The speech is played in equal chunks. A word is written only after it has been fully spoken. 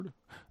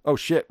Oh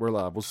shit, we're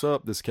live. What's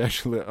up? This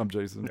casually. I'm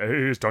Jason.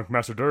 Hey, it's Dunk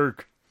Master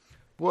Dirk.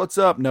 What's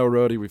up? No,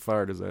 Rody, we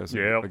fired his ass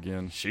Yep.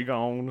 again. She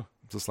gone.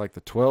 Just like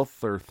the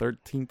 12th or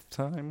 13th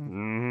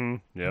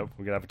time. Mm-hmm. Yep.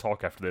 We gotta have a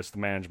talk after this. The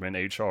management,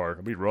 HR.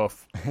 It'll be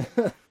rough.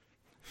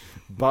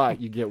 But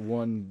you get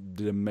one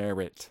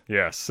demerit.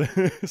 Yes.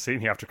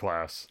 Seeing you after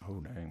class. Oh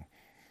dang.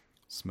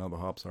 Smell the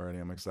hops already.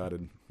 I'm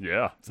excited.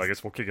 Yeah. So I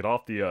guess we'll kick it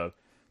off. The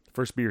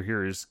first beer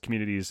here is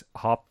Community's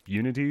Hop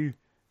Unity.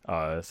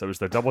 So it's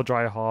the double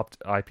dry hopped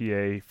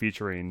IPA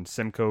featuring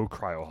Simcoe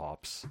Cryo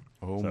hops.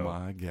 Oh So-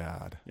 my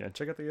god. Yeah,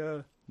 check out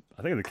the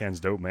I think the can's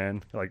dope,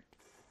 man. Like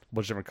a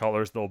bunch of different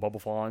colors, the little bubble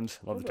fawns.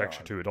 Love the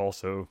texture to it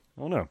also.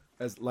 I don't know.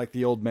 As like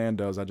the old man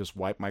does, I just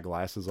wipe my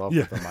glasses off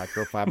Yeah. with a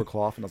microfiber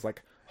cloth and I was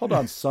like, hold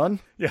on, son.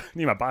 Yeah,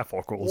 need my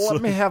bifocals.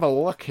 Let me have a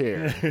look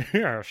here.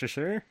 Yeah,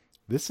 sure.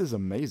 This is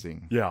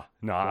amazing. Yeah.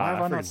 No, Why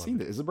have I not freaking love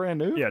seen it? Is it brand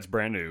new? Yeah, it's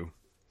brand new.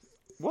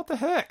 What the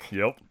heck?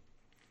 Yep.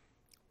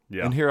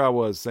 Yeah. And here I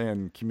was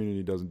saying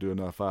community doesn't do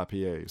enough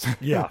IPAs.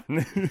 Yeah.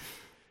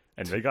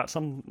 And they got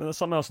something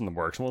else in the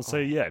works. I won't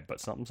say yet, but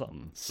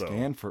something. So.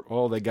 Scan for,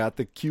 they got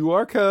the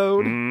QR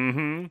code.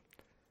 Mm-hmm.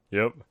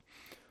 Yep.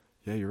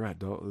 Yeah, you're right.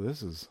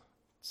 This is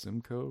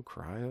Simcoe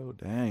Cryo.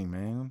 Dang,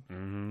 man.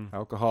 Mm-hmm.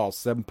 Alcohol,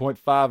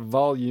 7.5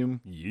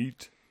 volume.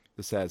 Yeet.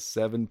 This has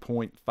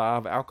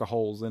 7.5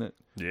 alcohols in it.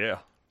 Yeah.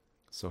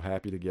 So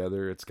happy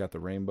together. It's got the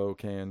rainbow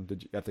can.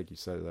 I think you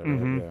said that,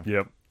 Mm-hmm. right? Yeah.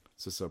 Yep.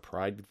 Is this a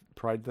pride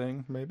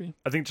thing, maybe?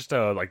 I think just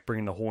like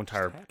bringing the whole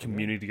entire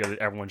community together,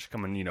 everyone just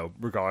coming,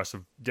 regardless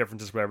of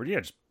differences, whatever.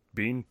 Yeah, just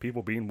being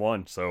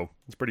one. So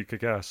it's pretty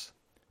kick-ass.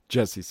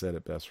 Jesse said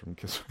it best from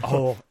Kiss.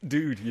 Oh,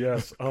 dude,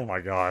 yes. Oh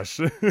my gosh.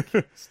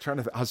 I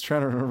was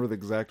trying to remember the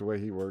exact way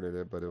he worded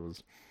it, but it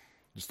was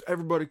just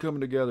everybody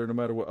coming together, no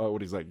matter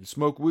what he's like. You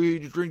smoke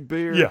weed, you drink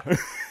beer. Yeah.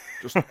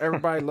 Just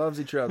everybody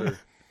loves each other.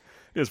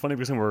 It's funny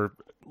because when we're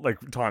like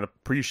talking the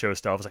pre-show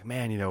stuff, I was like,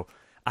 man,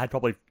 I had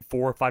probably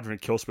 4 or 5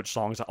 different Killswitch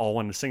songs I all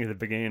wanted to sing at the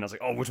beginning. I was like,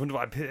 oh, which one do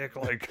I pick?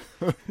 Like,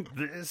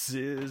 this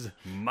is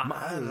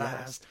my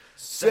last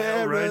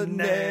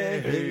serenade.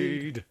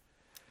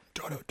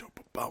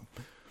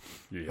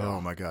 Yeah.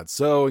 Oh my god.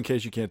 So, in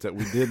case you can't tell,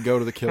 we did go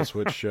to the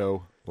Killswitch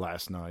show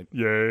last night.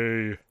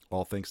 Yay.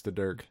 All thanks to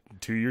Dirk.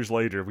 2 years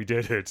later, we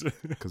did it.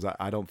 Because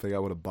I don't think I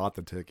would have bought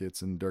the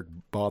tickets, and Dirk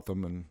bought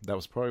them, and that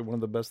was probably one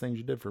of the best things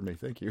you did for me.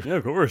 Thank you. Yeah,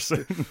 of course.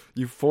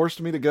 You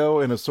forced me to go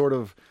in a sort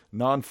of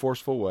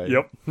non-forceful way.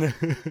 Yep.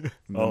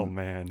 Oh,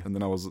 man. And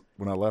then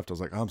when I left, I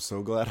was like, I'm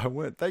so glad I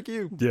went. Thank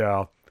you.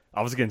 Yeah.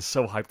 I was getting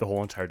so hyped the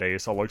whole entire day.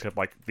 So I looked at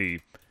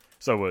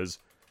so it was,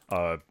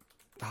 what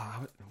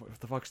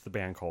the fuck's the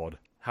band called?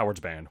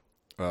 Howard's band.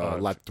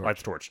 Light the Torch. Light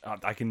the Torch.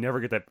 I can never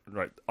get that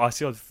right. I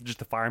see just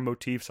the fire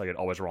motif, so I get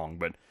always wrong.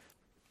 But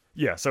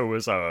yeah, so it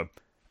was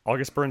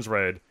August Burns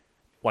Red,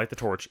 Light the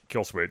Torch,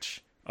 Killswitch.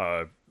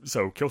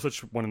 So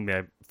Killswitch, one of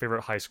my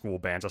favorite high school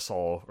bands I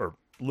saw or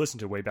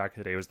listened to way back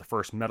in the day. It was the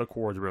first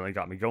metalcore that really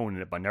got me going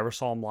in it, but I never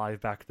saw them live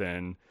back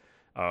then.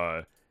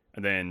 And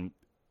then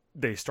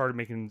they started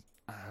making,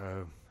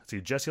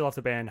 Jesse left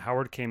the band,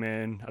 Howard came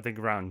in, I think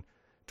around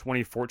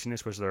 2014.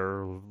 This was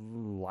their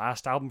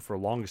last album for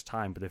the longest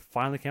time, but they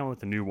finally came out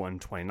with a new one in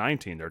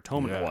 2019, their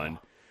Atonement one,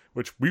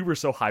 which we were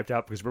so hyped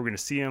up because we were going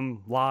to see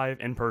them live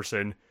in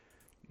person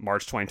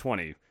March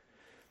 2020.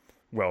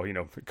 Well,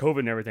 COVID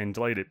and everything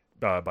delayed it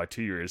by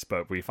 2 years,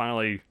 but we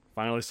finally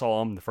saw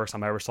them the first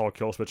time I ever saw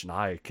Killswitch, and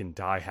I can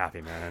die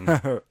happy,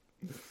 man.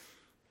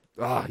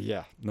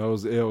 Yeah. No,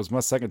 it was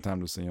my second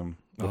time to see him.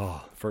 The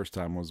first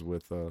time was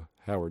with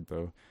Howard,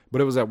 though. But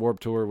it was at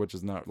Warped Tour, which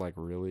is not like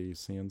really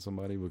seeing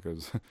somebody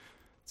because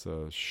it's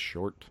a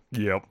short.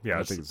 Yep. Yeah.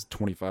 I think it's a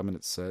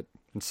 25-minute set.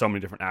 And so many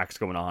different acts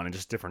going on and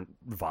just different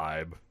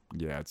vibe.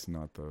 Yeah, it's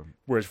not the...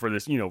 Whereas for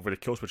this, for the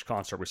Killswitch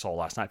concert we saw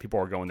last night, people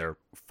are going there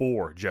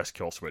for just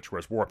Killswitch,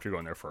 whereas Warped, you're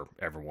going there for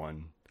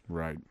everyone.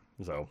 Right.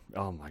 So,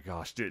 oh my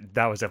gosh, dude,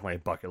 that was definitely a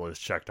bucket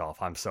list checked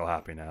off. I'm so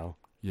happy now.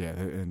 Yeah,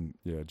 and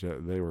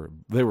they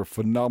were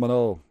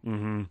phenomenal.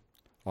 Mm-hmm.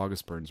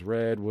 August Burns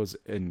Red was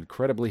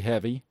incredibly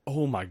heavy.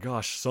 Oh my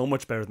gosh, so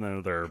much better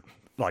than their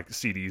like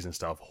CDs and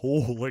stuff.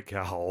 Holy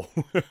cow!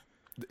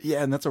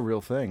 Yeah, and that's a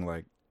real thing.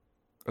 Like,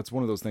 that's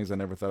one of those things I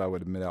never thought I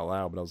would admit out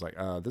loud. But I was like,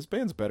 this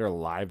band's better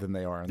live than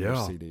they are on their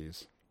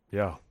CDs.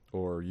 Yeah.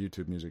 Or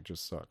YouTube music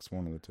just sucks.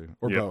 One of the two,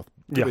 or Yep. both.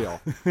 Could be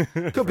all.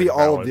 Could be Very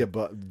all of valid. the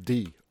above.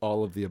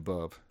 All of the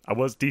above. I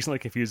was decently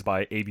confused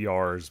by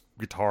ABR's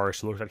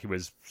guitarist. It looked like he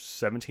was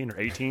 17 or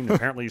 18.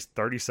 Apparently he's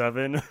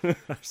 37. I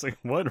was like,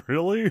 what,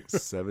 really?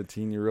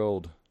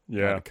 17-year-old.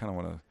 Yeah. I kind of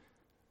want to.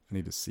 I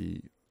need to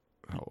see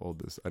how old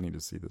this. I need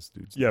to see this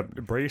dude's. Yeah,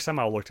 Bray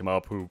somehow looked him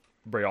up, who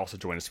Bray also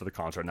joined us for the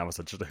concert, and that was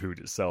just a hoot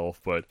itself.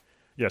 But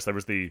yes, there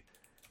was the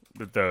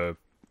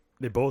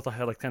they both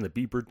had like kind of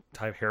the Bieber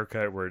type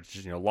haircut where it's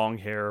just, long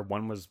hair.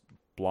 One was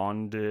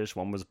blondish,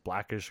 one was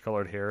blackish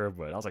colored hair.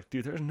 But I was like,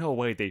 dude, there's no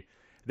way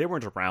they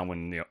weren't around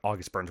when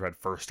August Burns Red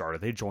first started.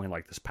 They joined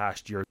like this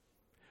past year,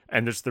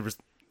 and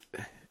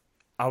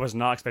I was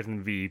not expecting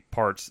them to be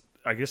parts.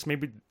 I guess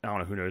maybe, I don't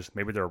know, who knows?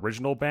 Maybe they're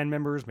original band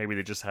members. Maybe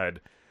they just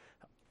had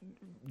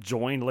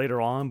joined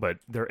later on, but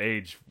their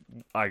age,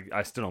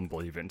 I still don't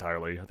believe it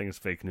entirely. I think it's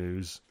fake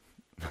news.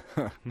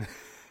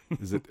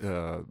 Is it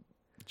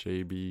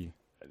JB?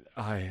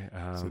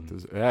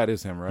 It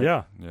is him, right?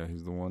 Yeah. Yeah,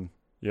 he's the one.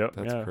 Yep.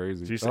 That's yeah.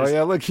 crazy. She's- Oh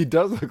yeah, look, he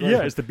does look like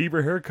Yeah, it's the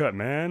Bieber haircut,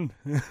 man.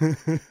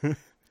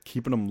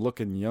 keeping him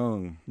looking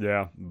young.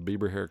 Yeah.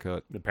 Bieber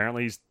haircut.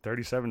 Apparently he's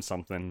 37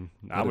 something.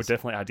 I That would is-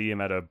 definitely ID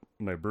him at a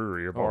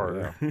brewery or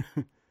bar. yeah.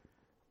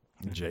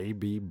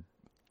 JB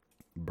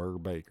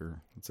Burbaker.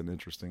 It's an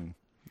interesting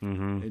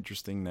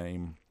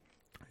name.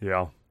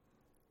 Yeah.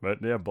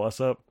 But yeah, bless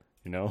up,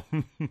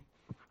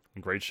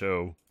 Great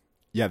show.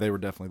 Yeah, they were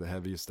definitely the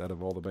heaviest out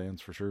of all the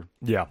bands for sure.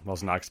 Yeah, I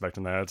was not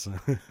expecting that.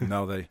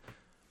 No,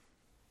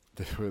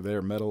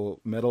 they're metal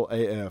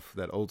AF,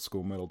 that old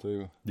school metal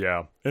too.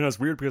 Yeah. And it was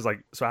weird because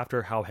so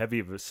after how heavy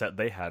of a set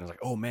they had, I was like,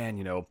 oh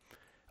man,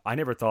 I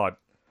never thought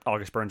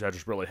August Burns Red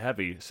was really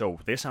heavy, so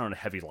they sounded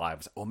heavy live. I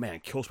was like, oh man,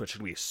 Killswitch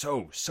should be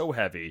so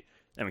heavy.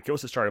 And when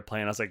Killswitch started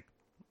playing, I was like,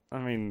 I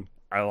mean,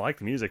 I like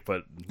the music,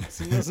 but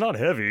it's not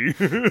heavy.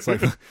 It's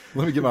like,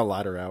 let me get my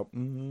lighter out.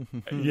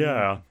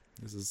 Yeah.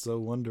 This is so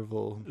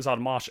wonderful. It's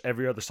on mosh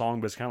every other song,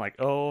 but it's kind of like,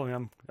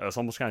 it's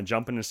almost kind of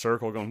jumping in a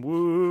circle, going,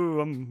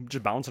 woo, I'm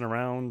just bouncing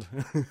around.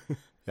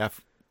 Yeah,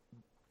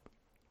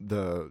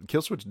 the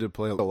Killswitch did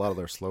play a lot of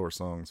their slower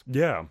songs.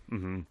 Yeah.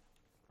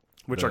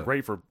 Which are The-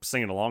 great for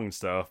singing along and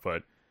stuff,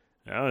 but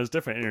it's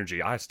different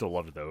energy. I still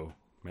love it, though.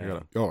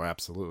 Man. Oh,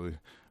 absolutely.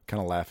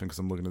 Kind of laughing because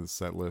I'm looking at the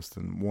set list,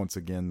 and once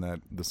again,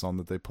 that the song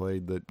that they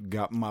played that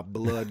got my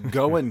blood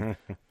going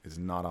is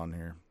not on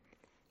here,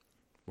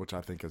 which I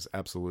think is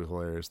absolutely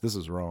hilarious. This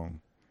is wrong.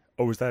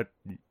 Oh, is that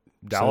Says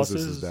Dallas's?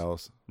 This is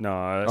Dallas.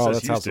 No, Oh, says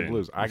that's House of Houston.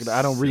 Blues.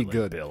 I don't read Silly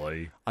good.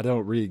 Billy. I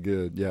don't read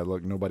good. Yeah,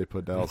 look, nobody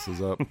put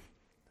Dallas's up,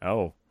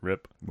 Oh,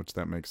 rip. which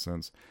that makes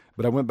sense.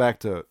 But I went back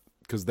to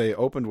because they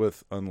opened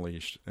with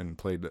Unleashed and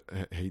played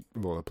Hate.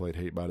 Well, they played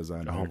Hate by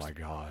Design. Oh next. my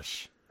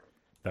gosh,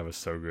 that was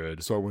so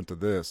good. So I went to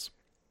this,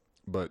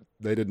 but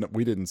they didn't.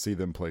 We didn't see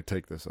them play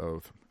Take This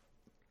Oath.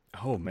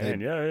 Oh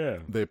man, yeah.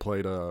 They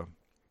played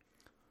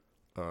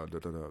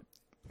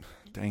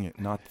dang it,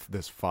 not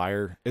This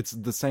Fire. It's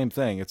the same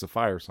thing. It's a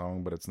fire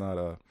song, but it's not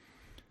a.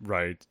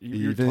 Right.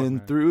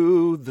 Even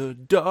through the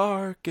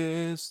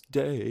darkest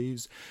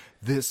days,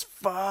 this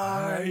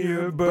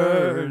fire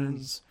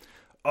burns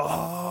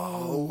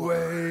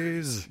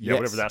always. Yeah, Yes.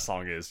 whatever that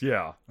song is.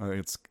 Yeah.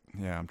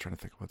 I'm trying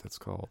to think of what that's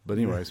called. But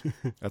anyways,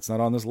 that's not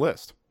on this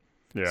list.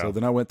 Yeah. So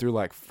then I went through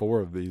like 4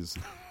 of these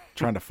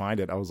trying to find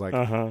it. I was like,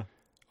 Uh-huh.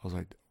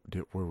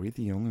 were we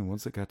the only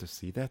ones that got to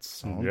see that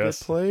song Yes.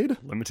 get played?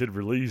 Limited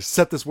release.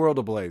 Set This World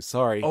Ablaze.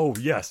 Sorry. Oh,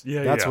 yes.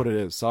 Yeah, That's yeah. what it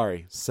is.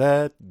 Sorry.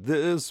 Set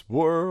This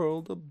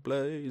World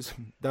Ablaze.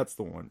 That's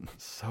the one.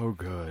 So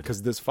good.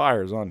 Because This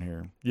Fire is on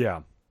here.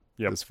 Yeah.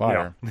 Yep. This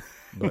Fire.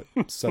 But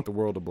Set the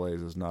World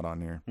Ablaze is not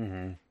on here.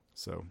 Mm-hmm.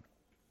 So,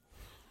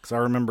 because I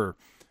remember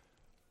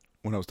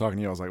when I was talking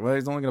to you, I was like, well,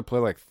 he's only going to play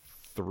like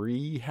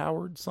 3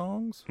 Howard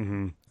songs.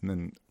 Mm-hmm. And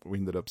then we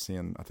ended up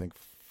seeing, I think,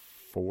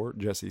 4.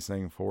 Jesse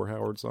sang 4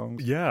 Howard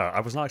songs. Yeah, I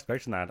was not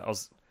expecting that.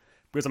 Because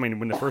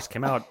when they first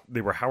came out,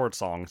 they were Howard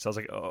songs. So I was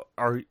like,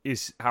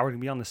 is Howard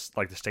gonna be on this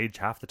the stage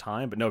half the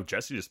time? But no,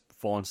 Jesse just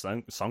full on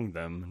sung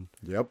them.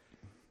 Yep.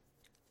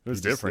 It was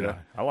He just- different. yeah.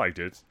 I liked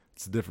it.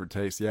 It's a different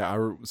taste.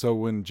 Yeah. So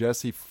when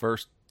Jesse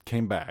first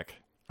came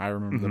back, I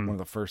remember that one of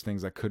the first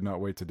things I could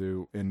not wait to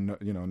do, and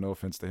no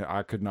offense to him,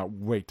 I could not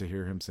wait to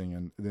hear him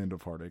singing "The End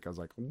of Heartache." I was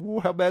like, "Whoa,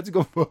 how bad's he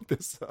gonna fuck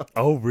this up?"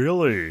 Oh,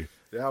 really?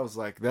 Yeah, I was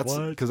like, "That's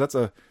What? because that's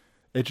a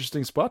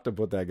interesting spot to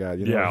put that guy."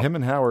 Yeah. Him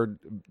and Howard,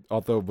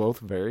 although both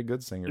very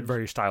good singers,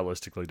 Very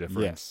stylistically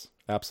different. yes,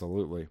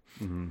 absolutely.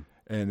 Mm-hmm.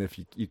 And if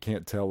you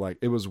can't tell,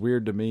 it was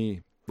weird to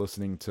me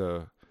listening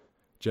to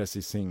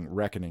Jesse sing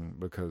 "Reckoning"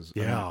 because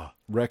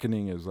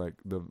 "Reckoning" is like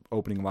the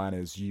opening line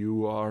is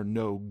 "You are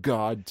no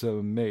god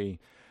to me,"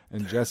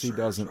 and Jesse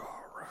doesn't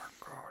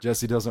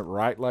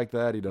write like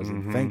that. He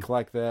doesn't think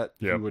like that.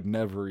 Yep. He would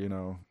never,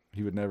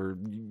 he would never.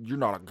 You're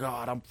not a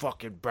god. I'm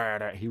fucking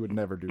bad at. He would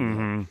never do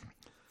that.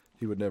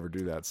 He would never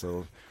do that.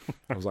 So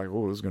I was like,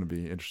 oh, this is going to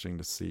be interesting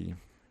to see.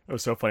 It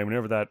was so funny.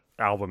 Whenever that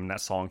album and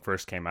that song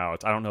first came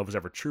out, I don't know if it was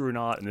ever true or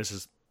not. And this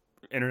is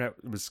internet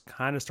was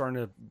kind of starting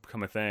to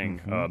become a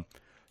thing.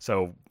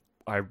 So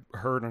I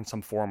heard on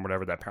some forum,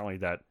 whatever, that apparently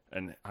that,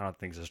 and I don't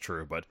think this is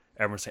true, but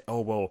everyone's saying,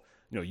 oh, well,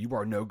 you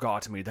are no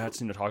god to me. That's,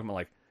 talking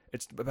about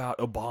it's about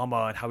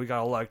Obama and how he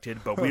got elected,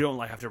 but we don't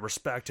have to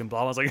respect him.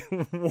 Blah. I was like,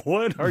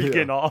 what are you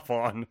getting off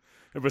on?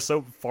 It was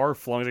so far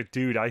flung. I was like,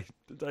 dude, I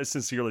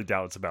sincerely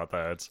doubt it's about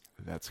that.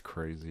 That's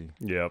crazy.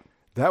 Yep.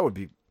 That would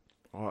be.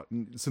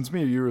 Since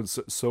me and you are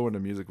so into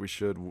music, we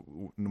should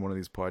in one of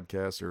these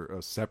podcasts or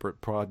a separate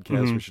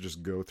podcast. We should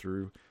just go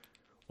through.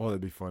 Oh, that'd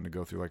be fun to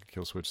go through like a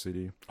Killswitch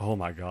CD. Oh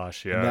my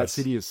gosh, yeah. And that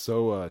CD is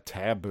so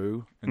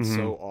taboo and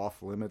so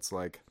off limits.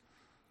 Like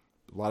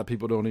a lot of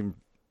people don't even.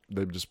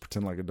 They just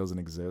pretend like it doesn't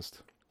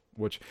exist.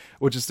 Which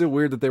is still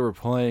weird that they were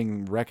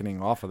playing "Reckoning"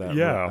 off of that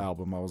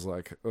album. I was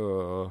like,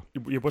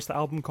 What's the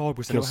album called?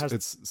 Because I know it has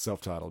it's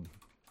self-titled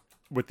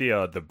with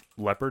the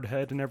leopard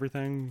head and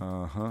everything.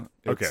 Uh-huh.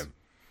 Okay.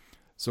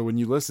 So when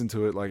you listen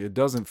to it, like it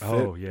doesn't fit.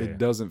 Oh, yeah, it yeah.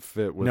 doesn't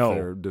fit with No.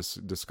 their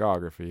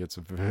discography. It's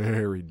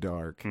very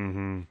dark.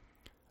 Mm-hmm.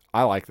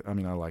 I like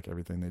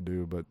everything they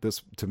do, but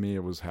this to me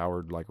it was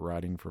Howard like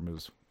writing from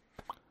his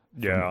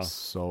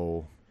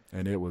soul,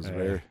 and it was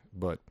very.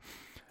 But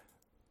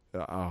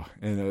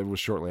and it was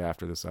shortly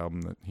after this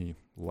album that he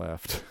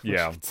left.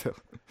 Yeah.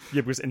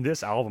 Yeah, because in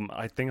this album,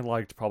 I think I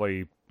liked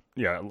probably.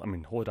 Yeah, I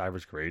mean, Holy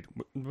Diver's great,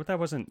 but that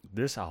wasn't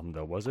this album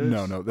though, was it?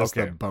 No, that's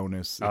okay. the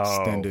bonus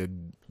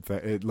extended.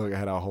 It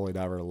had a Holy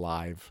Diver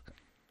live.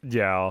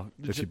 Yeah,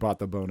 That she bought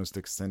the bonus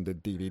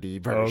extended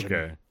DVD version.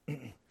 okay.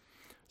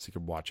 So you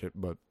could watch it,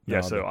 but Yeah,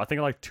 so I think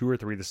I like 2 or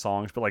 3 of the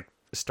songs, but like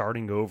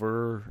starting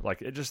over,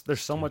 like it just there's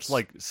so much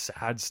like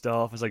sad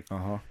stuff. It's like,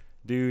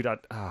 dude,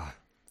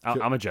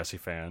 I'm a Jesse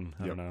fan.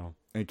 I don't know.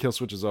 And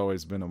Killswitch has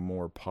always been a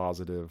more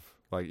positive.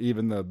 Like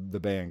even the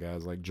band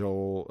guys, like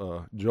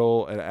Joel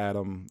and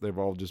Adam, they've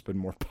all just been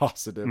more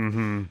positive.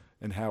 Mm-hmm.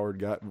 And Howard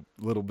got a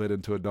little bit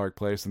into a dark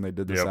place, and they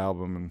did this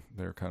album, and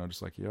they were kind of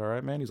just like, "You all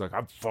right, man?" He's like,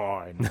 "I'm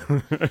fine."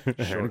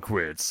 And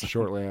quits.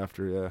 Shortly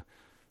after, yeah,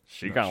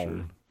 She Not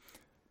gone.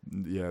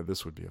 yeah,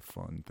 this would be a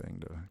fun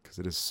thing because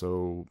it is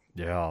so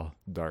Yeah.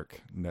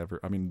 dark.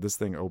 I mean, this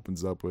thing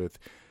opens up with,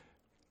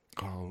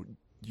 "Oh,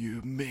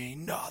 you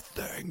mean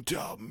nothing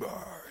to me."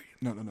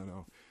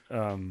 No.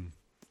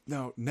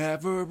 No,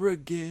 never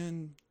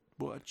again.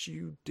 What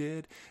you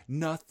did,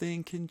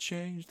 nothing can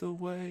change the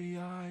way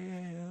I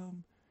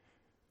am.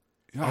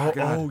 Oh,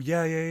 God.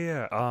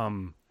 yeah.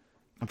 I'm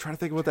trying to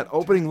think of what that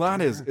opening line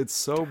is. It's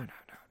so,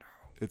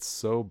 it's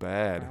so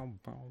bad.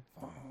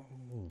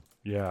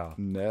 Yeah.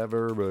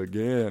 Never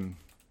again.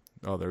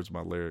 Oh, there's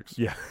my lyrics.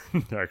 Yeah.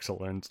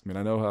 Excellent. I mean,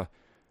 I know how.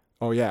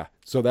 Oh yeah,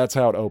 so that's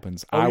how it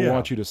opens. Oh, I yeah.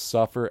 want you to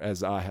suffer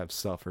as I have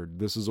suffered.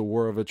 This is a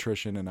war of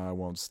attrition, and I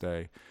won't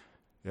stay.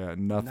 Yeah,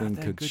 nothing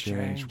could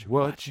change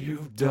what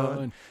you've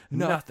done.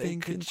 Nothing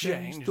can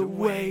change the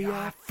way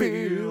I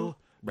feel.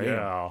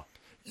 Yeah.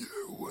 You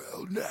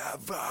will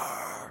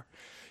never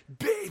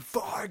be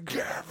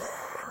forgiven.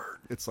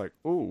 It's like,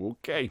 oh,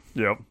 okay.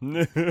 Yep.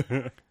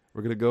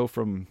 We're gonna go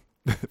from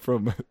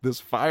this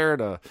fire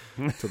to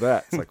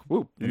that. It's like,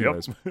 whoop.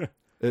 Anyways,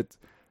 it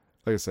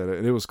like I said,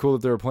 it was cool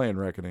that they were playing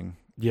Reckoning.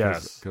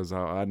 Yes. Because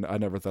I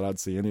never thought I'd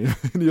see any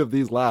of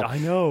these live. I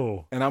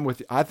know. And I'm with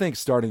you. I think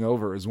Starting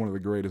Over is one of the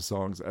greatest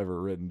songs ever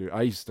written, dude.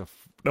 I used to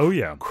Oh,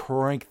 yeah.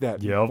 crank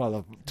that Yep.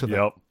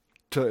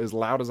 to as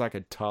loud as I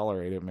could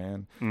tolerate it,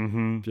 man.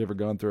 Mm-hmm. If you ever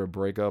gone through a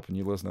breakup and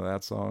you listen to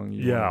that song,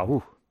 Yeah.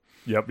 whew.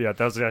 Yep. Yeah.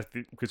 That was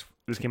because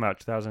this came out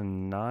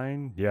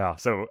 2009. Yeah.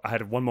 So I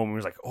had one moment where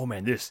I was like, oh,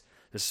 man, this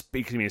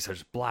speaks to me. It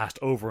says blast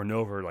over and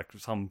over like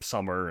some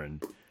summer.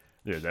 And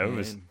dude, that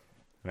was,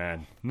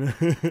 man.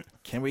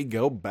 Can we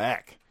go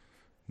back?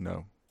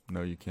 No,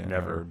 you can't.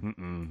 Never.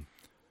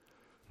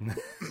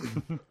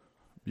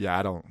 Yeah,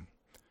 I don't.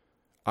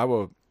 I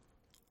will.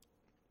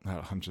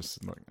 I'm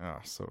just like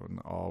so in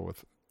awe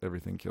with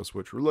everything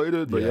Killswitch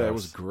related. But yeah, it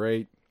was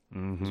great.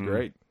 Mm-hmm. It was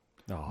great.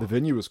 Oh. The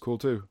venue was cool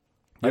too.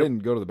 I Yep.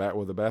 didn't go to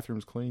the the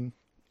bathrooms clean.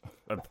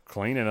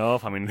 Clean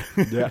enough. I mean,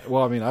 Yeah,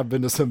 well, I mean, I've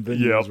been to some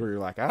venues Yep. where you're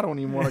like, I don't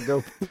even want to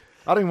go.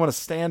 I don't even want to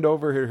stand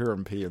over here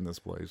and pee in this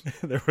place.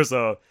 there was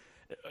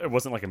it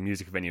wasn't like a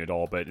music venue at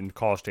all, but in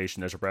College Station,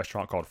 there's a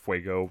restaurant called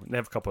Fuego. They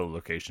have a couple of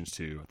locations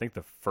too. I think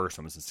the first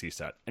one was in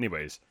CSAT.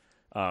 Anyways,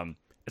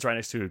 it's right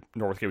next to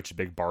Northgate, which is a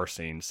big bar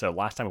scene. So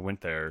last time I went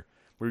there,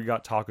 we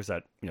got tacos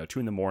at 2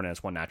 a.m,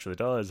 as one naturally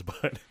does.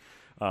 But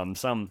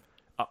some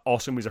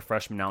also he's a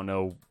freshman. I don't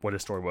know what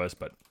his story was,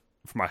 but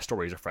for my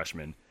story, he's a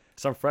freshman.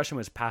 Some freshman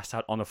was passed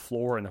out on the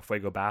floor in the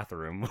Fuego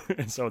bathroom,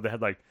 and so they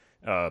had like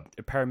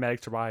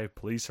paramedics arrive,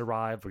 police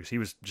arrive because he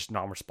was just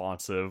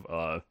non-responsive.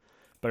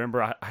 But I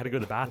remember I had to go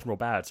to the bathroom real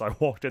bad, so I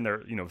walked in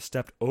there,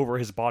 stepped over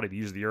his body to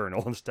use the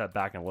urinal and stepped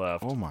back and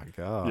left. Oh my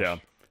gosh. Yeah,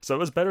 so it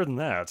was better than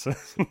that.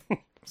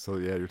 So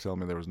yeah, you're telling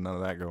me there was none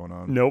of that going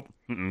on. Nope.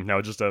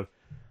 No, just a,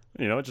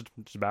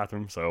 just a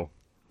bathroom. So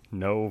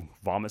no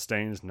vomit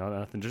stains, no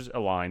nothing. Just a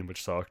line,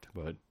 which sucked,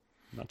 but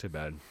not too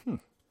bad.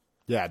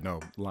 Yeah, no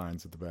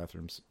lines at the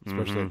bathrooms,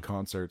 especially at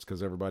concerts,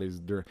 because everybody's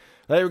during.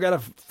 Hey, we got a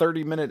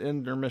 30-minute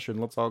intermission.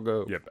 Let's all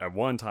go. Yep, at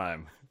one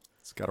time.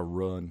 It's got to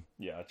run.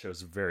 Yeah, I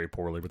chose very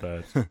poorly with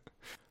that.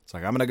 It's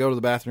like I'm gonna go to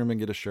the bathroom and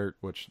get a shirt,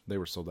 which they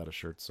were sold out of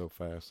shirts so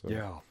fast. So.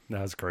 Yeah,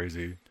 that's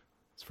crazy.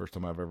 It's the first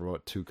time I've ever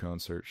bought 2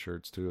 concert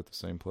shirts too at the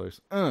same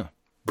place.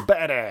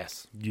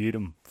 Badass. Get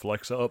 'em,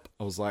 flex up.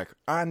 I was like,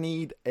 I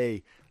need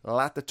a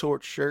Light the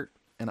Torch shirt,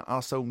 and I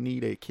also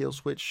need a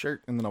Killswitch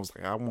shirt. And then I was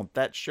like, I want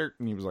that shirt.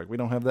 And he was like, we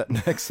don't have that in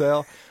XL.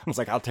 I was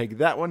like, I'll take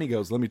that one. He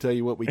goes, let me tell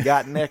you what we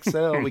got in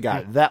XL. We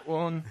got that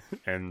one.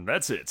 And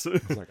that's it. I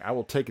was like, I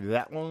will take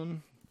that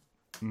one.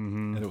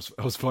 And it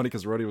was funny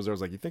because Roddy was there. I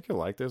was like, you think you'll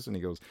like this? And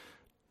he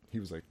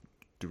was like,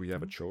 do we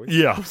have a choice?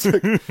 Yeah.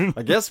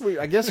 I guess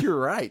you're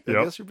right. I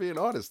Yep. guess you're being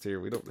honest here.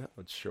 We don't have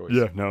a choice.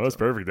 Yeah, no, that's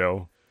perfect,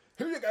 though.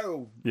 Here you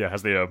go. Yeah, it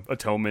has the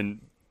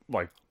atonement,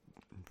 like,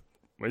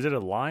 is it a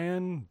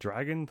lion,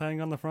 dragon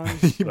thing on the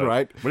front?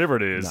 Right. Whatever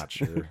it is. Not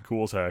sure.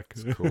 Cool as heck.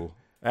 Cool.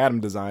 Adam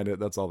designed it.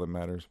 That's all that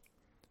matters.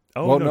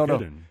 Oh, Well, no no.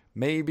 kidding.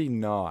 Maybe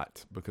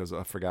not, because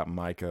I forgot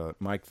Mike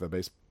the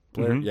bass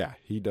player. Mhm. Yeah,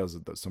 he does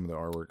some of the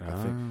artwork.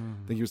 I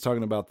think he was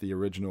talking about the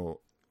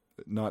original,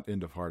 not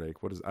End of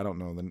Heartache. What is? I don't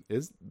know.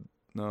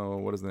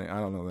 What is the name? I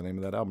don't know the name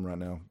of that album right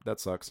now. That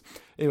sucks.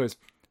 Anyways,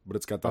 but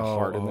it's got the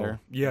heart in there.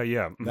 Yeah,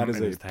 yeah. That is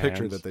And a his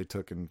picture hands. that they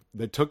took, and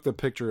they took the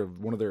picture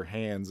of one of their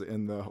hands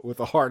with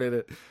a heart in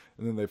it,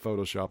 and then they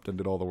photoshopped and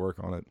did all the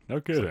work on it. No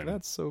So kidding.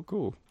 that's so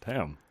cool.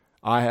 Damn.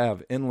 I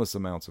have endless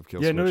amounts of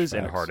Killswitch Yeah, no, it's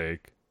in facts.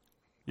 Heartache.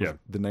 Yeah.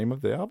 The name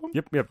of the album?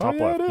 Yep, Oh, top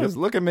yeah, left. it is.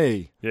 Look at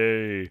me. Yep.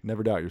 Yay.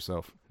 Never doubt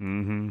yourself.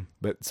 Mm-hmm.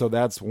 But so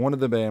that's one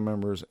of the band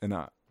members, and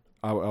I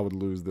would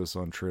lose this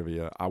on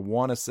trivia. I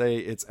want to say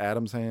it's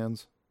Adam's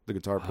Hands, the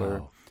guitar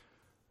player, Oh.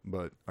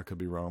 but I could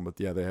be wrong. But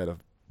yeah, they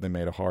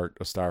made a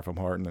styrofoam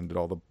heart, and then did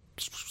all the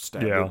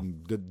stabbed Yeah. it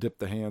and dipped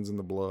the hands in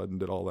the blood and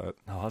did all that.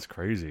 Oh, that's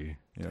crazy.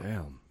 Yeah.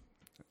 Damn.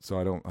 So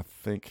I don't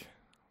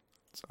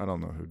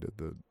know who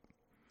did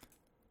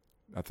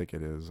I think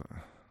it is.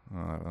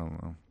 I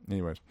don't know.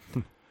 Anyways,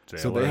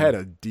 so they had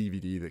a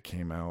DVD that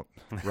came out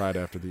right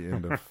after the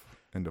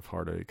end of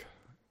Heartache.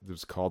 It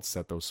was called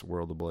Set Those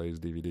World Ablaze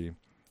DVD.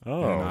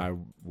 Oh. And I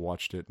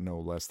watched it no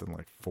less than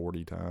like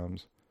 40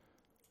 times.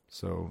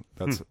 So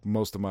that's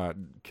most of my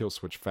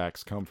Killswitch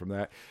facts come from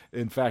that.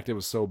 In fact, it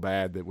was so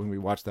bad that when we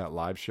watched that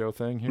live show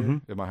thing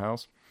here at my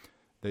house,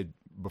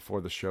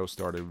 before the show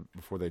started,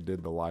 before they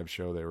did the live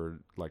show, they were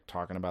like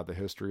talking about the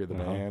history of the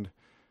band.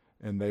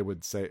 And they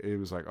would say, it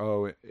was like,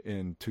 oh,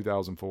 in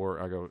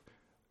 2004, I go,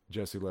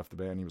 Jesse left the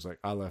band. He was like,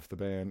 I left the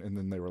band. And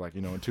then they were like,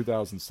 in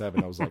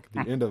 2007, I was like, the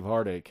End of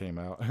Heartache came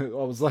out. I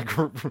was like,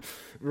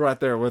 right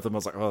there with them. I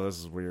was like, oh, this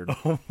is weird.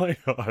 Oh my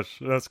gosh,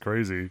 that's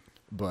crazy.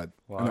 But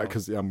Wow.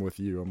 because I'm with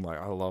you, I'm like,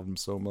 I love them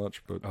so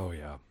much. But Oh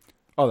yeah.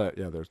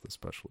 there's the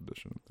special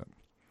edition of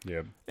that.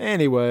 Yeah.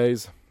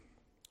 Anyways,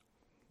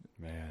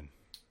 Man.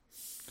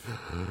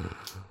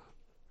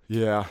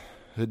 yeah,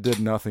 it did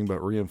nothing but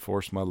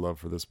reinforce my love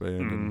for this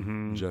band Mhm.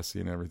 and Jesse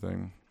and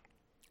everything.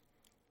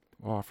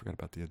 Oh, I forgot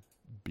about the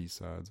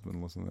B-sides. I've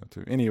been listening to that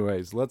too.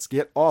 Anyways, let's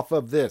get off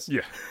of this.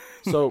 Yeah.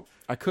 So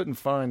I couldn't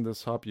find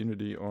this Hop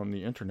Unity on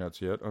the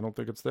internets yet. I don't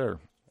think it's there.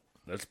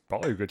 That's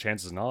probably a good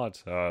chance it's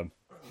not.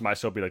 Might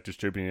still be like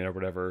distributing it or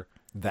whatever.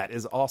 That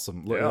is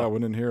awesome. Look, Yeah. I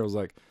went in here. I was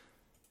like,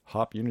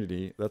 Hop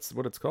Unity. That's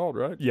what it's called,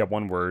 right? Yeah,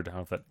 one word. I don't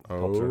know if that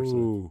helps her. So.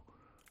 Oh,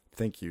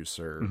 thank you,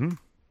 sir. Mm-hmm.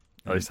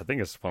 At least I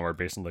think it's one word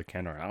based on the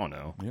can, or I don't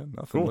know. Yeah,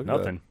 nothing. Cool, Look at that.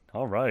 nothing.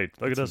 All right.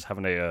 Look at us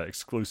having a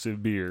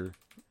exclusive beer.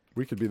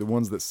 We could be the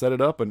ones that set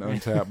it up and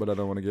untap, but I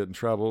don't want to get in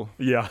trouble.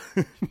 Yeah.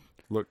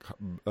 Look,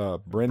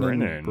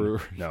 Brennan Brewery.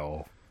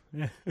 No.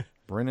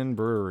 Brennan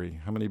Brewery.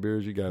 How many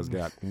beers you guys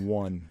got?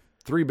 1.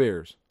 3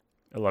 beers.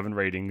 11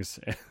 ratings.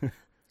 Did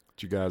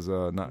you guys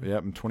not?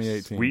 Yep, in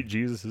 2018. Sweet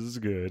Jesus, this is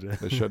good.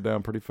 They shut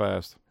down pretty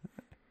fast.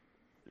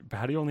 But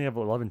how do you only have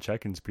 11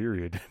 check-ins,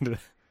 period?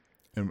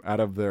 And out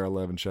of their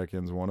 11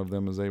 check-ins, one of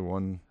them is a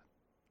one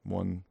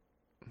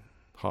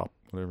hop,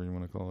 whatever you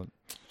want to call it.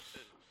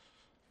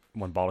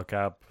 One bottle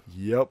cap.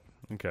 Yep.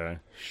 Okay.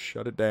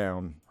 Shut it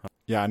down.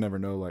 Yeah, I never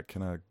know. Like,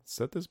 can I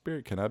set this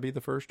beer? Can I be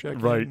the first check-in?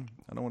 Right.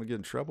 I don't want to get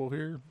in trouble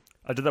here.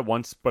 I did that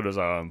once, but it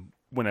was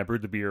when I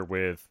brewed the beer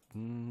with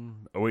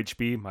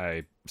OHB,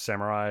 my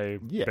samurai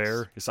Yes.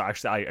 bear. So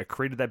actually, I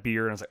created that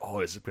beer, and I was like, oh,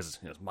 it's because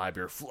it's my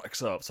beer,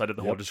 flex up. So I did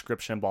the whole Yep.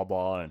 description, blah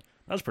blah, and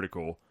that was pretty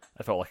cool.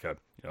 I felt like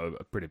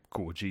a pretty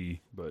cool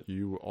G. But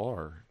You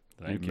are.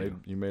 Thank you.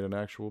 You made an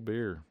actual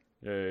beer.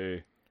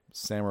 yay,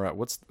 Samurai.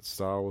 What's the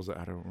style? Was it?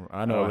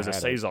 I know. it was a I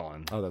had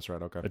saison, Oh, that's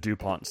right. Okay. a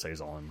DuPont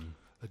saison.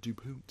 A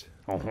DuPont.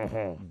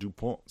 yeah,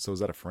 DuPont. So is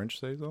that a French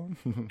saison?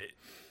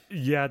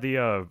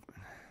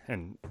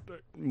 and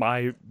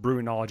my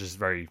brewing knowledge is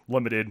very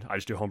limited. I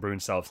just do home brewing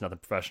stuff. It's nothing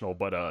professional.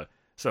 But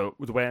so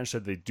the way I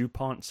understood the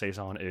DuPont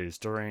saison is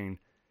during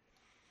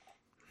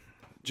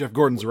Jeff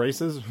Gordon's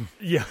races.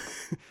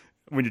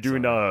 when you're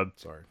doing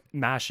Sorry.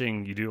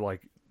 mashing, you do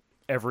like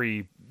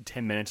every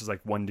 10 minutes is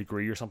like 1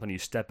 degree or something. You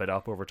step it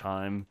up over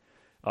time.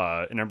 And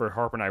I remember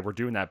Harper and I were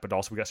doing that, but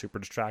also we got super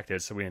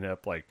distracted. So we ended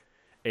up like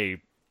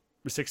a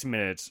 6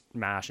 minutes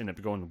mash ended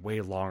up going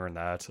way longer than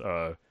that.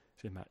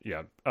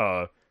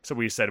 So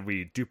we said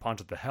we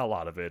DuPonted the hell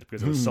out of it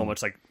because it was so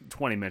much, like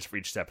 20 minutes for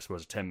each step as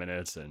opposed to 10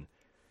 minutes. And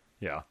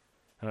yeah,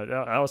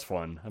 that was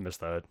fun. I missed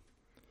that.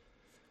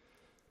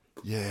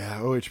 Yeah,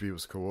 OHB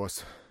was cool.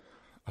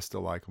 I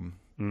still like them.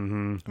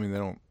 Mm-hmm. I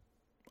mean,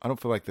 I don't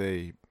feel like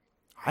I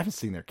haven't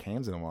seen their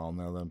cans in a while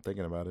now that I'm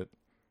thinking about it.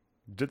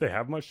 Did they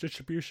have much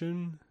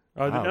distribution?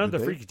 Wow, The did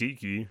they? Freaky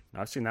Deaky.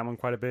 I've seen that one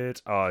quite a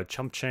bit.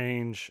 Chump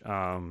Change.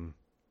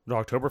 The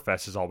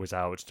Oktoberfest is always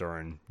out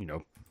during,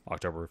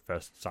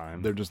 Oktoberfest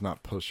time. They're just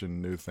not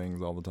pushing new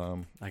things all the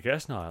time. I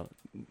guess not.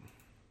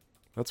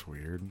 That's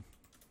weird.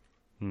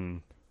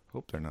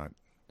 Hope they're not.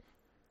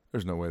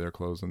 There's no way they're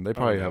closing. They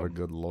probably have no. a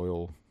good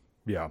loyal,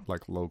 Yeah.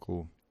 like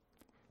local.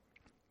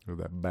 Or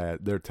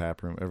their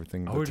tap room,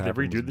 everything. Oh, did they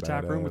room redo was the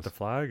tap room with badass. the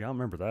flag? I don't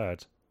remember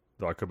that.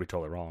 Though I could be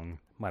totally wrong.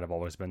 Might have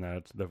always been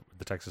that, the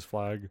Texas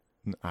flag.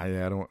 I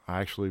don't. I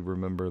actually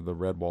remember the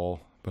red wall,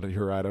 but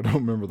you're right. I don't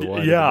remember the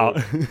white.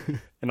 Yeah.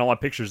 And all my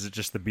pictures is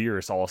just the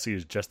beer, so all I see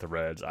is just the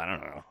reds. I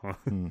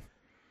don't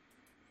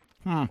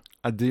know.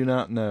 I do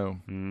not know.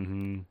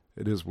 Mm-hmm.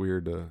 It is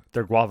weird to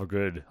They're guava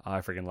good. I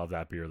freaking love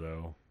that beer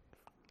though.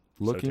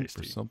 looking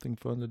for something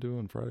fun to do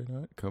on Friday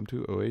night. Come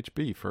to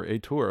OHB for a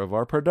tour of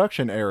our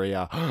production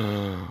area.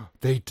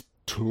 They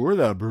tour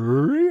the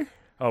brewery.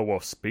 Oh well,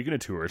 speaking of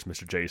tours,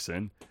 Mr.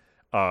 Jason,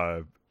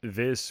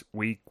 this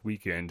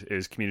weekend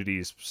is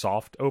Community's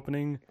soft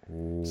opening.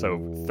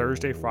 So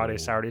Thursday, Friday,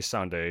 Saturday,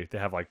 Sunday, they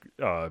have like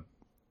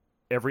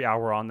every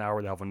hour on the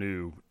hour they have a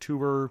new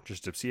tour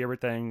just to see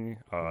everything.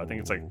 I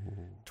think it's like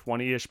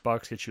 $20-ish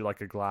bucks, get you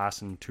like a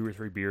glass and 2 or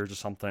 3 beers or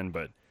something.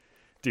 But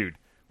dude,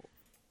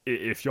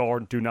 if y'all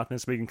do nothing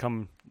this week and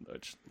come,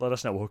 just let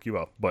us know. We'll hook you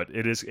up. But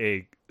it is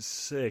a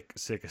sick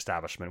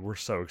establishment. We're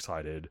so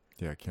excited.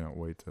 Yeah, I cannot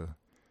wait.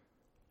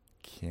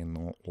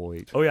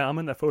 Oh yeah, I'm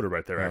in that photo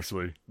right there. Yeah.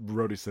 Actually,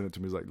 Brody sent it to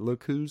me. He's like,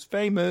 "Look who's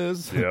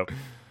famous." yep. I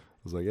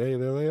was like, "Hey,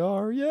 there they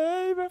are!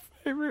 Yay, my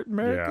favorite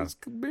America's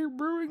beer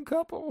brewing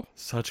couple."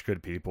 Such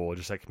good people.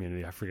 Just that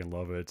community. I freaking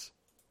love it.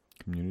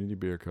 Community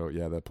Beer Co.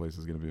 Yeah, that place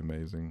is going to be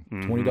amazing.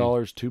 Mm-hmm.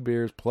 $20, 2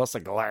 beers plus a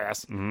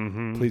glass.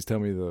 Mm-hmm. Please tell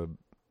me the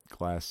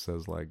glass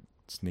says like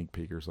sneak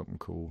peek or something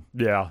cool.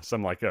 Yeah,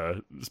 some like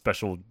a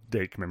special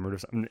date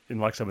commemorative. And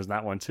Lexa was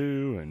that one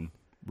too. And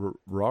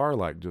RAR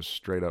like just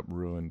straight up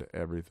ruined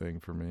everything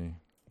for me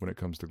when it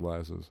comes to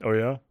glasses. oh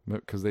yeah,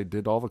 Because they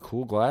did all the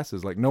cool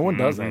glasses. Like no one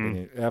does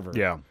that ever.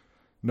 yeah.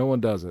 No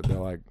one does it. They're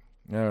like,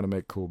 "Yeah, I'm gonna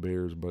make cool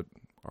beers, but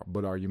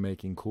are you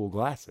making cool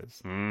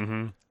glasses?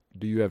 Mm-hmm.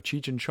 Do you have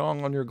Cheech and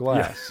Chong on your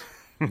glass?"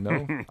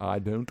 No, I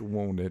don't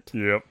want it.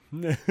 Yep.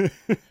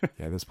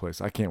 Yeah, this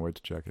place, I can't wait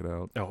to check it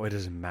out. Oh, it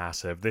is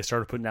massive. They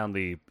started putting down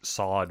the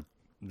sod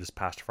this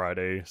past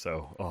Friday.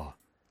 So,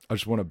 I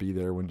just want to be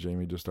there when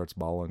Jamie just starts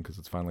bawling because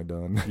it's finally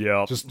done.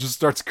 yeah. just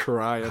starts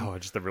crying.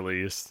 Just the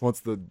release.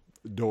 Once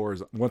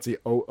he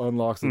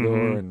unlocks the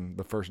door and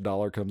the first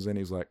dollar comes in,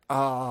 he's like,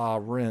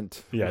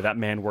 rent. Yeah, that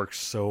man works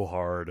so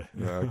hard.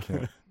 Yeah, I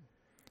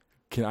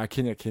can't. I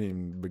can't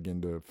even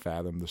begin to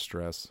fathom the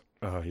stress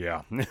Oh,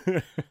 yeah.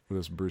 with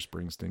this Bruce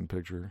Springsteen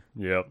picture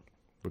Yep.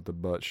 with the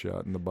butt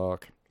shot in the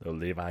buck. The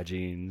Levi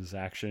jeans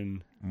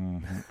action.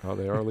 Mm-hmm. Oh,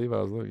 they are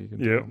Levi's. Look, you can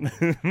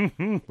tell.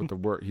 Yep. With the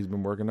work, he's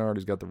been working hard.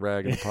 He's got the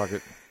rag in the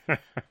pocket.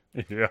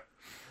 Yeah.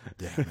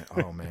 Yeah, man.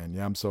 Oh man,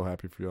 yeah. I'm so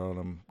happy for y'all, and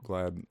I'm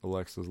glad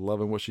Alexa's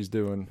loving what she's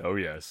doing. Oh,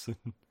 yes.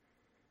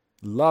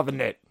 Loving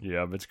it.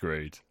 Yeah, it's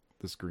great.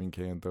 This green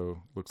can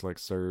though looks like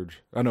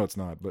Surge. I know it's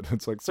not, but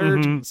it's like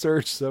Surge.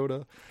 Surge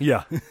soda.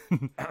 Yeah.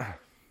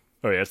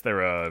 Oh, yeah, it's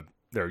their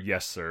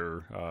Yes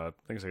Sir. I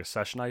think it's like a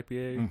session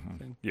IPA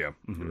thing. Yeah.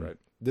 Mm-hmm. You're right.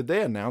 Did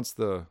they announce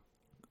the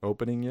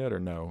opening yet, or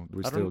no?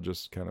 We I still don't-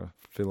 just kind of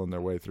feeling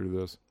their way through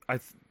this. I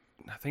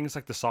think it's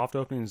like the soft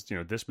openings,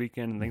 this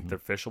weekend. I think the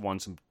official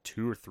one's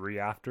 2 or 3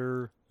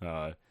 after.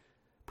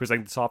 Because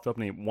like the soft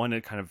opening, one,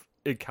 it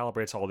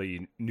calibrates all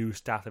the new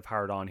staff they've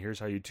hired on. Here's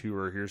how you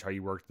tour. Here's how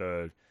you work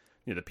the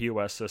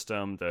POS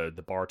system,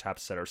 the bar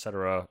taps, et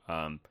cetera.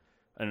 And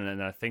then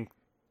I think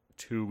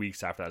 2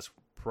 weeks after that's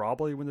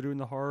probably when they're doing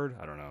the hard.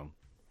 I don't know.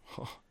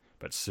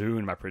 But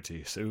soon, my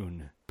pretty,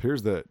 soon.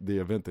 Appears that the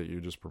event that you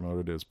just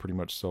promoted is pretty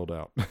much sold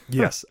out.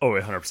 Yes. Oh,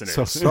 100%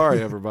 So is.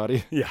 sorry,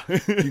 everybody. Yeah.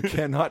 You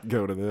cannot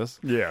go to this.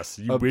 Yes.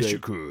 You wish Update. you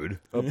could.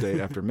 Update.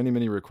 After many,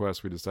 many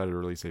requests, we decided to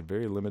release a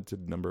very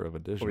limited number of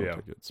additional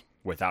tickets.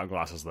 Without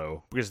glasses,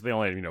 though. Because they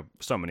only,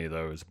 so many of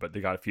those. But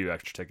they got a few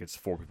extra tickets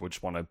for people who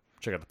just want to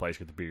check out the place,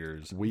 get the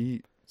beers.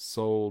 We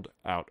sold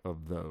out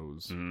of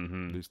those.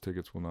 Mm-hmm. These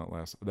tickets will not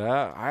last.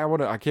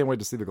 I can't wait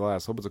to see the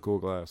glass. Hope it's a cool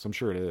glass. I'm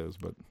sure it is,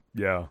 but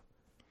Yeah.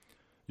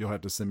 you'll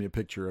have to send me a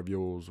picture of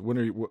yours. When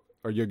are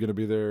you going to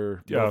be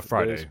there? Yeah, both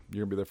Friday. days?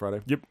 You're going to be there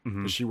Friday? Yep.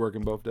 Mm-hmm. Is she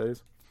working both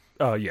days?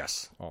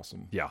 Yes.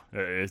 Awesome. Yeah.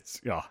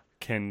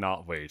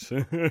 Cannot wait.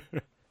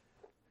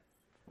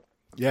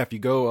 Yeah, if you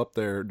go up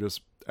there,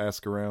 just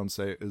ask around,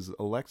 say, is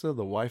Alexa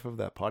the wife of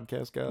that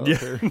podcast guy up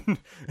there?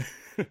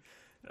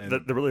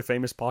 The really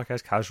famous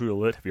podcast, Casually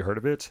Lit. Have you heard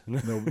of it?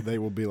 No, they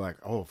will be like,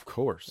 oh, of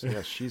course.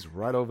 Yeah, she's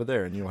right over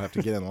there, and you'll have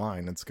to get in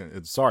line. It's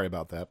sorry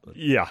about that. But.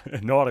 Yeah.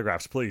 No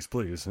autographs,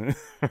 please.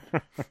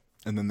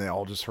 And then they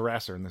all just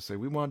harass her, and they say,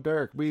 we want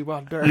Dirk. We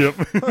want Dirk. Yep.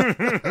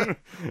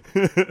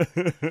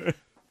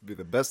 Be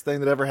the best thing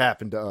that ever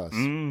happened to us.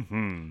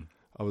 Mm-hmm.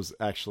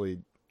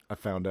 I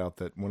found out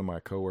that one of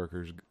my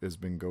coworkers has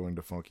been going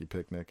to Funky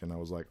Picnic, and I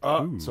was like,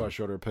 so I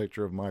showed her a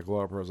picture of Michael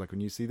Harper. I was like, when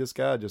you see this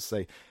guy, just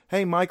say,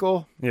 hey,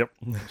 Michael. Yep.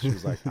 She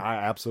was like, I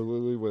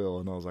absolutely will.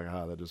 And I was like,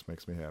 that just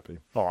makes me happy.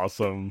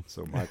 Awesome.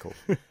 So, Michael,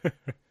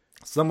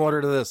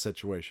 similar to this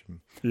situation,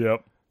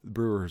 Yep. the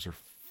Brewers are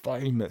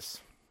famous.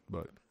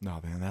 But, no,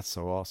 man, that's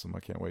so awesome.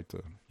 I can't wait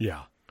to.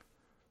 Yeah.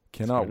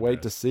 Cannot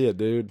wait to see it,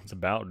 dude. It's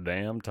about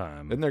damn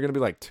time. Isn't there going to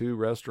be like 2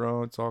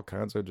 restaurants, all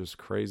kinds of just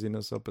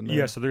craziness up in there?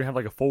 Yeah, so they're going to have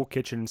like a full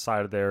kitchen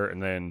inside of there,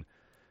 and then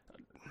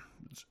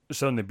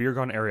so in the beer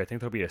garden area, I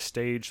think there'll be a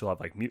stage. They'll have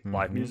like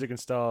live music and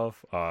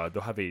stuff.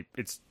 They'll have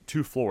it's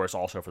 2 floors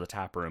also for the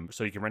tap room,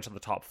 so you can rent on the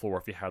top floor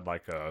if you had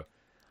like a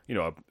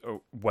a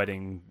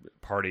wedding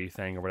party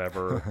thing or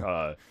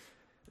whatever.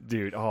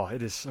 Dude, oh,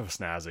 it is so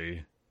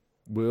snazzy.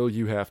 Will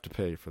you have to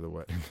pay for the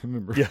wedding?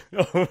 Remember? Yeah.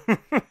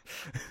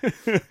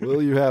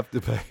 Will you have to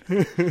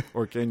pay,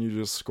 or can you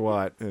just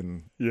squat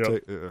and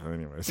Yep.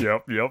 anyways?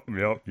 Yep.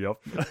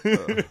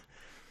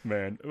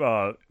 Man,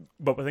 but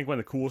I think one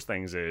of the coolest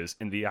things is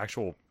in the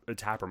actual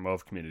tap room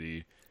of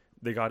community,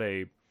 they got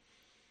I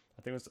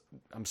think it was,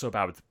 I'm so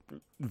bad with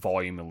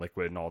volume and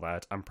liquid and all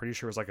that. I'm pretty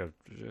sure it was like a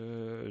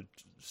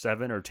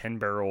 7 or 10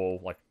 barrel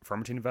like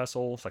fermenting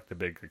vessel. It's like the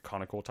big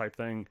conical type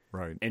thing.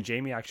 Right. And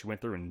Jamie actually went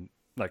through and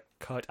like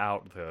cut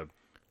out the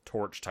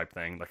torch type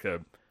thing, like a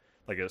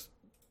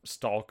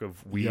stalk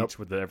of wheat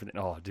with everything.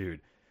 Oh,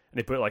 dude. And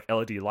they put like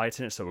LED lights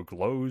in it so it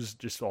glows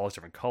just all these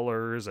different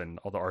colors and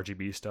all the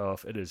RGB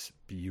stuff. It is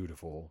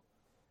beautiful.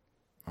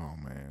 Oh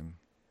man.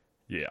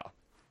 Yeah.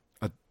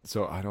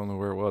 So I don't know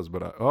where it was,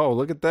 but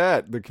look at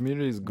that! The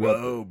community's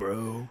Whoa,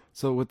 bro.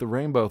 So with the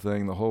rainbow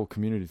thing, the whole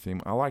community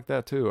theme, I like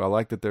that too. I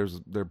like that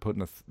they're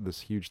putting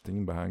this huge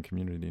theme behind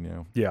community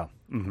now. Yeah.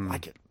 Mm-hmm.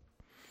 Like it.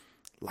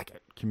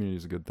 Community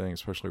is a good thing,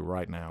 especially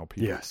right now.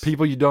 Yes.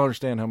 People, you don't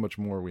understand how much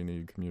more we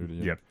need community.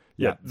 Yep.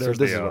 Yeah. So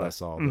this is what I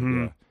saw. But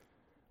mm-hmm. yeah.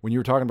 When you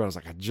were talking about it, I was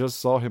like, I just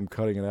saw him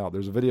cutting it out.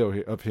 There's a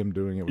video of him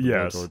doing it with a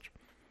blowtorch.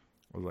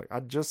 I was like, I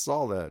just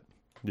saw that.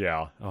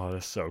 Yeah. Oh,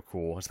 that's so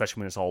cool.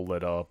 Especially when it's all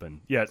lit up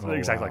and it's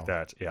exactly like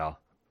that. Yeah.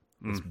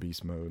 It's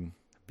beast mode.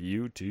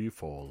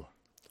 Beautiful.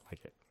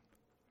 Like it.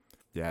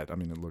 Yeah, I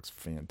mean, it looks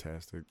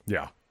fantastic.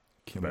 Yeah.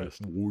 Cannot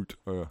wait.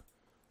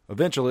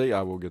 Eventually,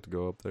 I will get to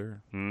go up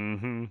there.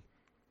 Mm-hmm.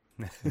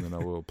 And then I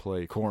will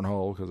play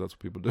cornhole because that's what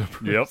people do.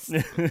 Yep.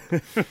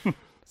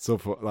 So,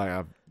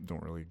 I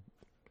don't really,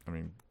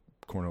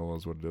 cornhole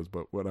is what it is.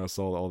 But when I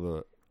saw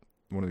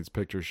one of these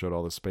pictures showed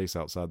all the space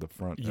outside the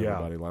front,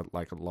 everybody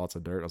like lots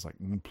of dirt. I was like,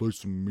 play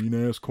some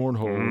mean ass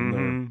cornhole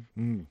in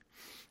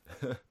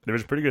there. There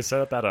was a pretty good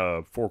setup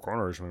at Four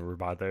Corners when we were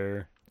by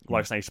there.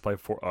 Lex and I used to play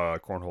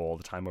cornhole all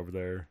the time over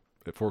there.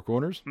 At Four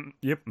Corners?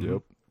 Yep.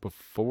 Yep.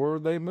 Before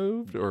they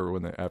moved, or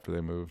after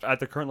they moved?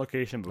 At the current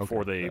location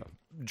before they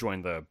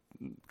joined the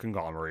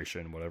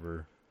conglomeration,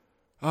 whatever.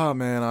 Oh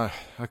man,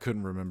 I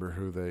couldn't remember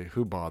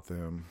who bought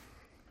them.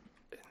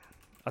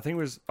 I think it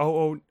was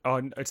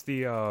it's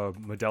the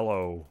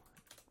Modelo,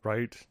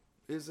 right?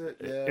 Is it?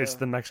 Yeah. It's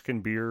the Mexican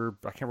beer.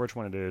 I can't remember which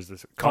one it is.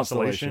 This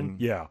Constellation.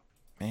 Yeah.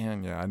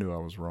 Man, yeah, I knew I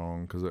was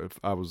wrong because if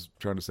I was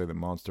trying to say that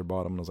Monster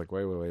bought them, and I was like,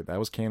 wait, that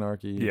was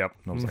Canarchy. Yep.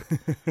 And I was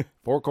like,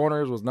 Four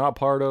Corners was not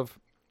part of.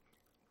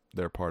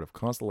 They're part of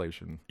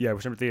Constellation. Yeah,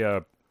 which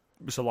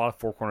there's a lot of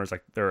Four Corners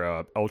like they're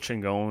El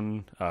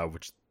Chingon,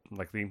 which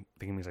like I think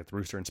it means like the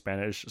rooster in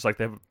Spanish. It's like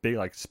they have a big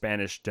like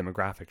Spanish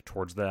demographic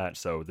towards that,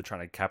 so they're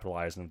trying to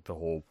capitalize on the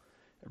whole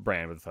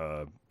brand with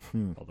all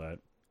that.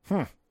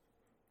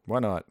 Why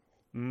not?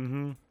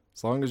 Mm-hmm.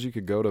 As long as you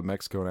could go to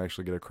Mexico and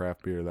actually get a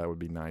craft beer, that would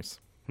be nice.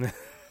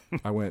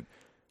 I went,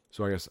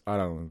 so I guess I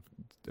don't know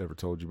if I ever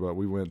told you, but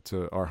we went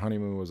to our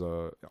honeymoon was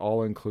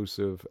all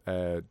inclusive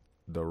at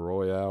the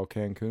Royale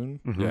Cancun.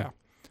 Mm-hmm. Yeah,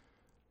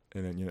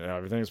 and then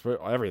everything's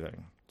for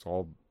everything. It's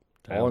all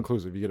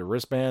inclusive. You get a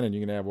wristband and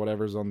you can have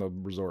whatever's on the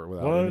resort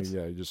without any.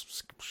 Yeah, you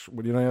just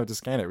you don't have to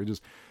scan it. You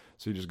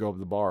just go up to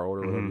the bar,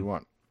 order whatever you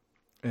want,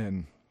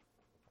 and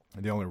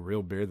the only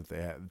real beer that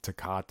they had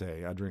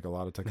Tecate. I drink a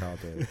lot of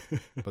Tecate,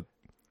 but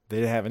they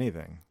didn't have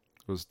anything.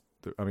 It was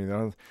I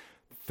don't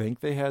think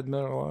they had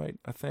Miller Lite.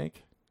 I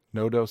think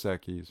no Dos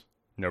Equis.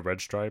 No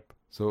Red Stripe.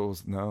 So it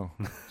was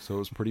So it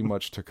was pretty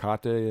much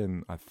Tecate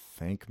and I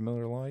think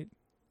Miller Lite.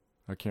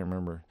 I can't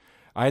remember.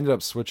 I ended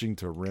up switching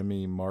to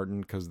Remy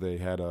Martin because they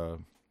had a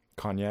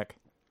cognac.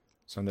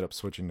 So I ended up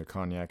switching to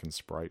cognac and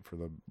Sprite for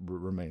the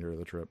remainder of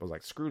the trip. I was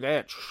like, screw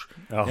that.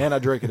 Oh. And I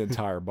drank an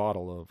entire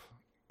bottle of.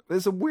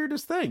 It's the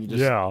weirdest thing.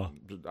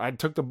 I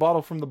took the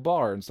bottle from the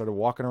bar and started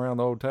walking around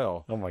the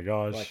hotel. Oh my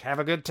gosh. Like, have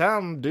a good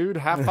time, dude.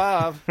 High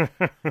five.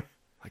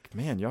 Like,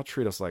 man, y'all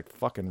treat us like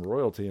fucking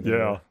royalty.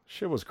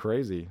 Shit was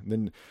crazy.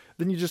 Then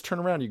you just turn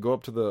around, you go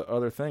up to the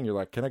other thing. You're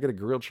like, can I get a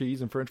grilled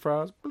cheese and French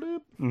fries?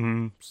 Bloop.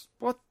 Mm-hmm.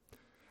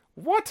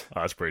 What?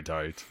 Oh, that's pretty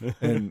tight.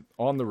 And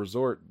on the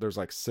resort, there's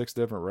like 6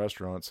 different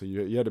restaurants, so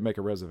you had to make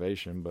a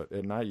reservation. But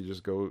at night, you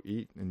just go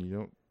eat and you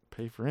don't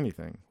pay for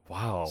anything.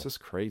 Wow, it's just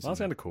crazy. Well,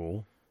 that's kind of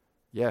cool.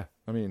 Yeah,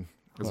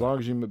 as long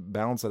as you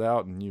balance it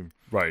out and you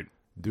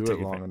do it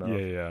long enough.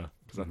 Yeah.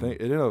 Because I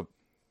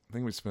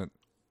think we spent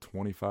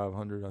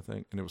 $2,500, I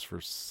think, and it was for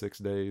 6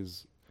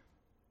 days,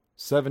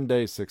 7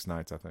 days, 6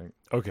 nights, I think.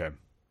 Okay.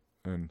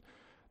 And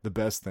the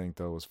best thing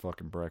though was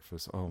fucking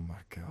breakfast. Oh my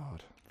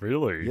god.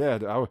 Really?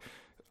 Yeah,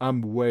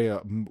 I'm way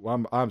up.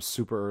 I'm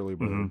super early,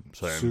 bro.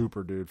 Mm-hmm.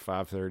 Super dude.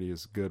 5:30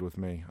 is good with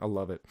me. I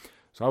love it.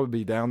 So I would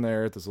be down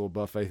there at this little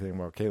buffet thing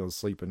while Kayla's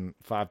sleeping.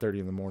 5:30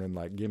 in the morning,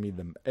 like, give me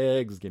them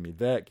eggs, give me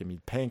that, give me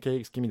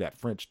pancakes, give me that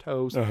French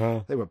toast.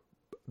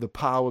 The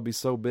pile would be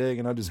so big,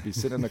 and I'd just be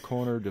sitting in the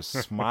corner, just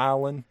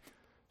smiling,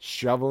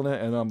 shoveling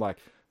it, and I'm like,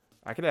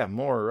 I could have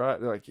more,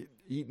 right? Like,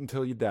 eat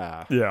until you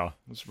die. Yeah,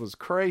 which was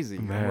crazy.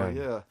 Man. Like,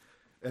 yeah,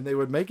 and they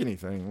would make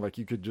anything. Like,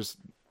 you could just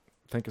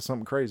think of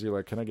something crazy.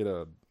 Like, can I get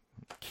a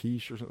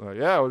quiche or something. Like,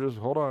 yeah, we'll just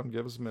hold on,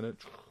 give us a minute,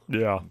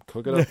 Yeah.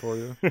 cook it up for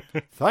you.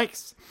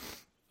 Thanks.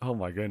 Oh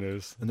my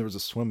goodness. And there was a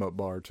swim up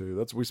bar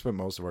too. We spent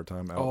most of our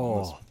time out.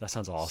 Oh, that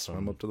sounds Swim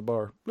awesome. up to the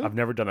bar. I've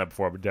never done that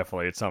before, but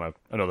definitely it's on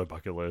another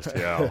bucket list.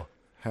 Yeah.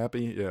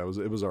 Happy. Yeah,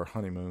 it was our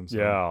honeymoon. So,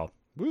 Yeah.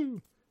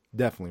 woo.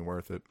 Definitely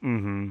worth it.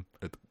 Mm-hmm.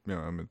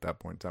 At that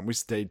point in time, we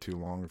stayed too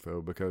long though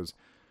because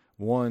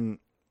one,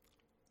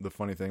 the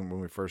funny thing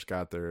when we first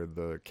got there,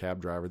 the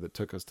cab driver that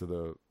took us to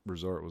the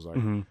resort was like,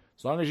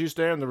 "As long as you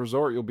stay in the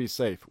resort, you'll be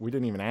safe." We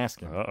didn't even ask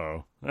him.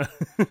 Uh-oh.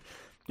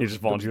 He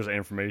just volunteers that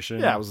information?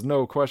 Yeah, it was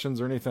no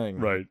questions or anything.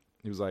 Right.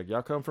 He was like,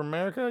 "Y'all come from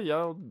America?"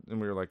 Y'all, and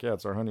we were like, "Yeah,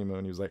 it's our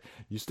honeymoon." He was like,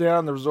 "You stay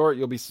on the resort,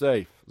 you'll be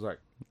safe." I was like,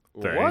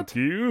 Thank "What?"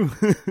 you.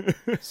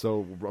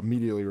 So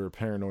immediately we were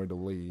paranoid to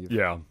leave.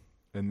 Yeah.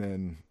 And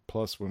then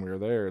plus when we were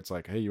there, it's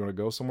like, "Hey, you want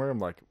to go somewhere?" I'm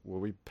like, "Well,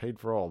 we paid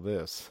for all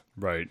this."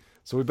 Right.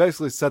 So we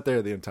basically sat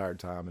there the entire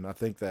time, and I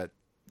think that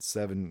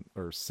 7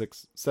 or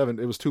 6, 7,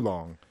 it was too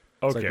long.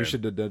 It's Okay. like we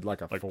should have did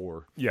like a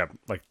 4 Yeah,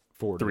 like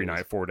 4 3 days.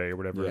 night, 4 day or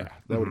whatever. Yeah,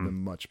 that would have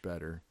been much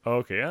better.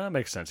 Okay, yeah, that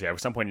makes sense. Yeah, at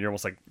some point you're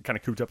almost like kind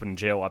of cooped up in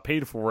jail. I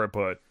paid for it,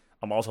 but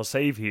I'm also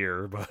safe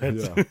here. But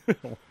Yeah.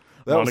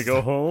 want to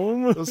go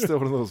home? That was still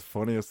one of those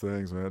funniest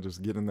things, man.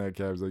 Just getting in that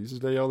cab. He's like, "You should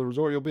stay at the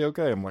resort, you'll be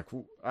okay." I'm like,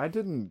 "I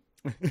didn't.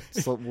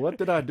 So what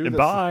did I do? And to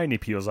bye, and he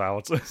peels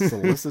out.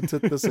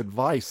 solicited this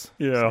advice?"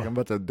 It's Yeah. like I'm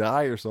about to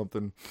die or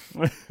something.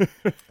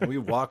 And we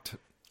walked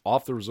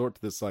off the resort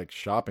to this like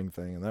shopping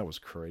thing, and that was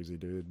crazy,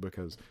 dude,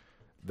 because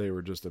they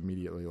were just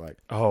immediately like,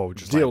 Oh,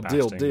 just deal, like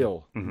deal, basting.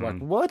 deal. Mhm. Like,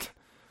 what?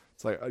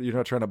 It's like, you're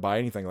not trying to buy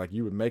anything. Like,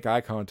 you would make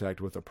eye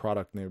contact with a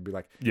product, and they would be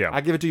like, Yeah.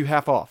 "I give it to you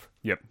half off."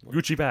 Yep.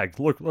 Gucci bag.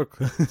 Look.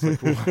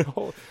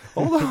 hold,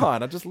 hold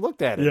on, I just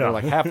looked at it. Yeah. They're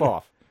like, half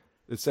off.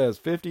 It says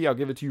 50. I'll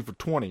give it to you for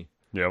 20.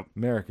 Yep.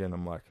 American.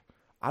 I'm like,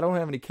 I don't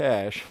have any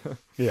cash.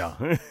 Yeah.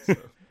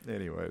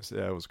 Anyways,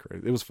 yeah, it was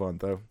crazy. It was fun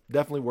though.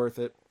 Definitely worth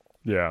it.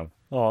 Yeah.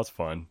 Oh, that's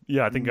fun.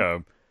 Yeah, I think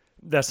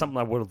that's something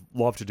I would have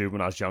loved to do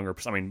when I was younger.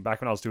 I mean,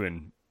 back when I was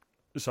doing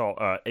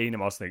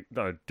A&M, I was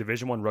the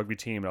Division I rugby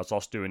team, and I was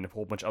also doing a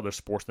whole bunch of other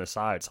sports on the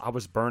sides. I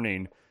was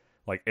burning,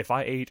 like, if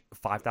I ate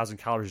 5,000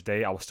 calories a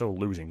day, I was still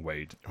losing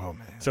weight. Oh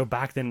man. So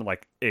back then,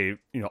 like,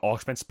 all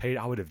expenses paid,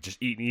 I would have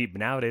just eat. But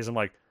nowadays, I'm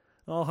like,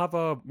 I'll have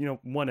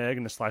one egg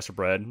and a slice of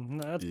bread.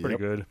 That's pretty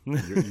good.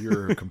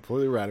 You're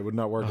completely right. It would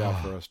not work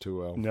out for us too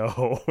well.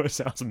 No, it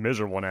sounds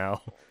miserable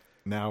now.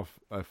 Now,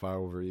 if I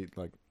overeat,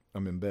 like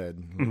I'm in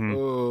bed. Mhm.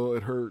 Oh,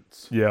 it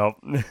hurts.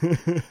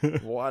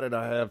 Yep. Why did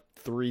I have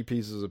 3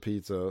 pieces of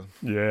pizza?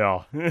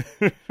 Yeah.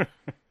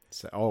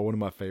 One of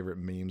my favorite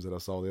memes that I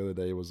saw the other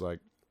day was like,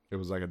 it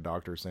was like a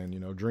doctor saying,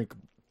 drink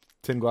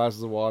 10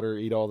 glasses of water,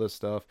 eat all this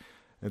stuff.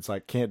 It's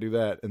like, can't do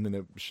that. And then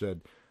it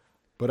said,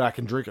 but I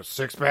can drink a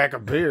 6-pack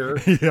of beer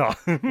Yeah.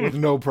 with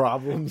no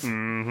problems.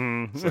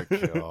 Mm-hmm. It's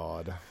like,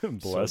 God.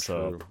 Bless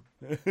so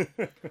true.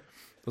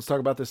 Let's talk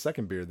about this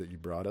second beer that you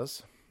brought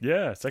us.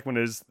 Yeah, second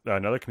one is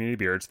another community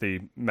beer. It's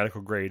the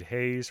medical grade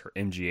haze, or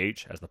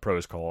MGH, as the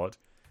pros call it.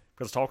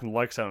 Because I was talking to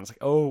Lexa, and it's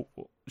like, oh,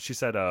 she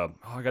said, I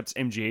got this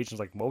MGH. And I was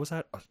like, what was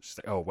that? She's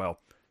like, oh, well,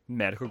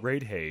 medical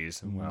grade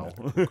haze. Well,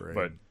 Medical grade.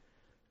 but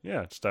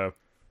yeah, just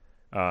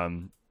I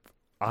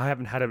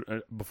haven't had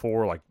it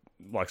before, like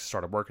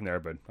started working there,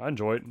 but I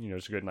enjoy it.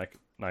 It's a good,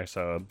 nice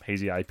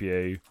hazy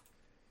IPA.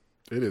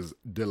 It is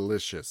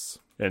delicious.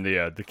 And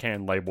the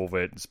can label of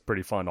it is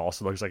pretty fun.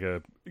 Also looks like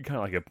a kind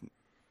of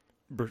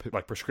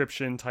like a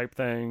prescription type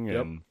thing.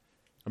 Yep. And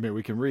I mean,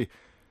 we can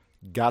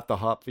got the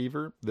hop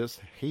fever. This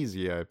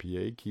hazy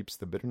IPA keeps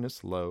the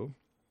bitterness low,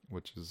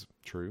 which is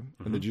true,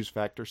 and the juice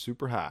factor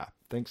super high,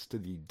 thanks to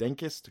the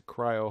dankest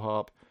cryo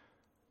hop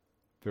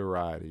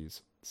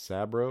varieties.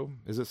 Sabro.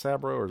 Is it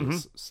Sabro or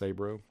is it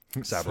Sabro?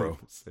 Sabro.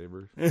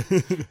 Saber.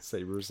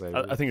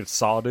 Saber. I think it's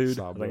Saw Dude. I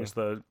Sabra. think it's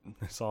the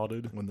Saw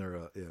Dude. When they're,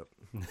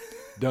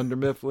 Dunder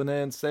Mifflin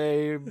and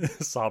Sabre.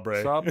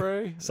 Sabre.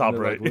 Sabre?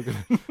 Sabre. And they're like,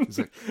 looking- He's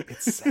like,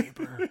 it's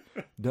Saber.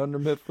 Dunder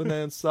Mifflin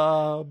and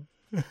Sab.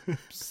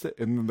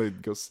 And then they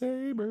go,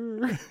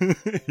 Saber.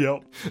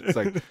 Yep. It's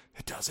like,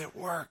 it doesn't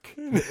work.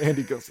 And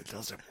Andy goes, it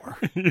doesn't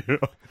work. Yeah.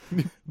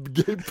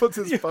 Gabe puts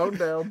his phone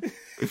down.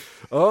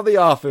 Oh, The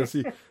Office.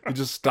 He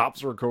just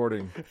stops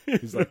recording.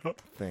 He's like,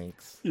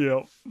 thanks.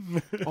 Yep.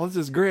 Oh, this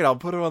is great. I'll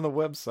put it on the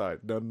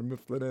website. Dunder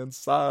Mifflin and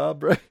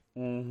Sabre.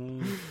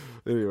 Mm-hmm.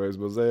 Anyways,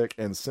 Mosaic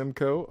and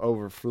Simcoe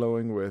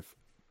overflowing with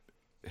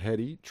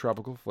heady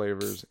tropical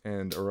flavors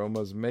and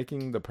aromas,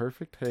 making the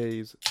perfect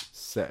haze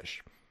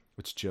sesh.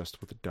 It's just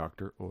what the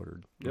doctor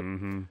ordered. Yep.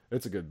 Mm-hmm.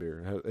 It's a good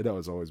beer. It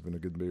has always been a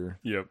good beer.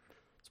 Yep.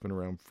 It's been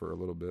around for a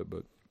little bit,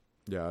 but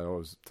yeah, I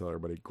always tell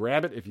everybody,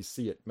 grab it if you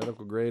see it.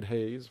 Medical grade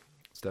haze.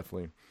 It's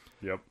definitely.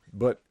 Yep.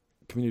 But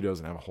Community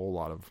doesn't have a whole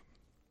lot of.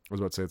 I was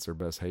about to say it's their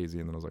best hazy,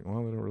 and then I was like,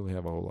 well, they don't really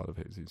have a whole lot of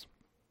hazies.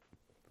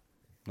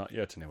 Not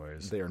yet,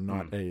 anyways. They are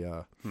not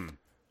a.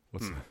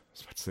 What's Hmm. I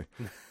was about to say?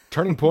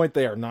 Turning Point.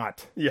 They are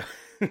not. Yeah.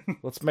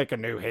 Let's make a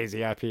new hazy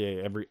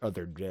IPA every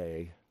other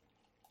day.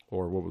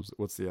 Or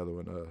what's the other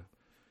one?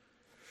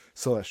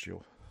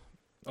 Celestial.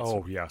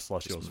 Oh yeah,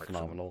 Celestial's Just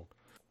phenomenal.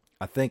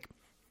 I think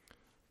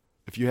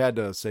if you had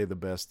to say the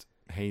best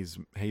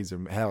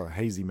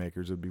hazy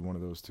makers would be one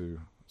of those two.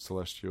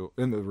 Celestial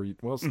in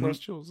the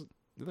Celestials,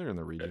 they're in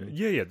the region.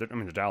 Yeah. They're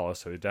Dallas,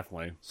 so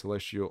definitely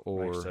Celestial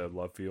or next to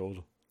Love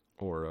Field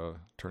or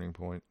Turning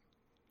Point.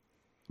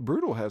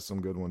 Brutal has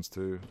some good ones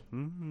too.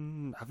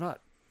 I've not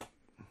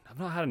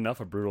had enough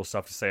of Brutal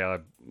stuff to say I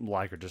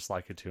like or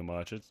dislike it too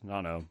much. I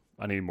don't know.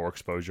 I need more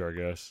exposure, I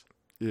guess.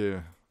 Yeah,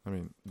 I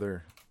mean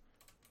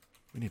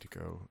we need to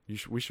go.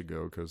 We should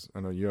go because I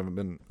know you haven't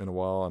been in a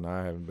while and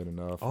I haven't been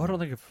enough. Oh, I don't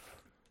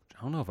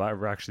know if I've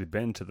ever actually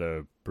been to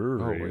the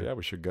brewery. Oh, well, yeah,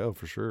 we should go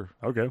for sure.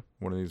 Okay.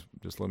 One of these,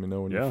 just let me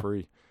know when you're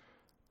free.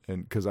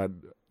 And because I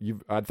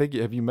think,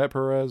 have you met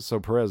Perez? So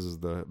Perez is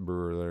the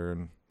brewer there,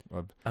 and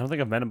I don't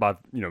think I've met him, but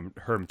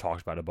heard him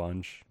talked about a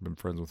bunch. Been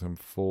friends with him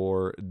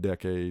for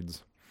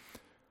decades.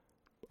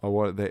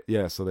 So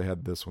they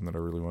had this one that I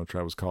really want to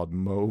try. It was called Two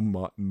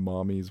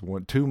Mommies,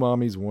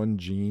 One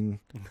Gene,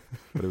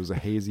 but it was a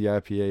hazy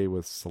IPA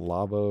with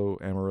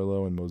Salavo,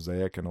 Amarillo, and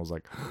Mosaic, and I was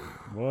like,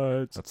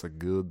 what? That's a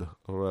good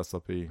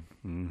recipe.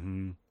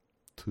 Mm-hmm.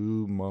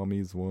 Two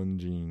Mommies, One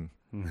Gene,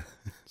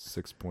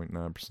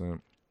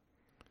 6.9%.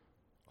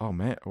 Oh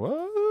man,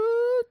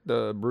 what?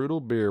 The Brutal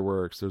Beer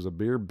Works. There's a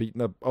beer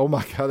beating up. Oh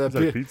my god,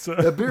 that pizza.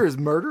 That beer is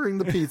murdering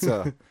the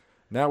pizza.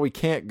 Now we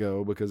can't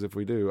go because if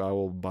we do, I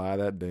will buy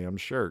that damn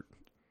shirt.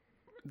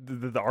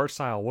 The art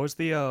style was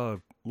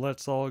the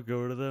let's all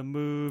go to the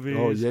movies.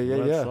 Oh yeah.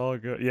 Let's all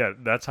go. Yeah,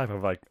 that type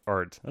of like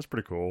art. That's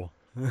pretty cool.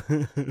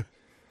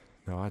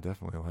 No, I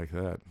definitely like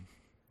that.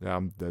 Yeah,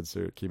 I'm dead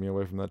serious. Keep me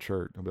away from that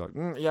shirt. I'll be like,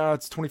 yeah,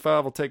 it's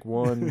 25. I'll take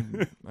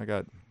one. I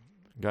got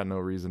no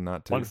reason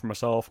not to. One for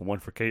myself, one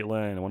for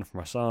Caitlin, and one for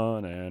my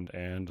son,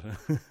 and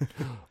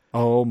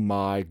oh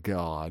my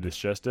God! It's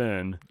just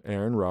in.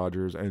 Aaron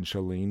Rodgers and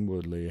Shailene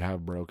Woodley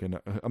have broken.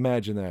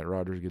 Imagine that.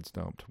 Rodgers gets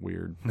dumped.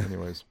 Weird.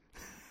 Anyways,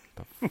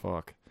 the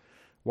fuck.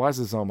 Why is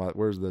this on my?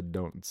 Where's the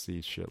don't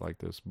see shit like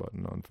this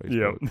button on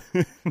Facebook?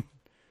 Yep.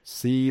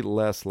 See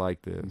less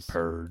like this.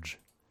 Purge.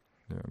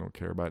 Yeah, I don't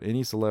care about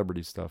any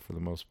celebrity stuff for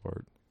the most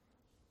part.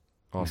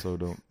 Also,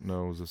 don't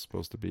know is this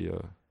supposed to be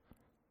a.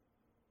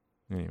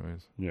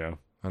 Anyways. Yeah.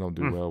 I don't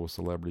do well with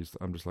celebrities.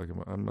 I'm just like,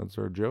 is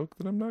there a joke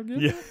that I'm not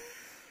getting?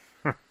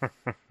 Yeah.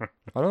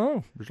 I don't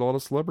know. There's a lot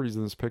of celebrities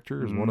in this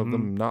picture. Is one of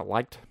them not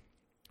liked?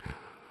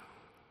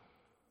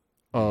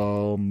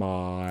 Oh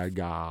my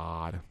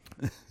God.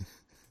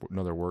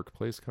 Another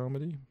workplace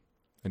comedy?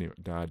 Anyway,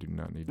 I do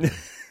not need to.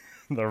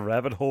 The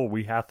rabbit hole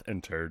we hath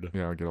entered.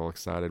 Yeah, I get all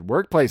excited.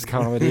 Workplace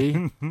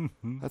comedy?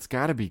 That's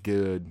got to be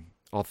good.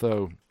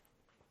 Although,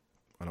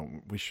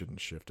 we shouldn't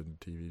shift into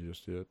TV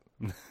just yet.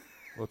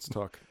 Let's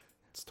talk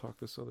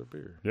this other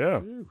beer.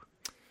 Yeah. Ew.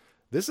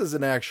 This is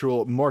an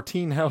actual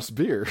Martine House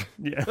beer.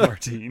 Yeah,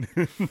 Martine.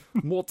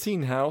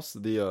 Martine House,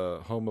 the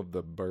home of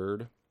the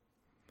bird.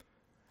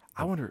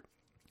 I wonder,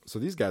 so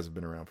these guys have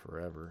been around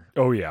forever.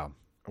 Oh, yeah.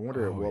 I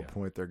wonder at what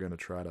point they're going to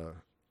try to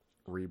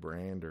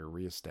rebrand or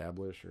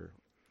reestablish or...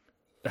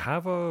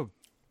 Have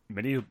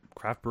many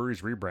craft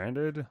breweries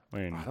rebranded? I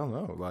mean, I don't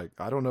know. Like,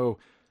 I don't know.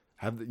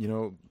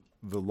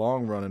 The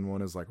long running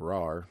one is like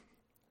RAR.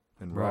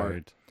 And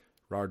right.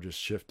 RAR just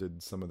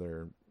shifted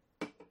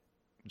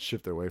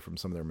away from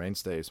some of their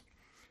mainstays.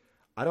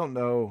 I don't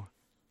know.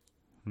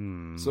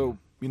 So,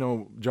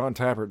 John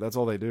Tappert, that's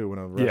all they do when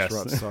a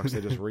restaurant sucks.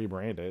 They just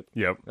rebrand it.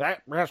 Yep.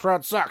 That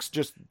restaurant sucks.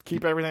 Just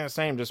keep everything the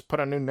same. Just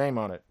put a new name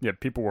on it. Yeah,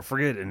 people will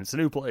forget and it's a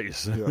new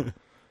place. Yeah.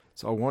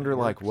 So I wonder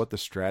what the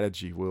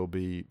strategy will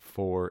be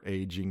for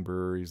aging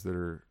breweries that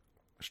are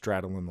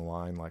straddling the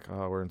line. Like,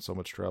 oh, we're in so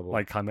much trouble.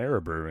 Like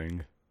Chimera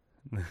Brewing.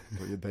 Well,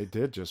 they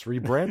did just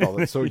rebrand all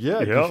that. So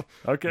yeah, yep.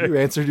 Okay. You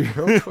answered your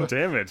own question.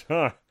 Damn it!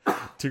 Huh?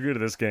 Too good at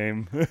this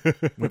game.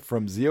 Went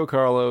from Zio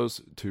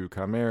Carlos to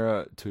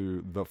Chimera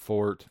to the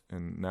Fort,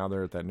 and now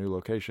they're at that new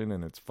location,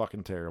 and it's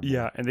fucking terrible.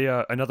 Yeah, and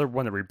another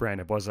one that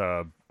rebranded was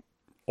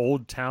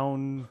Old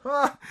Town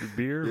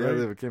Beer. Yeah, right?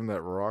 they became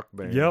that rock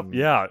band. Yep.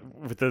 Yeah,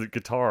 with the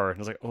guitar. And I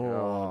was like,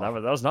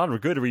 that was not a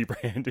good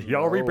rebrand.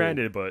 Y'all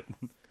rebranded, but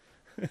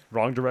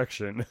wrong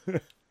direction.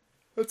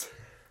 It's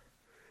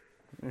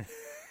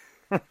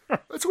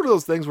one of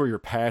those things where your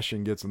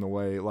passion gets in the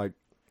way. Like,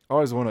 I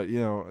always want to,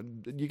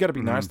 you got to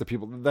be nice to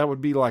people. That would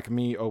be like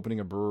me opening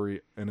a brewery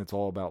and it's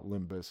all about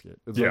Limp Bizkit.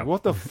 It's like,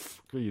 what the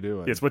fuck are you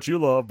doing? It's what you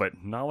love,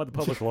 but not what the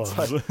public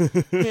loves.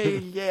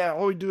 Yeah,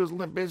 all we do is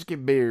Limp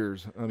Bizkit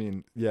beers. I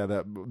mean, yeah,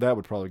 that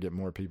would probably get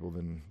more people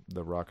than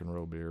the rock and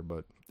roll beer,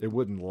 but it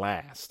wouldn't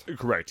last.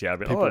 Correct, yeah.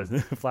 But,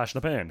 flash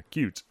in the pan.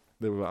 Cute.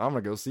 I'm going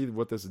to go see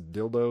what this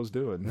dildo's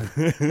doing.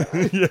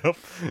 Yep.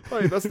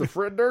 Hey, that's the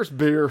Fred Durst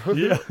beer.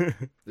 Yeah.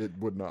 It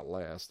would not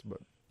last, but...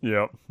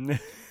 Yep.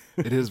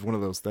 It is one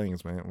of those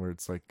things, man, where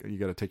it's like you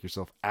got to take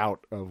yourself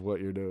out of what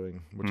you're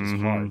doing, which is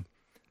hard.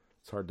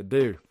 It's hard to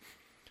do.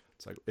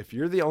 It's like if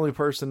you're the only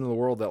person in the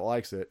world that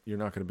likes it, you're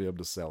not going to be able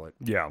to sell it.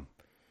 Yeah. And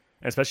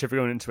especially if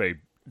you're going into a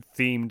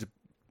themed,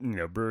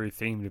 brewery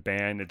themed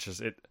band, it's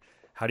just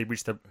how do you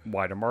reach the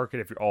wider market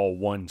if you're all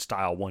one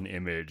style, one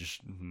image?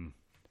 Mm-hmm.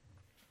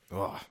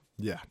 Oh,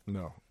 yeah,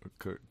 no,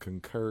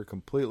 concur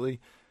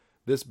completely.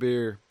 This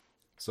beer,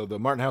 So the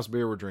Martin House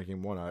beer we're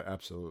drinking, one I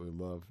absolutely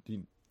love.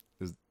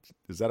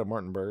 Is that a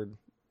Martin Bird?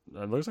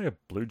 It looks like a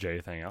Blue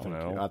Jay thing. I don't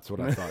know. That's what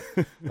I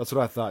thought. That's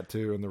what I thought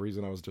too. And the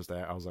reason I was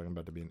like, I'm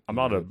about to be. I'm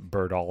not a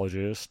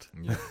birdologist.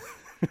 Yeah.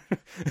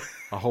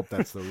 I hope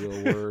that's the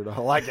real word. I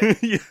like it.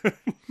 Yeah.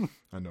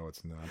 I know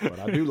it's not, but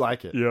I do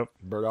like it. Yep.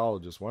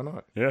 Birdologist, why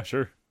not? Yeah,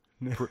 sure.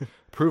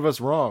 Prove us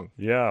wrong.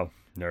 Yeah,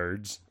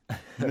 nerds.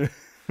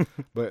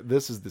 But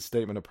this is the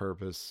statement of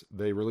purpose.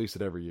 They release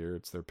it every year.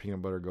 It's their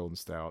peanut butter golden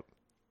stout.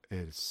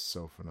 It is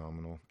so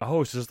phenomenal.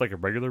 Oh, it's just like a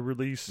regular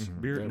release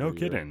beer? every No year.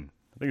 kidding.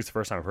 I think it's the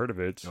first time I've heard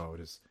of it. Oh, it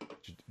is.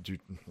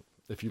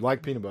 If you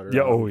like peanut butter,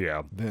 Yeah, oh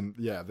yeah. then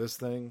yeah, this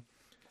thing.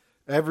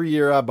 Every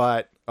year I buy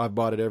it. I've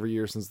bought it every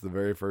year since the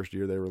very first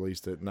year they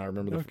released it. And I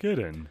remember No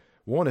kidding.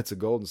 one, it's a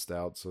golden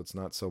stout, so it's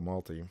not so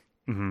malty.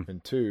 Mm-hmm.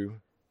 And two,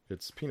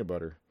 it's peanut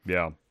butter.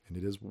 Yeah. And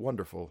it is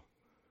wonderful.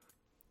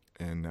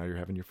 And now you're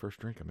having your first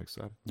drink. I'm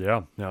excited.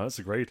 Yeah. No, that's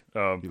great.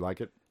 You like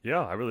it?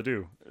 Yeah, I really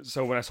do.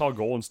 So when I saw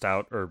Golden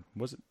Stout, or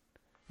was it?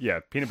 Yeah,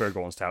 Peanut Butter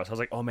Golden Stout. So I was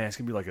like, oh man, it's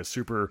going to be like a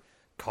super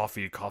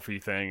coffee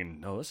thing. And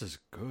no, this is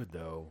good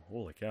though.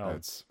 Holy cow.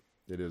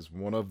 It is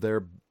one of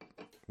their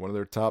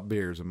top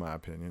beers in my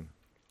opinion.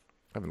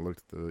 I haven't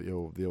looked at the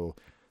old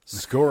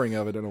scoring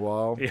of it in a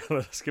while. Yeah,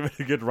 let's give it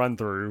a good run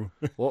through.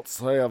 Let's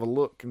have a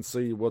look and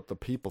see what the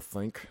people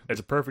think.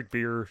 It's a perfect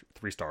beer,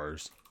 3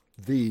 stars.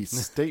 The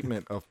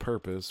statement of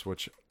purpose,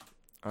 which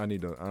I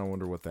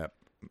wonder what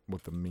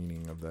the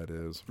meaning of that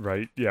is.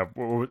 Right? Yeah.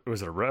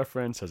 Was it a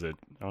reference? Is it?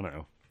 I don't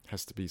know.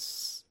 Has to be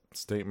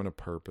statement of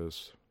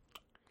purpose.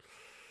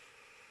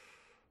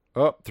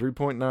 Oh,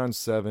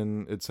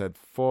 3.97. It's had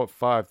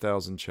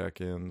 5,000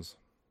 check-ins,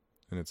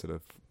 and it's at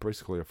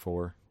basically a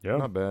 4. Yeah.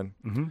 Not bad.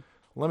 Mm-hmm.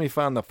 Let me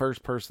find the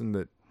first person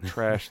that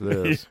trashed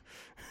this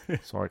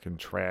so I can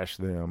trash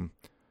them.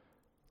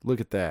 Look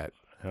at that.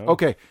 Oh.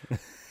 Okay.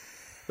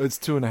 It's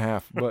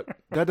 2.5, but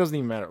that doesn't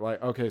even matter.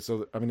 Like, okay,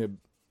 so, I mean,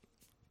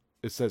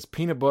 it says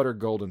peanut butter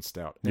golden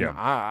stout. And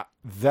Yeah.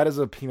 that is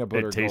a peanut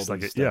butter It tastes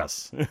golden like it.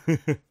 stout.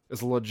 Yes.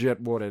 It's legit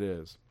what it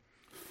is.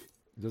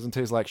 It doesn't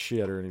taste like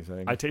shit or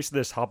anything. I tasted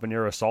this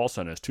habanero salsa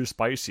and it's too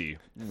spicy.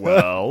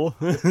 Well.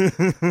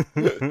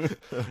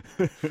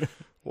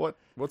 What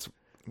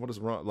is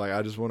wrong? Like,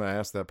 I just want to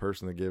ask that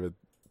person that gave it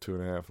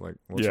 2.5, like,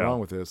 what's Yeah. wrong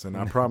with this? And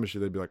I promise you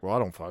they'd be like, well, I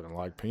don't fucking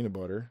like peanut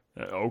butter.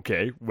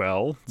 Okay.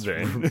 Well,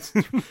 then.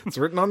 It's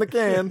written on the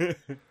can.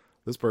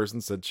 This person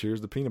said,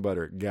 cheers to peanut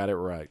butter. Got it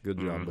right. Good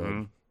job,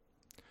 bud.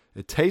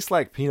 It tastes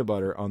like peanut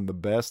butter on the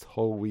best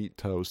whole wheat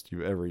toast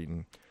you've ever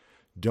eaten.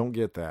 Don't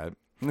get that.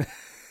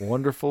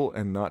 Wonderful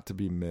and not to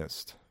be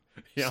missed.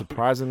 Yeah.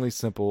 Surprisingly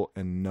simple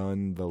and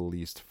none the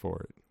least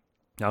for it.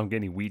 I don't get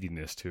any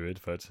weediness to it,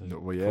 but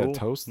Well, yeah, cool.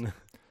 toast. I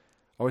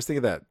always think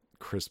of that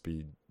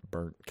crispy,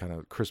 burnt, kind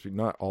of crispy,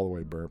 not all the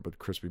way burnt, but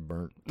crispy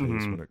burnt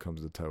taste when it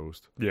comes to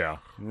toast. Yeah.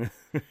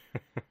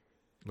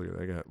 Look at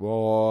that guy.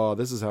 Well,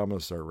 this is how I'm going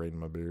to start rating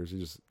my beers. He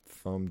just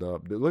thumbed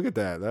up. Dude, look at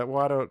that.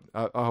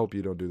 I hope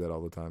you don't do that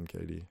all the time,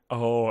 Katie.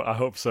 Oh, I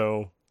hope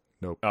so.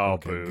 Nope. Oh,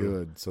 okay, boo.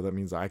 good. So that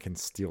means I can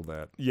steal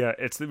that. Yeah,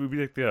 it would be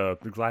like the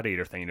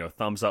gladiator thing,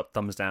 thumbs up,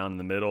 thumbs down in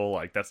the middle.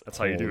 Like that's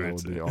how you do That it.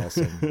 would be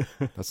awesome.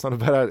 That's not a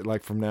bad idea.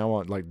 Like from now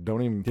on, like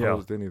don't even Yeah.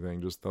 post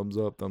anything. Just thumbs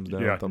up, thumbs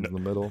down, Yeah, thumbs in the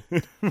middle.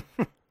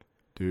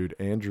 Dude,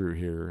 Andrew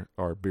here,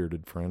 our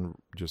bearded friend,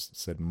 just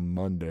said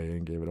Monday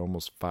and gave it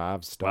almost 5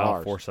 Wow,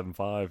 stars.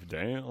 475.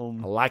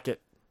 Damn. I like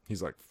it.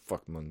 He's like,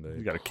 fuck Monday.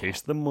 You got a case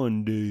of the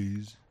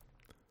Mondays.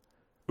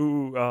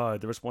 Ooh,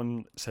 there was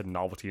one that said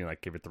novelty and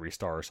like gave it 3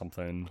 stars or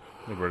something.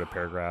 They wrote a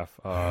paragraph.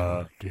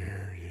 How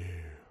dare you?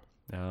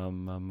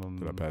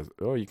 Did I pass?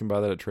 Oh, you can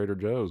buy that at Trader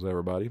Joe's,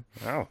 everybody.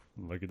 Oh,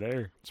 look at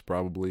there. It's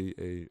probably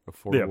a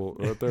affordable.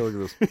 Right there,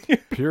 look at this.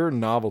 Pure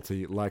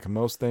novelty, like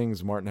most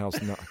things Martin House.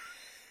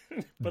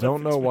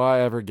 Don't know why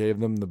I ever gave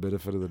them the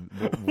benefit of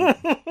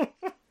the.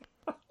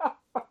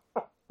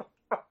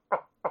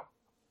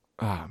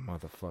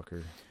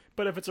 Motherfucker.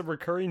 But if it's a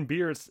recurring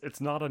beer,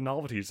 it's not a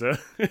novelty. So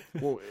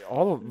Well,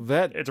 all of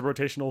that. it's a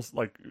rotational,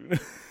 like.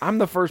 I'm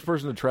the first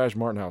person to trash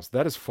Martin House.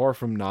 That is far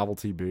from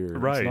novelty beer.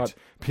 Right. It's not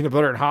peanut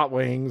butter and hot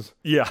wings.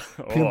 Yeah.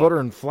 Peanut butter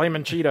and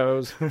flaming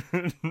Cheetos.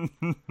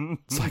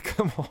 It's like,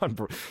 come on,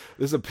 bro.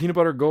 This is a peanut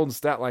butter golden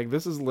stout. Like,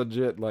 this is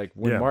legit. Like,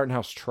 when Yeah. Martin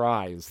House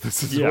tries,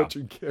 this is Yeah. what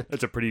you get.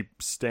 It's a pretty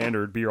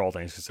standard beer, all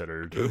things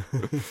considered.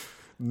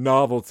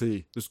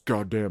 Novelty. This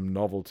goddamn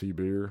novelty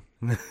beer.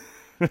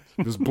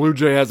 This Blue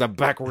Jay has a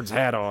backwards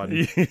hat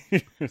on.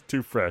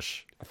 Too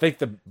fresh. I think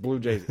the Blue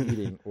Jay's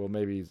eating. Well,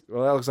 maybe. That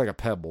looks like a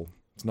pebble.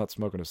 It's not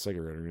smoking a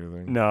cigarette or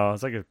anything. No,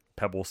 it's like a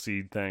pebble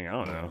seed thing. I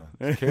don't know.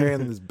 It's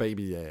carrying his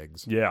baby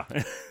eggs. Yeah.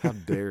 How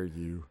dare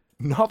you?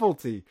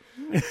 Novelty.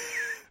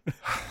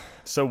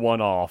 So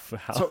one off.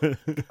 So,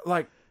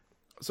 like,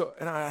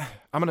 and I'm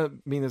gonna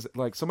mean this.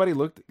 Like, somebody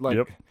looked. Like,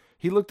 Yep.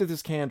 he looked at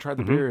this can, tried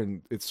the beer,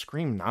 and it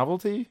screamed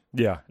novelty.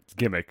 Yeah, it's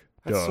gimmick.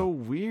 That's Duh. so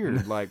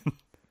weird. Like,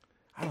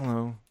 I don't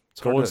know. It's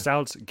hard Golden to-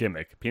 Stout's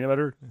gimmick. Peanut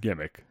butter,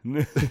 gimmick.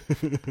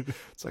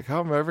 It's like, how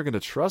am I ever gonna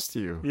trust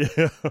you?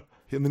 Yeah.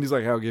 And then he's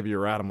like, "I'll give you a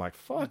ride." I'm like,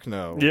 "Fuck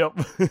no." Yep.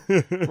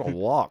 I'm gonna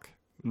walk.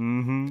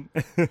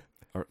 Mm-hmm.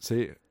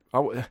 See,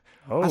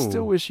 I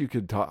still wish you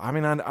could talk. I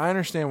mean, I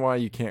understand why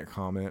you can't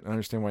comment. I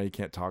understand why you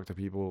can't talk to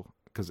people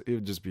because it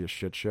would just be a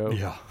shit show.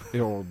 Yeah.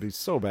 It will be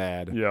so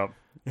bad. Yeah.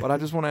 But I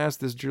just want to ask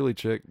this Julie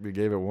chick that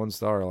gave it 1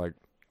 star, like,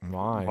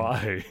 why?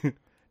 Why?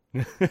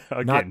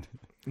 Again.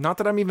 Not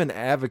that I'm even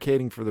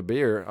advocating for the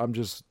beer. I'm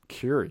just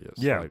curious.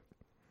 Yeah.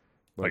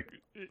 Like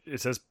it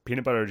says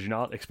peanut butter. Do you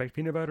not expect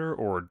peanut butter,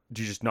 or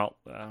do you just not?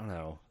 I don't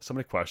know. So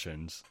many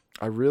questions.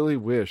 I really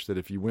wish that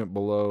if you went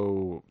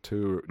below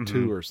two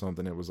or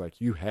something, it was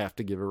like you have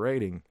to give a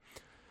rating,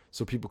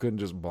 so people couldn't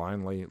just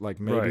blindly like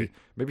maybe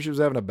she was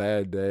having a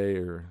bad day,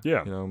 or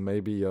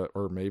maybe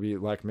or maybe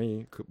like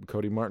me,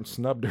 Cody Martin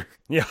snubbed her.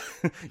 Yeah,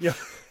 yeah.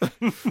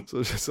 So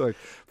it's just like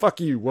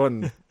fuck you,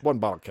 one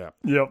bottle cap.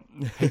 Yep.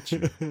 Hate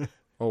you.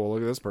 Oh, well,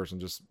 look at this person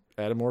just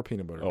added more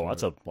peanut butter. Oh,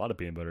 that's a lot of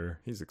peanut butter.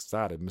 He's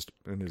excited, Mr.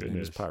 And his name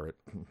is Pirate.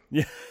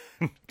 Yeah.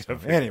 So,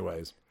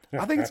 anyways,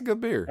 I think it's a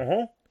good beer.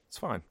 Uh-huh. It's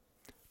fine.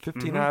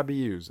 15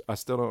 IBUs. I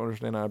still don't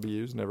understand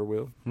IBUs. Never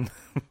will.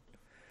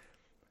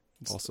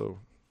 Also,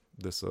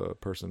 this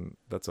person,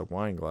 that's a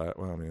wine glass.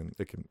 Well, I mean,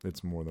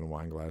 it's more than a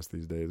wine glass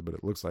these days, but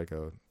it looks like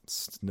a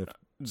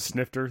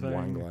snifter thing.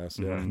 Wine glass,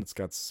 yeah. And it's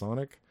got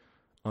Sonic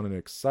on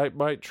an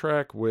Excitebike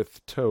track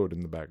with Toad in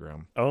the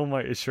background. Oh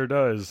my, it sure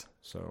does.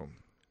 So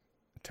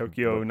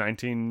Tokyo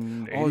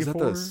 1984. Oh, is that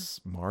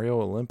the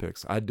Mario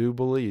Olympics? I do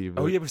believe.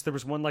 Oh yeah, but there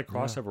was one like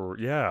crossover.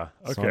 Yeah.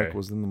 Okay. Sonic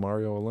was in the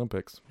Mario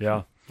Olympics.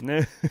 Yeah.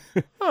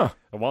 Huh.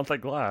 I want that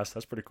glass.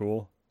 That's pretty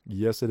cool.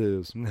 Yes, it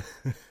is.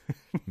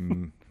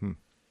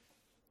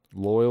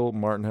 Loyal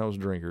Martin House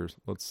drinkers.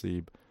 Let's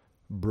see.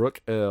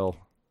 Brooke L.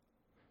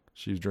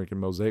 She's drinking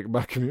Mosaic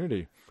by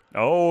Community.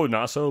 Oh,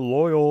 not so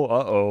loyal.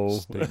 Uh-oh.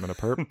 Statement of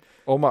perp.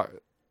 Oh, my.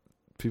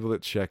 People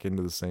that check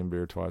into the same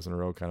beer twice in a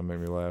row kind of make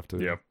me laugh, too.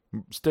 Yep.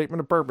 Statement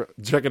of perp.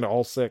 Check into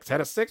all 6.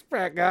 Had a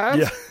 6-pack,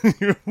 guys.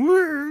 Yeah.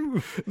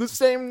 Woo! The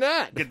same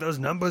night. Get those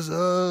numbers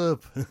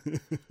up.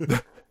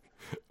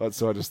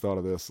 So I just thought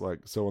of this.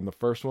 Like, so on the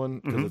first one,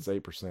 because it's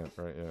 8%,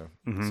 right?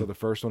 Yeah. So the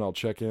first one I'll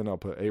check in, I'll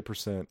put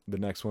 8%. The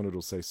next one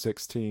it'll say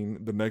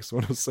 16. The next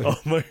one will say oh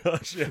my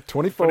gosh, yeah.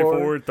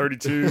 24,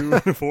 32,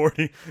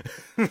 40.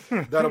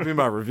 That'll be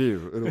my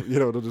review.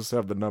 It'll just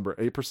have the number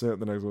 8%.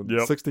 The next one,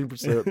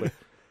 16%. Like,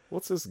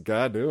 what's this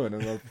guy doing?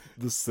 And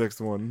the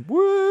 6th one,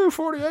 woo,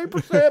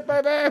 48%,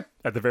 baby.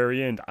 At the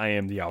very end, I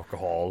am the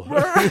alcohol.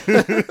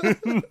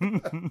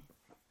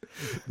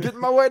 Getting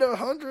my way to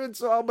 100,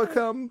 so I'll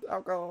become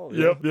alcohol.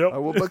 Yep. I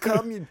will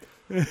become you.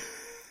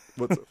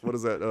 What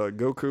is that?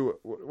 Goku.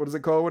 What is it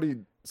called? What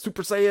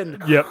Super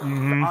Saiyan? Yep. I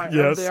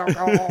am the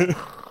alcohol.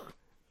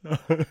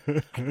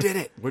 I did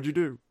it. What'd you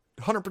do?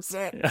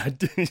 100%. I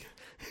did.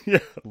 Yeah.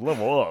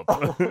 Level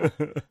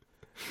up.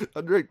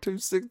 I drank 2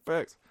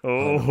 6-packs.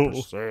 Oh.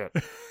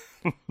 100%.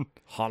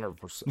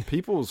 100%.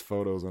 People's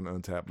photos on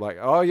Untappd. Like,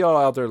 all y'all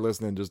out there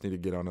listening just need to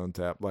get on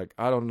Untappd. Like,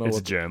 I don't know. It's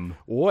a gem.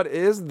 What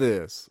is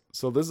this?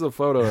 So this is a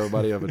photo,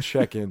 everybody, of a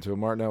check-in to a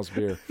Martin House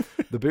beer.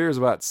 The beer is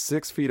about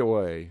 6 feet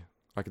away.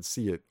 I can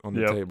see it on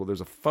the table.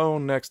 There's a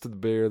phone next to the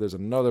beer. There's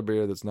another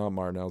beer that's not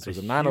Martin House. There's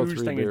a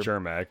 903 thing beer. of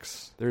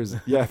Germex. There's the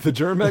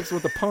Germex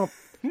with the pump.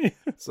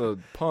 So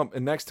pump,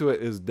 and next to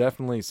it is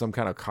definitely some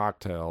kind of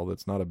cocktail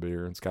that's not a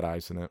beer. It's got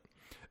ice in it.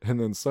 And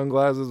then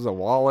sunglasses, a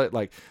wallet.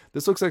 Like,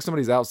 this looks like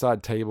somebody's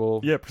outside table.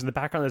 Yeah, because in the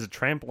background there's a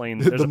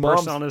trampoline. There's a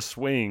person on a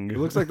swing. It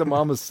looks like the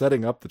mom is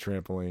setting up the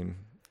trampoline.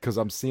 Because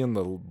I'm seeing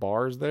the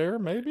bars there,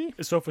 maybe?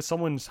 So if it's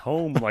someone's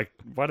home, like,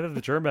 why do they have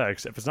the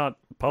Germex? If it's not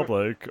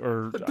public,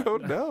 or... I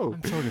don't know.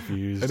 I'm so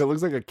confused. And it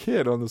looks like a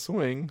kid on the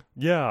swing.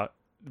 Yeah,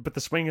 but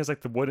the swing is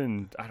like the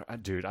wooden...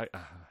 Dude,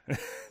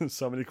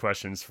 so many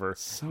questions for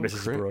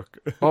Mrs. Brooke.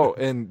 Oh,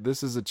 and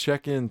this is a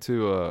check-in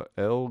to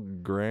El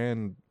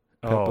Gran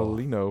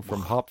Pepalino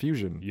from Hop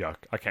Fusion. Yuck.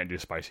 I can't do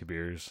spicy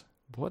beers.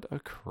 What a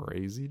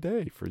crazy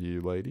day for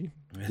you, lady.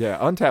 Yeah,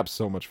 Untappd's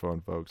so much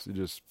fun, folks. You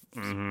just,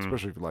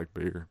 especially if you like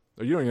beer.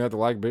 You don't even have to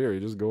like beer. You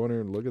just go in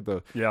there and look at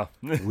the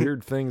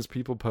weird things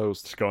people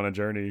post. Just go on a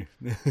journey.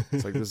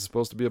 It's like, this is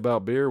supposed to be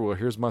about beer. Well,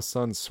 here's my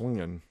son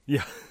swinging.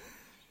 Yeah.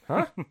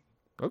 Huh?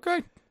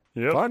 Okay.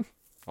 Yep. Fine.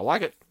 I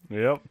like it.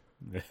 Yep.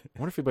 I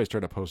wonder if anybody's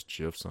trying to post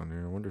GIFs on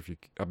here. I wonder if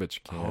I bet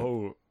you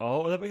can.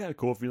 Oh, that'd be kind of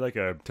cool if you like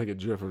take a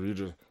GIF of you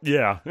just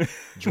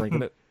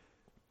drinking it.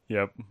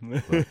 Yep.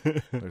 But,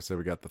 like I said,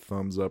 we got the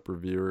thumbs up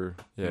reviewer.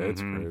 Yeah,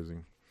 it's crazy.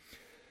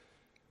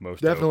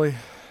 Most definitely.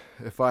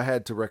 If I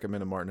had to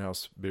recommend a Martin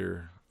House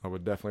beer, I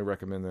would definitely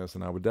recommend this,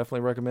 and I would definitely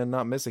recommend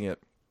not missing it.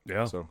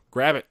 Yeah. So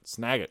grab it,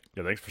 snag it.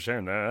 Yeah, thanks for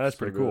sharing that. That's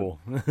pretty cool.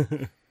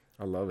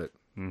 I love it.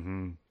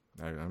 Mm-hmm.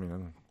 I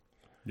mean,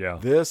 yeah.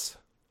 This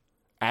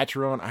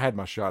Acheron, I had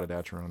my shot at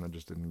Acheron. I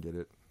just didn't get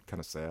it. Kind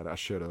of sad. I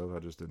should have. I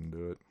just didn't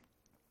do it.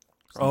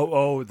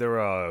 So,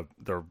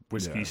 their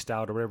whiskey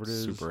stout or whatever it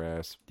is. Super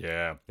ass.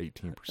 Yeah.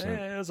 18%.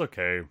 Yeah, it's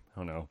okay. I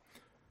don't know.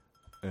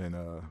 And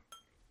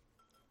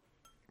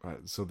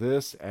so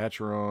this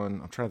Acheron,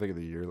 I'm trying to think of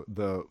the year.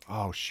 The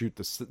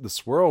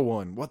swirl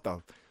one. What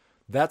the?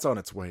 That's on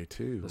its way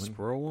too. The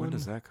swirl one. When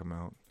does that come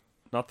out?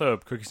 Not the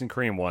cookies and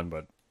cream one,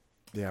 but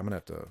yeah, I'm gonna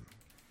have to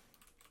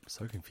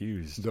So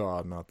confused.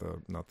 No, not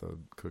the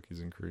cookies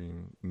and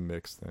cream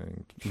mix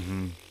thing.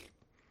 Mm-hmm.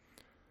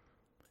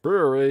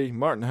 Brewery,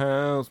 Martin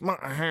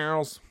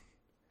House.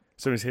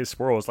 So his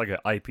swirl is like an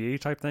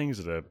IPA type thing? Is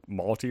it a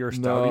malty or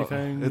stouty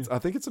thing? I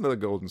think it's another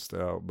golden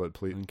stout, but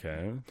please.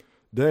 Okay.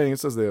 Dang, it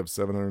says they have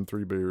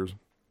 703 beers.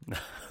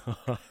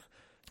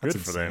 Good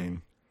for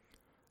them.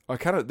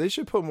 They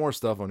should put more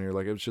stuff on here.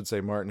 Like it should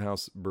say Martin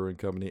House Brewing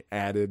Company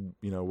added,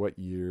 what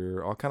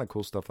year, all kind of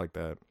cool stuff like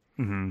that.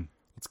 Mm-hmm.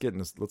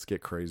 Let's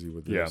get crazy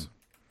with this. Yeah.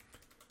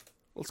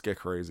 Let's get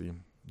crazy.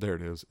 There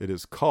it is. It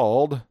is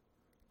called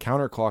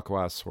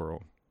Counterclockwise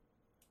Swirl.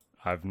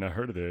 I've not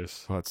heard of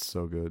this. Oh, that's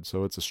so good.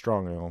 So it's a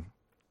strong ale.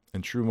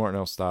 In true Martin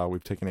Ale style,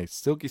 we've taken a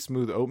silky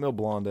smooth oatmeal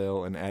blonde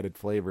ale and added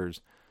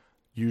flavors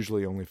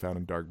usually only found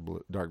in dark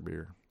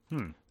beer.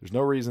 There's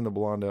no reason the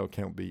blonde ale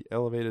can't be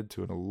elevated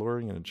to an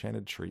alluring and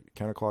enchanted treat.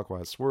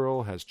 Counterclockwise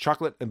Swirl has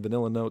chocolate and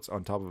vanilla notes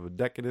on top of a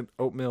decadent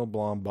oatmeal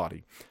blonde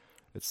body.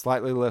 It's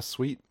slightly less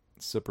sweet,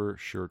 sipper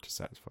sure to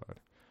satisfy.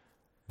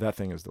 That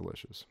thing is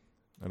delicious.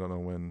 I don't know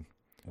when.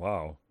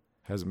 Wow.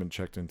 Hasn't been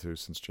checked into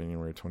since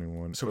January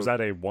 21. So was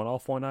that a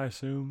one-off one, I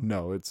assume?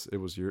 No, it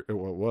was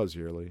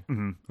yearly.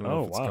 Mm-hmm. I don't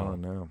know if it's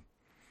gone now.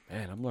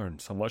 Man, I'm learning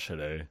so much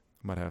today.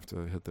 Might have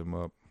to hit them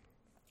up.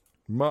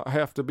 Might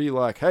have to be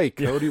like, hey,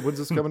 Cody, when's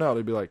this coming out?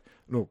 They'd be like,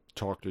 no,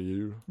 talk to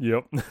you.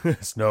 Yep.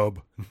 Snub.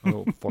 I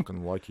don't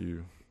fucking like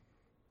you.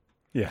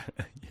 Yeah.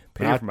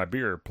 Pay for my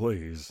beer,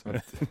 please.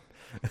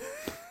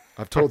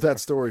 I've told that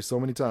story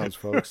so many times,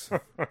 folks.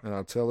 And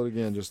I'll tell it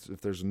again just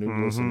if there's a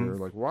new listener.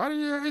 Like, why do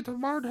you hate the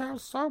Martin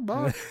House so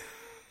much?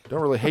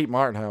 Don't really hate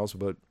Martin House,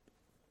 but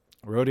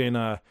Rody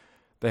and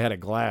they had a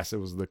glass. It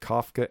was the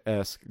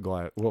Kafka-esque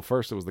glass. Well,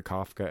 first it was the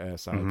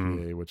Kafka-esque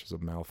IPA, which is a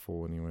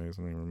mouthful anyways.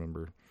 I don't even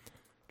remember.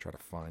 Try to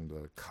find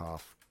the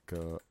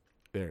Kafka.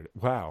 There.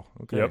 Wow.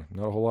 Okay. Yep.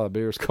 Not a whole lot of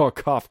beers called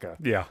Kafka.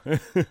 Yeah.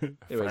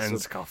 Anyway,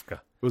 Franz Kafka.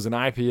 It was an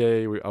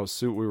IPA.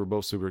 We were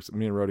both super excited.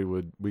 Me and Rody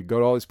we'd go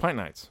to all these pint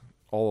nights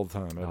all the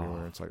time,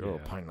 everywhere. It's like,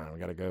 pint night, we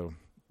got to go.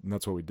 And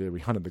that's what we did. We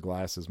hunted the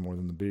glasses more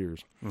than the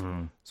beers.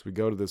 Mm-hmm. So we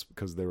go to this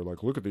because they were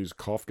like, look at these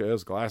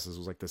Kafka-esque glasses. It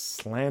was like this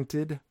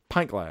slanted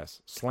pint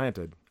glass.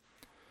 Slanted.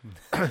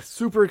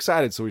 Super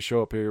excited. So we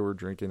show up here, we're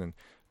drinking, and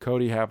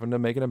Cody happened to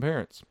make an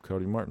appearance.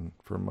 Cody Martin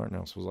from Martin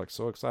House was like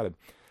so excited.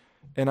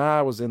 And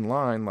I was in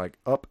line, like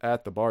up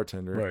at the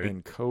bartender,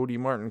 and Cody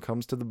Martin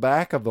comes to the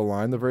back of the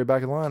line, the very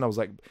back of the line. I was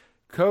like,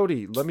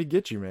 Cody, let me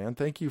get you, man.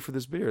 Thank you for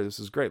this beer. This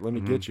is great. Let me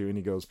get you. And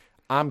he goes,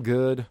 I'm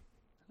good.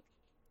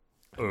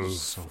 I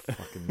was so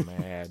fucking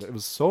mad. It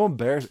was so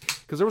embarrassing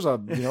because there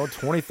was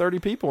 20, 30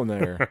 people in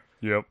there.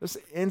 Yep. This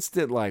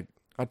instant, like,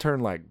 I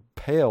turned like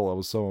pale. I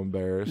was so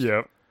embarrassed.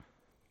 Yep.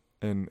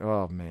 And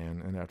oh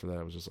man. And after that,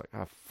 I was just like,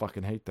 I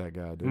fucking hate that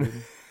guy, dude.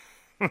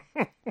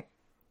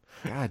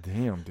 God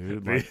damn,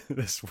 dude. Like,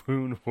 this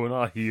wound will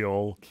not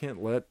heal.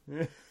 Can't let.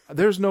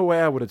 There's no way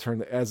I would have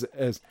turned it as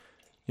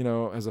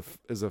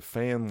a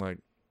fan. Like,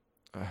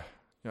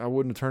 I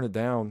wouldn't have turned it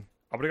down.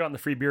 I would have gotten the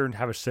free beer and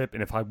have a sip,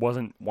 and if I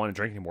wasn't wanting to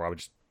drink anymore, I would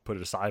just put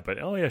it aside. But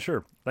oh yeah,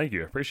 sure, thank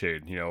you, I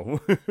appreciate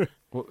it.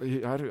 Well,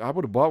 I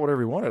would have bought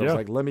whatever he wanted. I was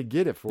like, let me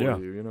get it for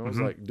you. I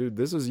was like, dude,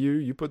 this is you.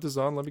 You put this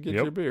on. Let me get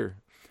your beer.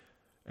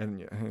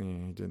 And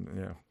he didn't.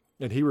 Yeah,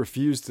 and he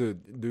refused to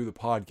do the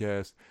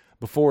podcast.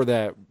 Before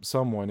that,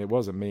 it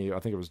wasn't me, I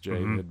think it was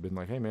Jay, had been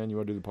like, hey man, you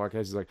want to do the podcast?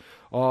 He's like,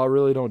 oh, I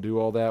really don't do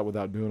all that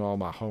without doing all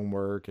my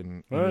homework.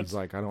 And he's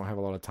like, I don't have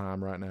a lot of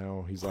time right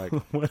now. He's like,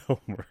 what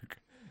homework?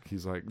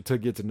 He's like, to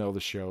get to know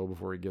the show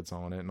before he gets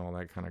on it and all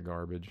that kind of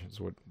garbage is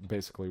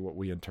basically what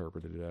we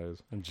interpreted it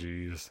as.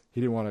 Jeez.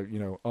 He didn't want to,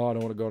 I don't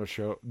want to go to a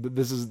show.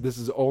 This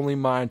is only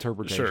my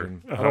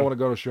interpretation. Sure. I don't want to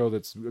go to a show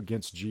that's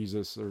against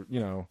Jesus or,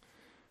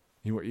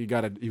 he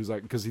was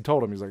like, because he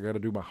told him, he's like, I got to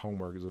do my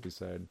homework is what he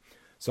said.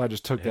 So I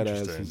just took that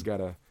as he's got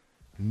to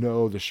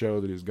know the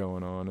show that he's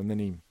going on. And then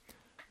he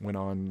went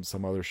on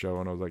some other show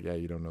and I was like, yeah,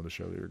 you don't know the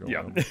show that you're going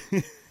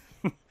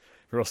on.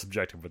 Real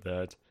subjective with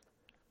that.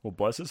 Well,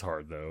 bless his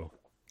heart though.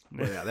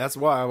 Well, yeah, that's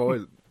why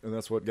and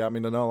that's what got me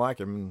to not like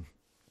him.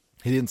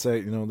 He didn't say,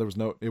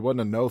 it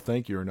wasn't a no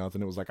thank you or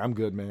nothing. It was like, I'm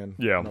good, man.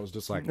 Yeah. And I was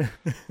just like,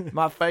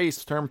 my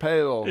face turned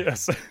pale.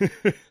 Yes.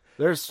 And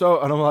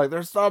I'm like,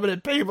 there's so many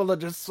people that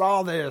just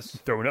saw this.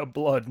 Throwing up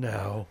blood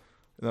now.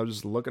 And I was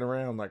just looking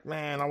around like,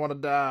 man, I want to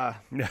die.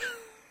 Yeah.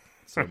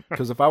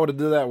 Because if I would have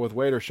did that with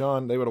Wade or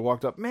Sean, they would have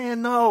walked up,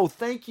 man, no,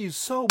 thank you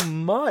so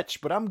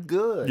much, but I'm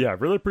good. Yeah,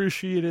 really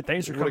appreciate it.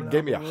 Thanks for coming.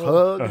 Gave me a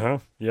hug. Uh-huh.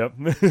 Yep.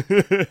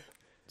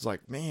 It's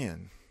like,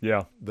 man.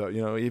 Yeah.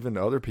 Even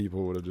other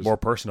people would have just more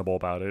personable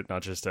about it,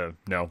 not just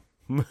no.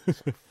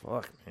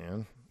 Fuck,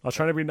 man. I was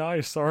trying to be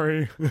nice.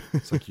 Sorry.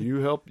 It's like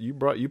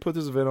you put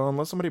this event on.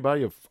 Let somebody buy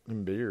you a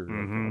fucking beer.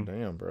 Like, oh,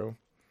 damn, bro.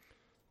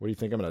 What do you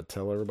think? I'm gonna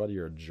tell everybody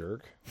you're a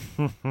jerk?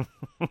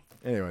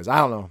 Anyways, I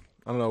don't know.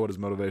 I don't know what his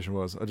motivation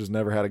was. I just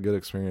never had a good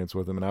experience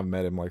with him, and I've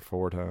met him like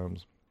 4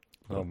 times.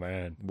 Oh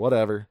man.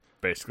 Whatever.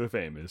 Basically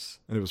famous.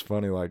 And it was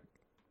funny, like,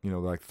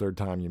 like third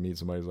time you meet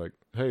somebody who's like,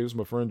 hey, this is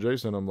my friend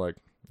Jason. I'm like,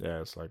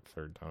 yeah, it's like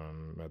third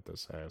time I met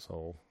this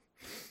asshole.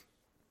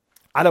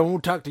 I don't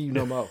want to talk to you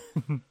no more.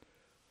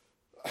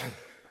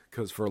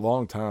 because for a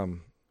long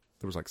time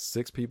there was like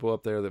 6 people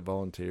up there that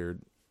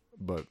volunteered,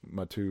 but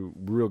my 2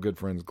 real good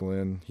friends,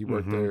 Glenn, he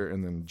worked there,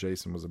 and then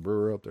Jason was a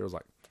brewer up there. I was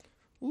like,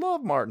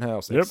 love Martin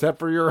House, except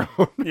for your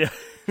own, Yeah.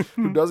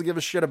 who doesn't give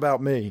a shit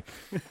about me.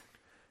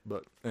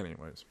 But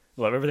anyways,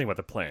 Love everything about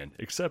the plan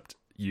except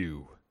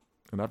you.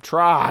 and I've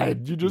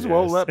tried. You just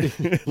won't let me.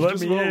 You Let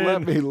just me won't in.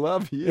 let me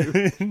love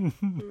you.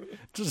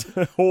 Just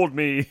hold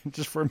me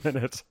just for a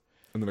minute.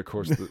 And then of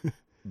course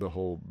the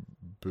whole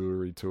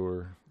brewery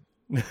tour.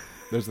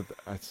 There's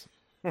I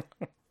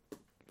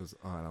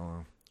don't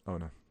know. Oh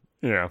no.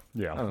 Yeah.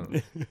 I don't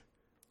know.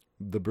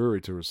 The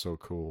brewery tour is so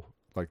cool.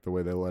 Like the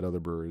way they let other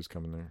breweries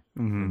come in there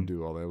and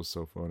do all that. It was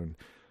so fun. And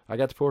I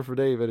got to pour for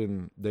David,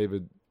 and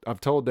David, I've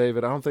told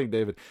David, I don't think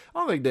David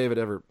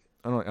ever,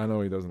 I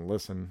know he doesn't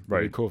listen.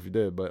 It'd be cool if he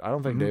did, but I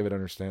don't think David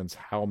understands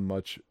how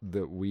much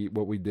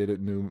what we did at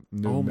New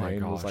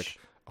Maine was like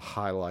a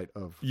highlight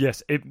of.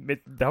 Yes,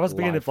 that was the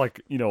beginning of life.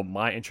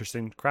 my interest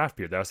in craft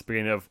beer. That was the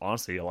beginning of,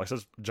 honestly,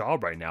 Alexa's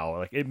job right now.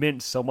 Like, it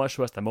meant so much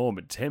to us at the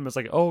moment. To him, it's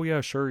like, oh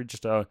yeah, sure,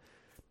 just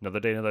another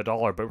day, another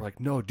dollar. But we're like,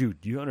 no, dude,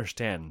 you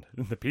understand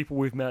the people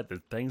we've met,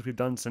 the things we've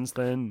done since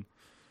then.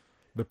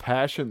 The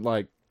passion,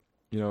 like,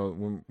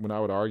 when I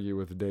would argue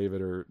with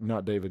David, or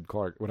not David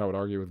Clark, when I would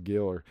argue with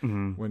Gil, or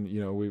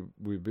when,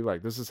 we'd be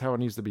like, this is how it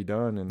needs to be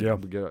done. And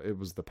it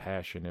was the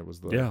passion. It was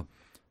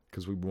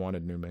because we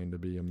wanted New Maine to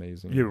be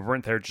amazing. Yeah, we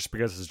weren't there just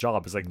because of his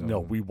job. It's like, no,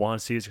 we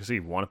want to see it because we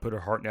want to put our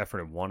heart and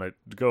effort and want to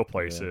go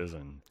places.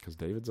 And because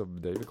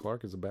David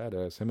Clark is a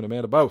badass. Him and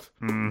Amanda both.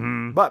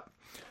 Mm-hmm. But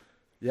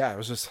yeah, it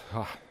was just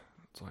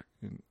it's like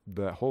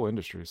that whole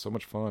industry is so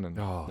much fun, and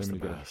it's then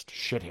the you get a best.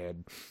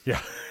 shithead. Yeah.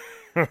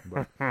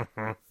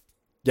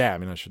 Yeah, I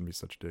mean, I shouldn't be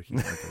such a dick.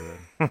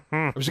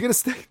 I was gonna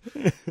stay.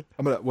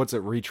 I'm gonna. What's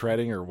it?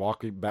 Retreading or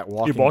walking back?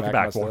 Walking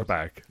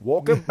back.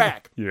 Walking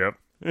back. Yep.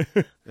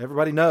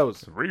 Everybody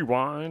knows.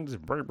 Rewind.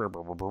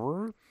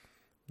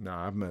 No,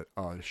 I've met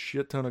a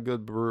shit ton of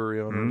good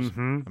brewery owners.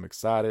 I'm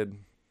excited,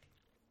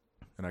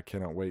 and I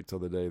cannot wait till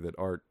the day that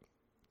Art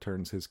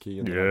turns his key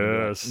in.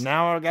 Yes. Like,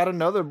 now I got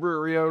another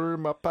brewery owner in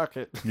my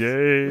pocket.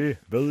 Yay!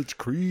 Village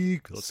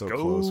Creek. Let's so go.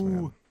 Close,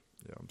 man.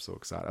 Yeah, I'm so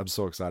excited. I'm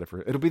so excited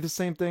for it. It'll be the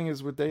same thing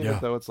as with David,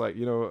 though. It's like,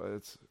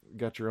 it's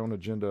got your own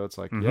agenda. It's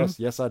like,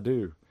 yes, I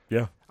do.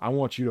 Yeah. I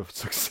want you to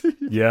succeed.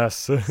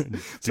 Yes.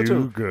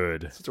 Do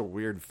good. Such a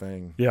weird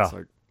thing. Yeah. It's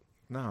like,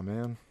 nah,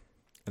 man.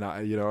 And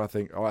I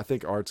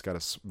think Art's got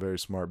a very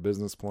smart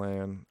business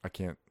plan. I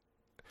can't,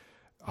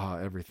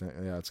 everything.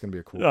 Yeah, it's going to be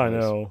a cool place. I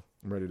know.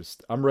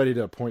 I'm ready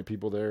to appoint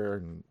people there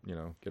and,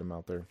 get them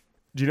out there.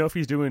 Do you know if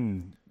he's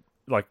doing,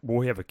 like,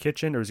 will he have a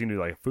kitchen, or is he going to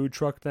do like a food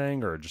truck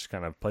thing, or just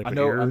kind of play by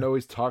ear? I know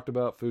he's talked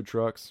about food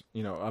trucks,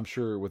 I'm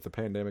sure with the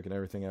pandemic and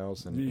everything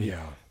else. And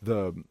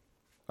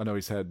I know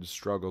he's had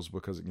struggles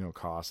because of,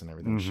 costs and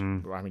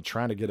everything. I mean,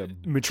 trying to get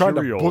trying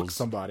to book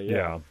somebody.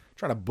 Yeah.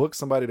 Trying to book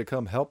somebody to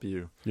come help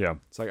you. Yeah.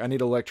 It's like, I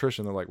need an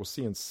electrician. They're like, we'll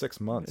see you in 6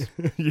 months.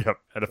 Yep.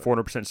 At a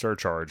 400%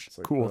 surcharge.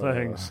 Like, cool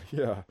things.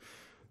 Yeah.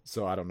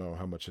 So I don't know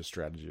how much his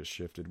strategy has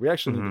shifted. We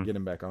actually need to get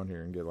him back on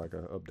here and get like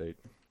an update.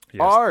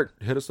 Yes. Art,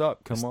 hit us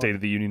up. Come on. State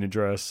of the Union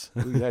address.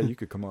 Yeah, you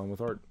could come on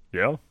with Art.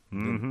 Yeah.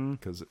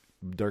 Because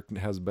Dirk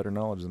has better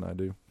knowledge than I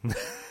do.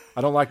 I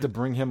don't like to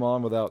bring him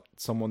on without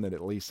someone that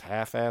at least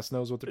half-ass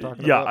knows what they're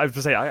talking about. Yeah, I was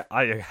to say,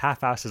 I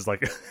half-ass is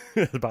like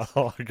about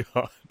all I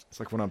got. It's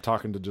like when I'm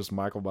talking to just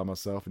Michael by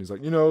myself, and he's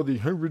like, the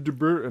Henry de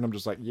Burr, and I'm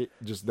just like,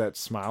 just that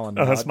smile and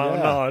nod.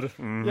 Nod.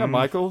 Mm-hmm. Yeah,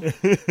 Michael.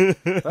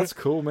 That's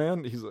cool,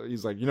 man. He's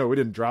like, we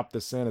didn't drop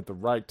this in at the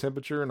right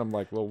temperature, and I'm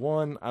like, well,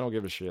 1, I don't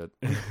give a shit,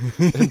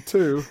 and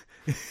 2,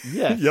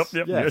 yes. Yep.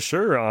 Yes. Yeah,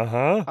 sure.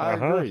 I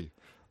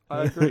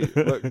agree.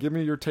 Look, give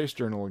me your taste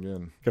journal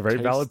again. Very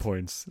valid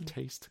points.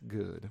 Taste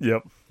good.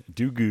 Yep.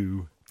 Do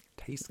goo.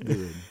 Taste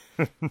good.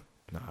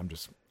 No, I'm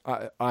just,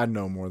 I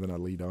know more than I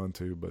lead on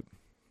to, but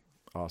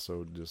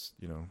also just,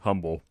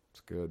 Humble.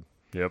 it's good.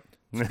 Yep.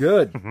 It's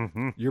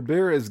good. Your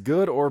beer is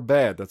good or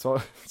bad. That's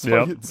all.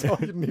 That's all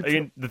you need.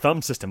 Again, the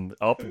thumb system,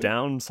 up,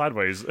 down,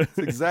 sideways. That's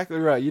exactly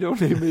right. You don't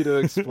need me to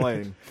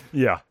explain.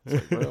 Yeah.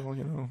 It's like,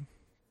 well,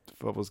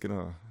 if I was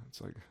gonna, it's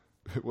like,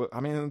 well, I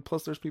mean,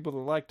 plus there's people that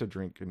like to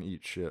drink and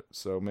eat shit,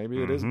 so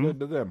maybe it is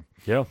good to them.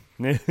 Yeah.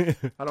 I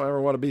don't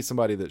ever want to be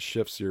somebody that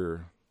shifts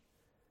your,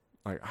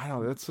 like, I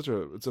don't know. It's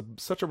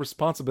such a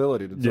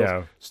responsibility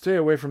to stay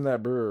away from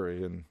that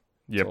brewery and.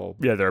 Yep.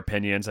 Yeah, their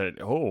opinions.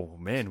 Oh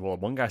man, well,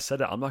 one guy said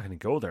it. I'm not going to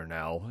go there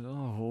now.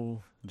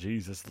 Oh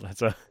Jesus,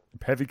 that's a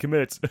heavy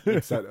commit.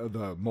 It's that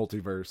the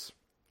multiverse.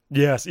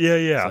 Yes,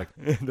 yeah.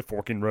 Like, the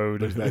forking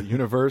road. There's that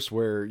universe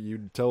where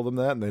you tell them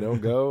that and they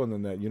don't go, and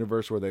then that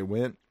universe where they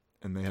went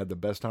and they had the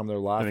best time of their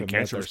life. And then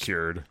cancer was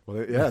cured. Well,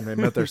 and they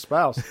met their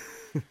spouse.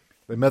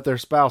 They met their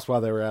spouse while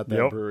they were at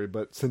that brewery,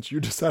 but since you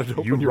decided to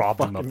open your robbed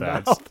them fucking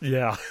of that. mouth,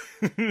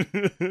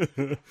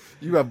 Yeah.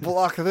 you have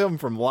blocked them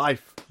from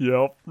life.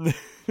 Yep.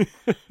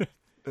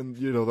 And,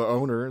 the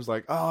owner is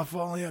like, oh, if I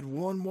only had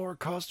one more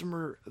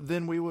customer,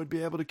 then we would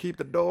be able to keep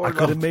the door. I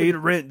could have made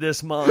rent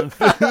this month.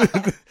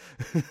 Like,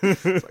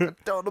 I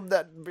told him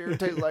that beer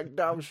tastes like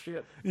dumb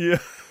shit. Yeah.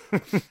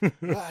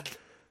 God.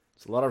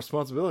 It's a lot of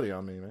responsibility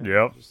on me, man.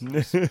 Yep.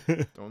 Just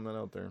throwing that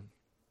out there.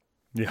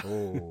 Yeah.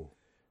 Oh.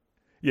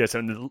 Yeah, so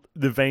in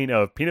the vein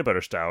of peanut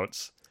butter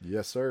stouts,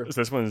 Yes, sir. so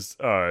this one's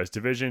is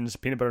Division's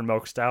peanut butter and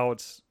milk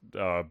stouts,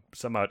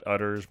 some out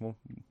udders. Well,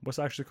 what's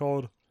it actually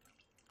called?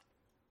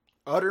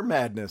 Utter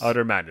madness.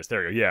 Utter madness.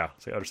 There you go. Yeah,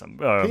 say utter something.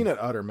 Peanut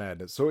utter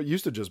madness. So it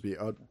used to just be.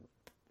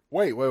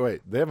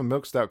 Wait. They have a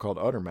milk stout called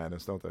Utter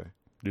Madness, don't they?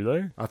 Do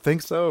they? I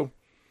think so.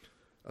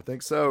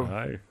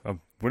 I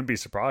wouldn't be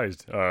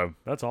surprised.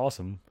 That's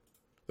awesome.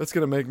 That's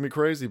gonna make me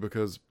crazy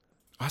because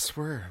I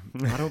swear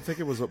I don't think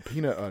it was a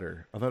peanut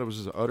utter. I thought it was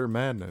just Utter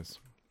Madness.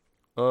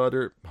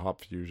 Utter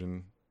Hop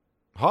Fusion.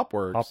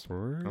 Hopworks.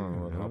 Hopworks. I don't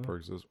know what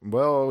Hopworks is.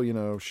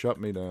 Well, shut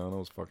me down. I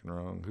was fucking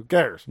wrong. Who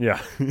cares? Yeah.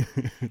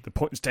 The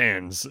point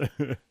stands.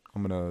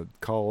 I'm gonna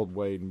call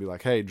Wade and be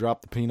like, "Hey,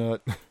 drop the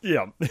peanut.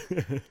 Yeah.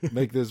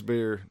 Make this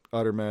beer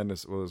Utter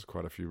Madness." Well, there's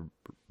quite a few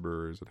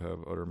breweries that have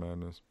Utter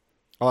Madness.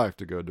 I have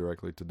to go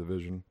directly to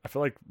Division. I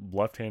feel like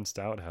Left Hand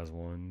Stout has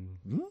one.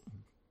 Mm.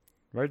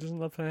 Right? Doesn't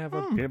Left Hand have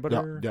a peanut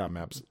butter? Yeah,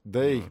 maps.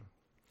 They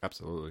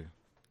absolutely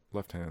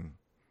left hand.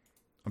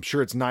 I'm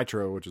sure it's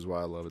nitro, which is why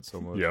I love it so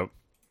much. Yep.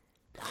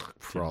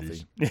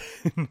 Frothy.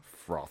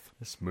 Froth.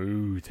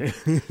 Smooth.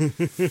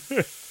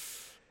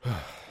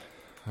 Oh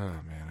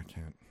man, I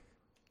can't.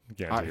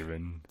 Can't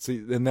even. See,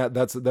 and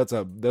that's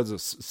a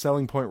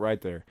selling point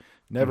right there.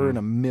 Never in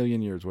a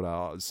million years would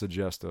I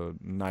suggest a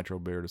nitro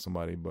beer to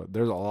somebody, but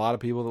there's a lot of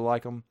people that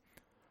like them,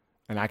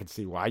 and I can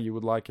see why you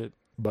would like it,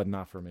 but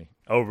not for me.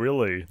 Oh,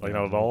 really? Like,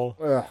 not at all?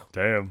 Ugh.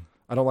 Damn.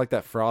 I don't like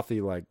that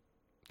frothy like.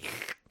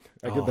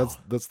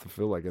 That's the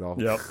feel like it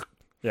all. Yep.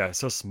 Yeah, it's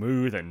so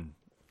smooth and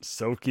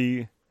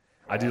silky.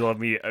 I do love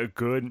me a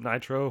good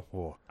nitro.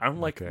 Oh, I don't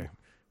like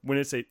when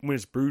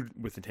it's brewed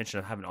with intention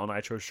of having it on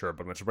nitro, sure,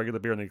 but when it's a regular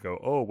beer and they go,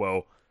 oh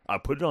well, I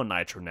put it on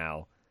nitro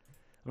now.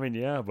 I mean,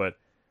 yeah, but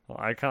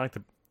I kind of like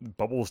the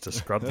bubbles to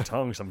scrub the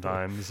tongue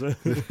sometimes.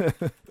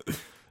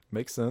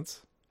 Makes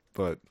sense,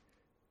 but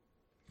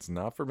it's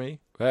not for me.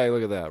 Hey,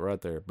 look at that right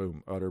there.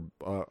 Boom.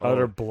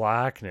 Utter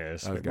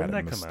blackness. I Wait, got when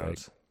a did that come out?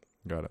 mistake.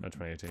 Got it.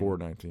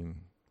 2018.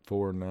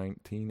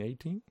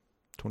 4/19/18?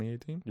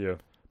 2018? Yeah.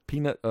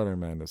 Peanut Utter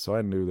Madness. So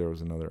I knew there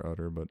was another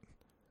Utter, but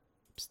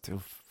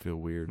still feel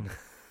weird.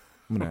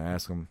 I'm going to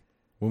ask them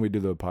when we do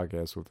the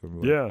podcast with them.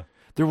 Like, Yeah.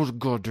 there was a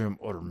goddamn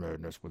Utter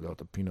Madness without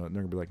the peanut. And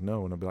they're going to be like,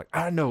 no. And I'll be like,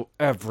 I know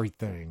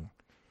everything.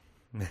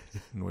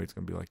 And Wade's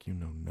going to be like, you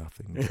know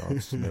nothing, Jon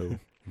Snow.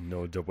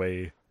 No the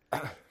way.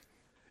 Yeah,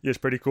 it's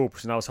pretty cool.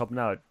 Because I was helping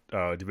out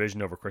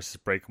Division over Christmas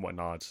break and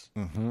whatnot.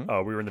 Mm-hmm.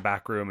 We were in the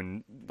back room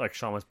and like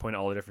Sean was pointing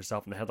out all the different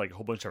stuff and they had like a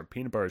whole bunch of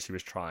peanut butters he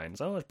was trying.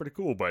 So that's pretty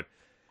cool. But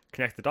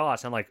connect the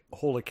dots. And I'm like,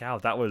 holy cow,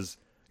 that was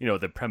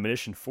the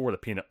premonition for the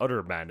peanut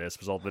utter madness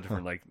was all the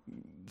different like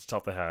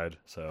stuff they had.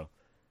 So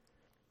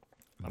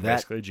I'm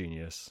basically a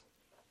genius.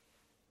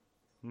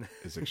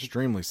 It's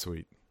extremely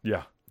sweet.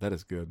 Yeah. That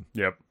is good.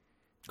 Yep.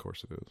 Of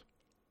course it is.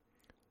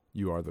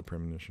 You are the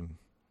premonition.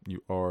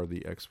 You are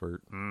the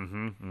expert.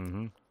 Mm-hmm.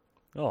 Mm-hmm.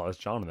 Oh, that's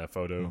John in that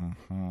photo.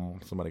 Mm-hmm.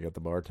 Somebody got the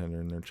bartender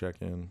in their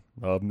check-in.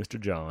 Mr.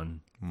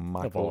 John.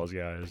 Michael Of all those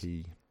guys.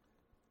 P.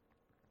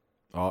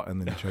 Oh,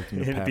 and then he checked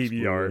into And Pabst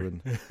Blue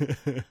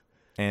PBR.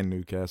 and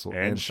Newcastle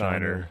And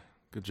Shiner.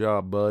 Good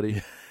job,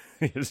 buddy.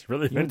 It's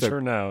really been went to-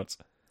 turned out.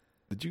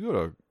 Did you go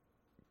to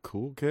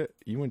Cool Cat?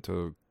 You went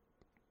to...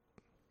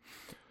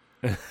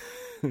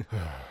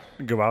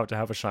 Go out to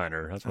have a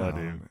shiner. That's what I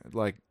do.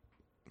 Like,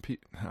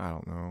 I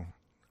don't know.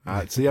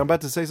 See, I'm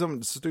about to say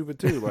something stupid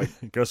too. Like,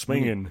 Go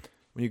swinging.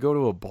 when you go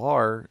to a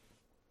bar,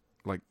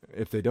 like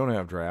if they don't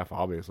have draft,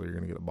 obviously you're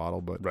gonna get a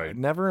bottle. But Right.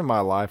 never in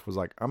my life was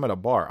like, I'm at a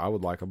bar, I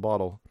would like a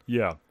bottle.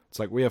 Yeah. It's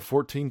like we have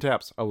 14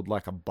 taps, I would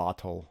like a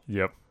bottle.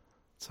 Yep.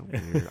 It's so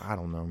weird. I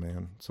don't know,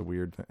 man. It's a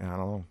weird thing. I don't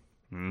know.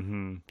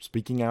 Mm-hmm.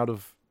 Speaking out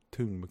of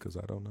tune because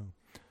I don't know.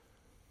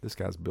 This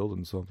guy's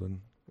building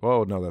something.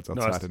 Oh no, that's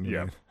No, outside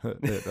that's-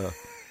 at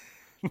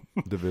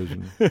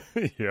Division.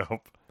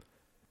 Yep.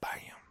 Bam.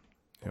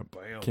 Yep.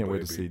 Bam, Can't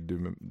wait to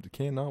baby. see.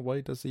 Cannot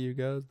wait to see you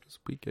guys this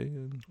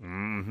weekend.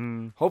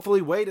 Mm-hmm.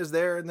 Hopefully, Wade is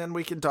there, and then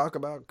we can talk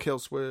about Kill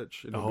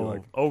Switch. And he'll be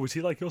like, Was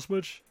he like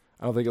Killswitch?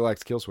 I don't think he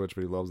likes Kill Switch,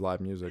 but he loves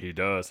live music. He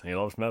does. And he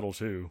loves metal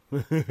too.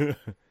 Be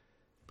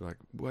like,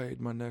 Wade,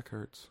 my neck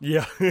hurts.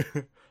 Yeah. I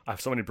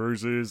have so many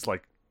bruises.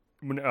 Like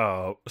when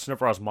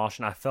whenever I was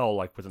moshing, I fell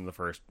like within the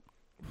first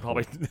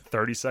probably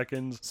 30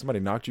 seconds. Somebody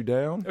knocked you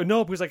down?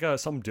 No, because like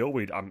some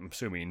dillweed, I'm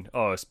assuming,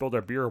 spilled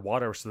their beer or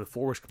water, so the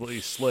floor was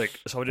completely slick.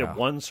 So I did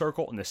one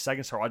circle, and the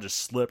second circle I just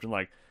slipped, and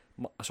like,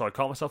 so I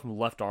caught myself from the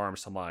left arm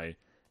to my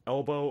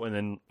elbow, and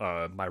then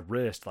my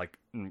wrist, like,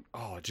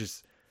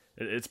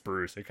 it's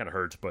bruised. It kind of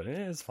hurts, but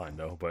it's fine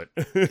though. But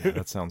Yeah,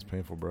 that sounds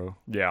painful, bro.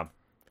 yeah,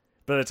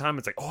 but at the time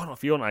it's like, I don't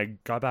feel, and I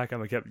got back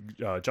and I kept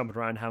jumping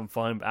around, having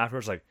fun. But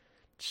afterwards, like,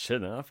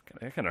 shit, enough,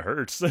 it kind of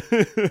hurts.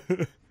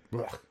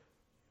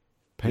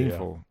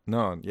 Painful.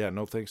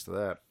 No thanks to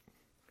that.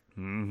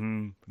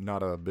 Mm-hmm.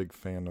 Not a big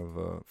fan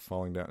of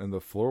falling down. And the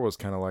floor was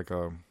kind of like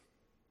it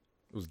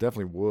was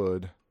definitely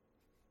wood.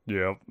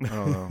 Yeah, I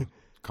don't know.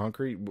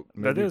 Concrete? that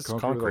Maybe is with a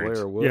concrete.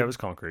 layer of wood? Yeah, it was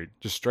concrete.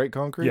 Just straight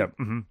concrete? Yeah.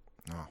 Mm-hmm.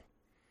 Oh,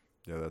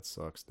 yeah, that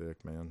sucks,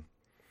 dick, man.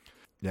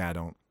 Yeah,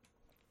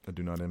 I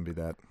do not envy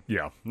that.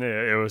 Yeah,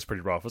 it was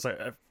pretty rough.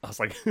 I was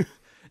like,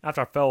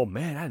 after I fell,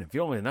 man, I didn't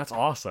feel anything. That's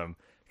awesome.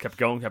 Kept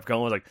going. I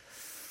was like,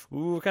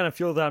 ooh, I kind of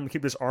feel that I'm gonna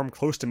keep this arm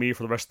close to me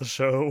for the rest of the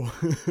show.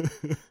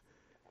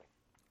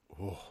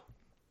 Oh,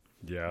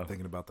 yeah. I'm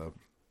thinking about the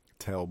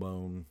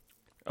tailbone.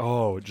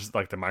 Oh, just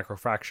like the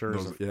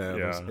microfractures.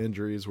 Those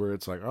injuries where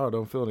it's like, oh,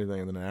 don't feel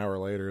anything, and then an hour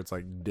later, it's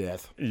like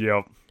death.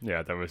 Yep.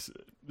 Yeah, that was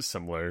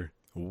similar.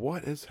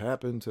 What has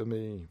happened to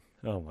me?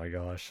 Oh my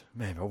gosh,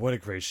 man! But what a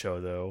great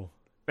show, though.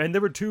 And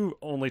there were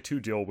only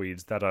two deal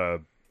weeds that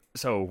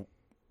So,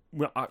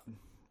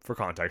 for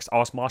context, I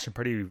was moshing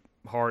pretty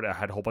hard. I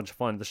had a whole bunch of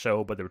fun at the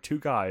show, but there were two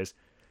guys.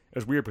 It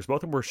was weird because both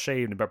of them were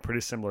shaved and about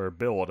pretty similar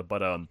build,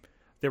 but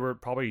they were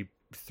probably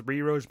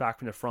 3 rows back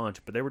from the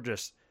front, but they were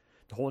just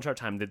the whole entire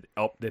time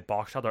they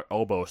boxed out their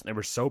elbows and they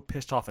were so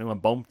pissed off anyone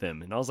bumped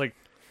them. And I was like,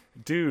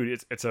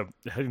 dude, it's a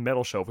heavy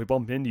metal show. If we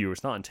bump into you,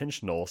 it's not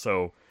intentional.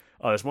 So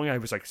this one guy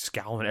was like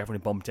scowling at everyone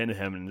who bumped into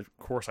him, and of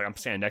course, like I'm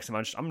standing next to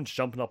him, I'm just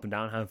jumping up and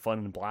down, having fun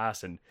and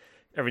blast. And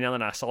every now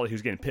and then I saw that he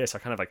was getting pissed. I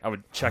kind of like I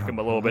would check him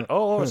a little bit.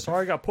 Oh,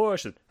 sorry, I got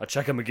pushed. And I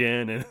check him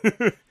again, and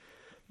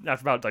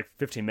after about like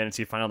 15 minutes,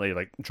 he finally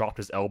like dropped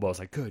his elbow. I was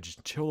like, good,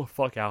 just chill the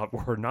fuck out.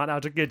 We're not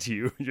out to get to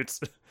you.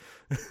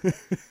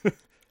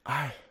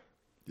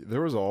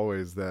 There was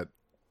always that.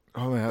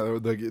 Oh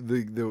man,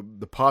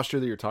 the posture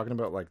that you're talking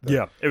about, like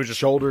the it was just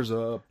shoulders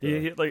up,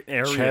 like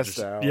area chest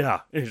out. Yeah,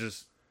 it was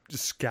just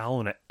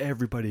scowling at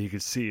everybody he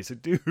could see. It's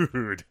like,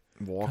 dude,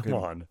 walking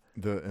come on.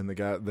 The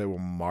guy, they will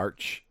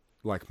march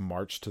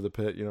to the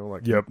pit,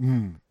 like Yep.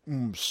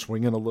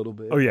 Swinging a little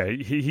bit. Oh yeah,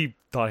 he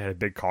thought he had a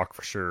big cock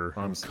for sure.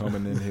 I'm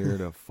coming in here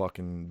to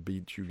fucking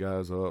beat you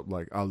guys up.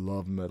 Like, I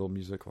love metal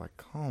music. Like,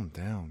 calm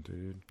down,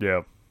 dude.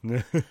 Yeah.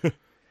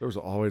 There was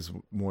always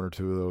one or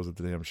two of those at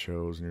the damn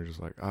shows, and you're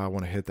just like, I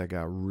want to hit that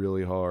guy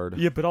really hard.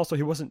 Yeah, but also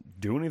he wasn't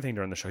doing anything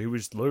during the show. He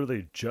was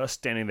literally just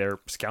standing there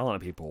scowling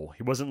at people.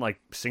 He wasn't like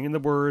singing the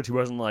words. He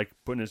wasn't like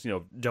putting his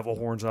devil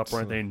horns up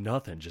or anything.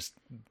 Nothing. Just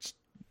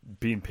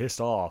being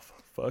pissed off.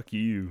 Fuck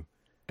you.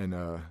 And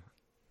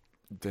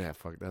yeah,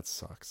 fuck, that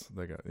sucks.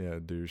 They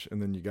got douche.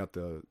 And then you got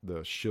the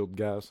shield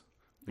guys.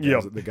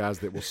 The guys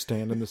that will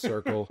stand in the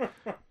circle,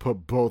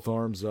 put both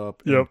arms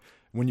up. Yep.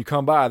 When you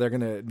come by, they're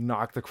gonna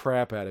knock the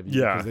crap out of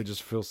you. Yeah. Because they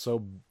just feel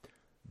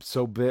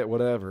so bit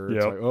whatever.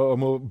 It's Yep. like,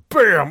 oh,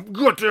 bam,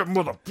 got that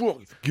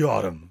motherfucker.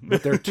 Got him.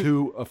 But they're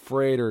too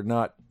afraid or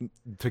not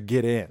to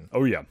get in.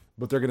 Oh yeah.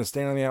 But they're gonna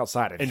stand on the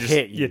outside and just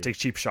hit you. take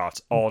cheap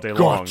shots all day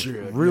Gotcha.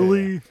 long.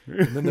 Really?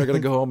 Yeah. And then they're gonna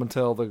go home and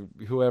tell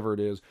whoever it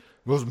is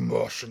was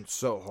mushing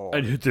so hard.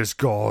 I hit this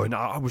guy, and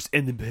I was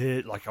in the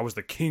pit, like I was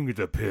the king of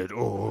the pit.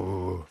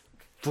 Oh,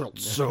 felt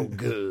so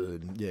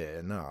good.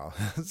 Yeah, no,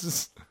 it's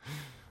just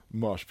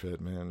mosh pit,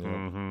 man. Yeah.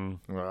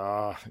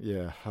 mm-hmm.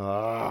 Yeah.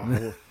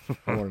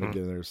 I wanted to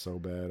get in there so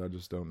bad. I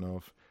just don't know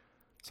if.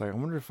 It's like, I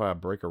wonder if I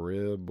break a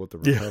rib, what the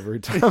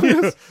recovery time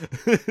is.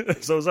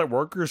 So is that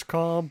workers'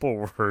 comp,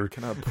 or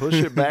can I push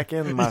it back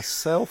in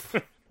myself?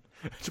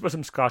 Just put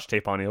some scotch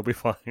tape on it, it'll be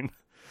fine.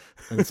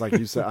 And it's like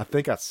you said, I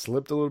think I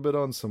slipped a little bit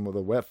on some of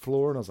the wet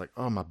floor, and I was like,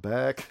 oh, my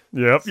back.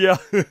 Yep, yeah.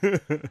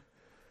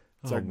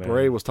 It's like, man.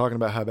 Bray was talking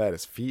about how bad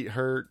his feet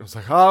hurt. I was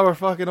like, oh, we're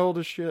fucking old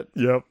as shit.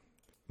 Yep.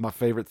 My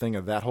favorite thing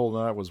of that whole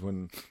night was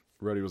when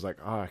Roddy was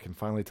like, I can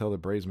finally tell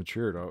that Bray's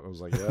matured. I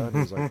was like, yeah. And he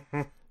was like,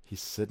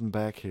 he's sitting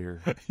back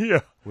here.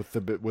 Yeah. With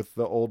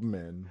the old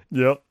men.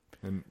 Yep.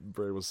 And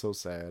Bray was so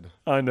sad.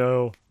 I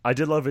know. I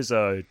did love his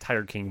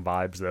Tiger King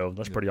vibes, though.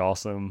 That's pretty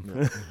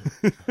awesome.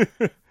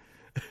 Yeah.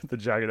 The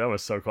jacket, that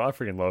was so cool. I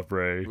freaking love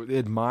Bray.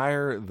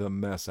 Admire the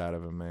mess out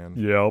of him, man.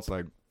 Yep. It's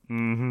like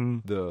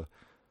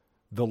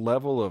the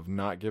level of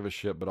not give a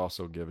shit, but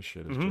also give a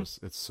shit is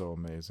just, it's so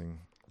amazing.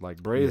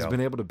 Like, Bray has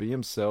been able to be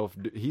himself.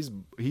 He's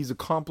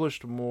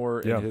accomplished more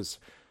in his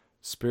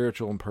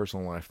spiritual and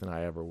personal life than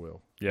I ever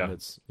will. Yeah. And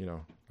it's,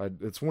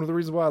 it's one of the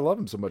reasons why I love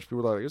him so much.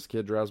 People are like, this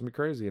kid drives me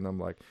crazy. And I'm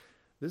like,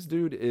 this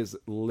dude is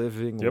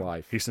living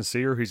life. He's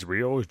sincere. He's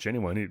real. He's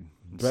genuine.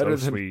 He's better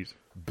so sweet.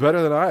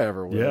 Better than I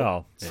ever will.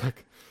 Yeah. It's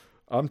like,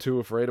 I'm too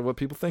afraid of what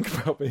people think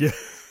about me. Yeah.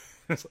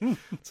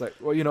 It's like,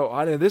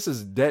 well, this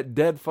is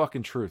dead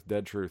fucking truth.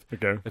 Dead truth.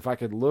 Okay. If I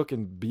could look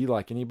and be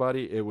like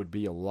anybody, it would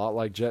be a lot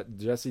like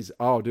Jesse's.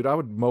 Oh, dude, I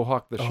would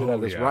mohawk the shit out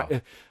of this. Yeah.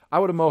 Right, I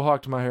would have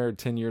mohawked my hair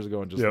 10 years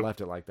ago and just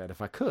left it like that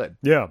if I could.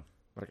 Yeah.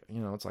 But,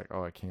 it's like,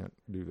 oh, I can't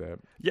do that.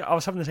 Yeah, I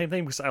was having the same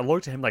thing because I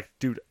looked at him like,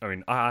 dude, I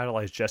mean, I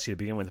idolized Jesse to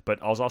begin with,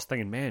 but I was also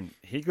thinking, man,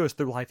 he goes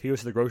through life, he goes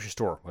to the grocery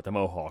store with a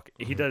mohawk.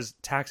 He does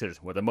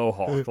taxes with a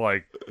mohawk.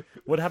 Like,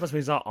 what happens when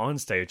he's not on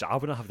stage? I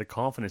would not have the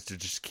confidence to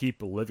just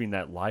keep living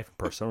that life and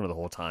persona the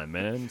whole time,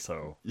 man.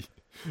 So,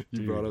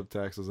 you brought up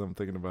taxes. I'm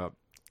thinking about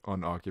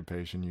on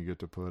occupation, you get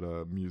to put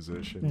a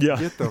musician. Yeah.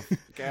 Get the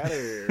fuck out of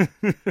here.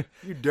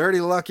 You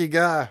dirty lucky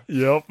guy.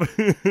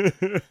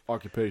 Yep.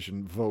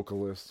 Occupation,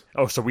 vocalist.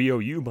 Oh, so we owe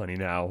you money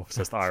now,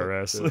 says the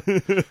IRS.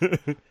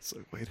 It's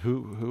like, wait,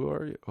 who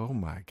are you? Oh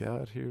my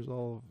God, here's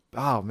all.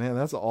 Oh man,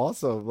 that's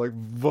awesome. Like,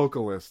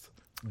 vocalist.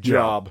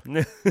 job.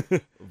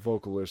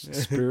 Vocalist,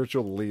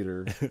 spiritual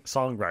leader.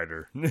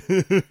 Songwriter.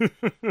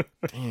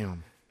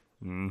 Damn.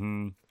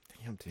 Mm-hmm.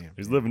 Damn.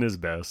 He's living his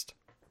best.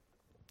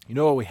 You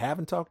know what we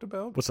haven't talked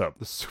about? What's up?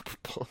 The Super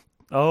Bowl.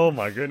 Oh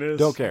my goodness.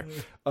 Don't care.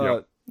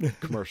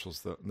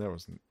 Commercials though. There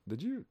was.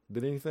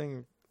 Did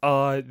anything?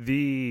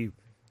 The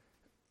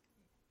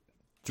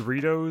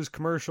Doritos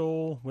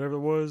commercial, whatever it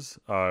was,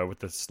 with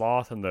the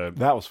sloth and the.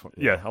 That was fun.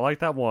 Yeah, I like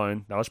that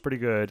one. That was pretty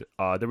good.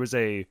 There was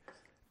a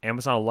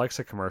Amazon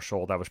Alexa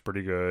commercial that was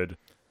pretty good.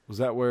 Was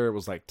that where it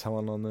was like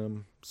telling on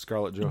them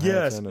Scarlett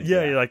Johansson?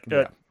 Yes.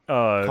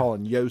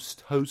 Calling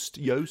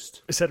host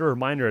Yoast. It set a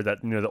reminder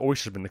that the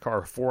oysters have been in the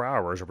car for 4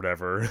 hours or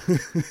whatever.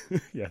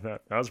 Yeah,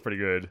 that was pretty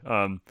good.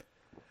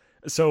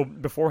 So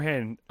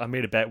beforehand, I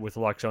made a bet with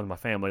Alexa and my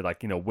family,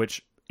 like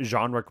which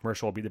genre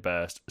commercial will be the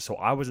best. So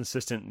I was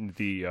insistent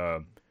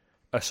a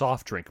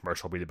soft drink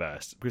commercial will be the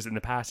best because in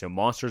the past,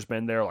 Monster's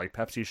been there, like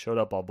Pepsi showed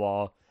up, blah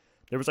blah.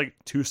 There was like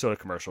 2 soda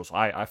commercials.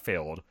 I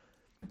failed.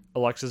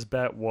 Alexa's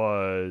bet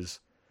was,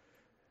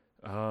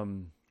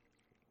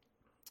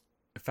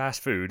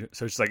 fast food.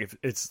 So she's like, if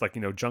it's like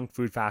junk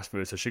food, fast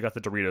food. So she got the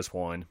Doritos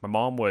one. My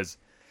mom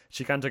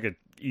she kind of took an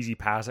easy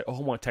pass, like, oh,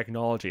 I want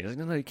technology. I was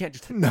like, no, you can't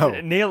just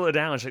nail it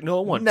down. She's like, no,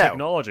 I want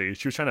technology.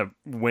 She was trying to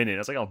win it. I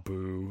was like, oh,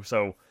 boo.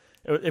 So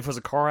if it was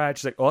a car ad,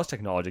 she's like, oh, that's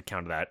technology,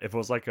 count that. If it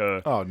was like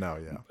a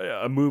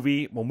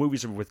movie, well,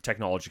 movies with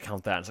technology,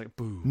 count that. It's like,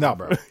 boo. No,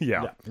 bro.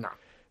 Yeah. No.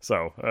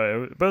 So,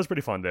 but it was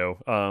pretty fun, though.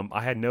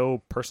 I had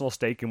no personal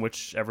stake in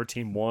whichever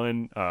team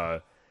won.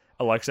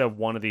 Alexa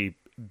wanted the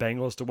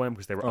Bengals to win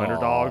because they were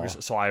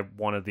underdogs, so I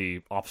wanted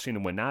the opposite to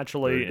win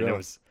naturally, and it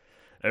was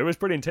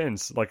pretty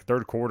intense. Like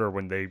third quarter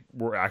when they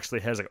were actually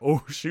ahead, like,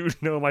 oh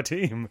shoot, no, my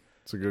team.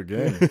 It's a good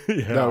game.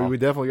 Yeah. No, we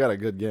definitely got a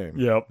good game.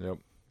 Yep.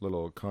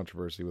 Little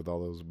controversy with all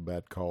those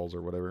bad calls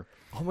or whatever.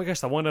 Oh my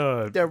gosh, I want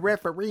the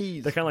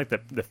referees. They're kind of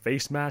like the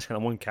face mask, kind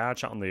of one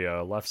catch on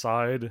the left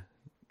side.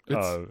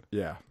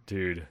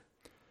 Dude,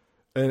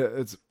 and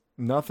it's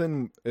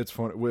nothing. It's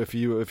fun if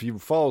you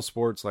follow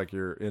sports, like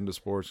you're into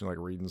sports and like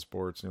reading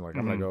sports, and you're like,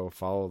 I'm gonna go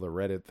follow the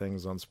Reddit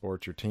things on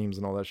sports, your teams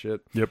and all that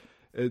shit. Yep.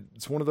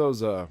 It's one of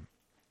those.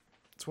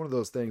 It's one of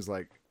those things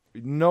like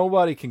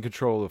nobody can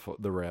control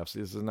the refs.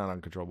 This is not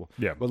uncontrollable.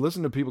 Yeah. But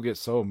listen to people get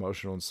so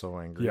emotional and so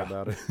angry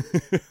about it.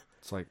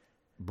 It's like,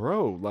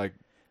 bro, like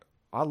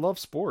I love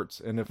sports,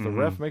 and if the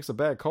ref makes a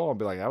bad call, I'll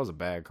be like, that was a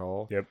bad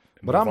call. Yep.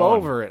 But I'm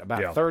over it.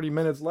 About 30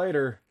 minutes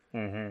later.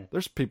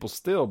 There's people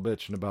still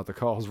bitching about the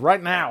calls right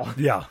now.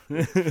 Yeah.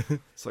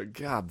 It's like,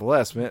 God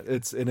bless, man.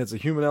 It's a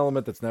human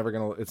element that's never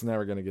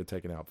gonna get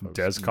taken out, folks.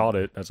 Des caught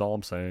it. That's all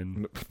I'm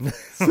saying.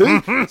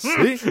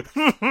 See?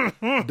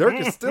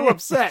 Dirk is still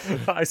upset.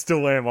 I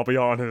still am, I'll be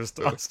honest.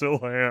 I still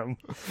am.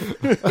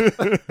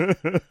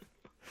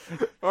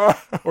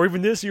 Or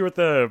even this year with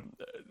the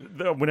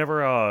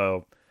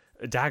whenever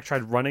Dak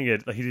tried running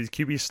it, like he did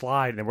QB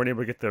slide and they weren't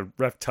able to get the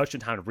ref touch in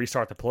time to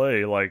restart the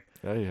play. Like,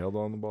 yeah, he held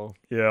on the ball.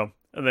 Yeah.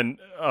 And then,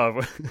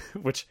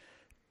 which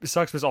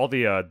sucks because all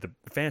the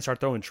fans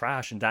start throwing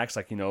trash, and Dak's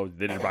like, they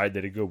did right,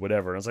 did it good,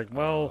 whatever. And I was like,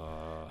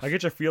 well, I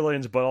get your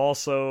feelings, but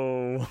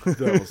also,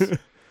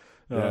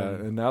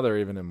 and now they're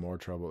even in more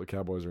trouble. The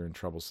Cowboys are in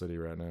trouble city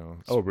right now.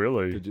 Oh,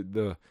 really?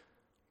 The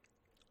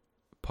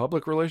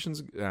public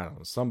relations, I don't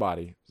know,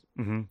 somebody.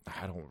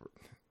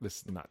 This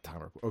is not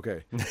time.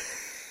 Okay.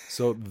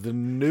 So the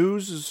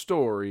news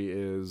story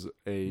is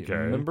a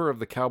member of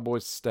the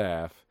Cowboys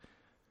staff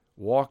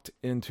walked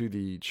into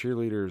the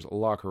cheerleaders'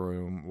 locker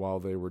room while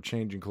they were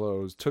changing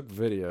clothes, took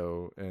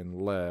video,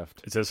 and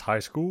left. It says high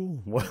school?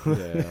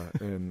 Yeah,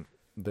 and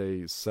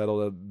they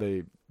settled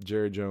it.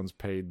 Jerry Jones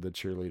paid the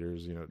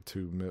cheerleaders,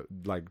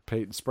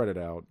 spread it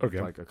out,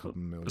 like a couple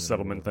million. A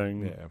settlement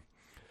thing. Yeah.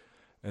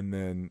 And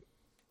then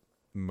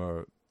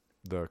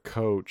the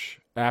coach,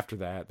 after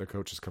that, the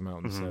coach has come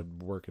out and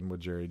said working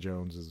with Jerry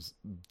Jones is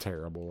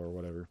terrible or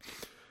whatever.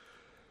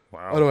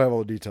 Wow. I don't have all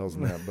the details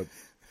on that, but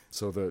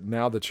so I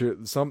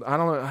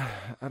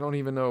don't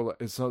even know.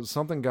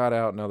 Something got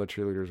out. Now the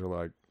cheerleaders are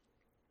like,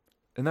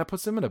 and that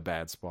puts them in a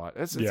bad spot.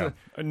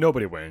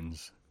 Nobody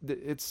wins.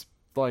 It's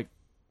like,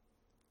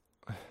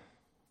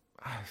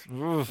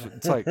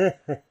 it's like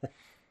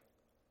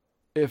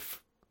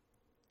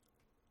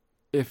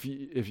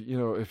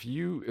if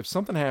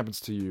something happens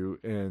to you,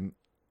 and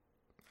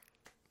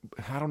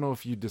I don't know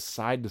if you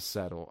decide to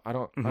settle. I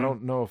don't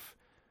know if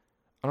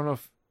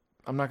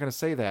I'm not going to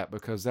say that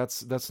because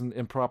that's an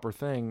improper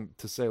thing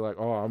to say. Like,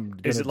 oh, I'm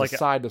going to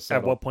decide to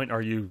settle. At what point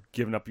are you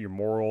giving up your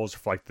morals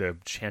for like the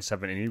chance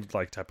of having any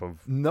like type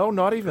of? No,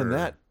 not even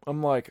that.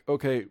 I'm like,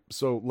 okay,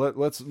 so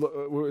let's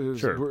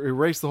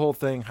erase the whole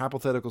thing.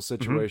 Hypothetical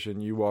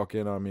situation. You walk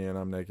in on me and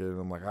I'm naked, and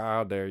I'm like,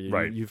 how dare you?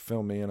 Right. You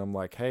film me, and I'm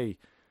like, hey,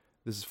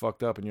 this is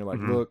fucked up. And you're like,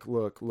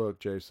 look,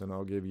 Jason,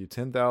 I'll give you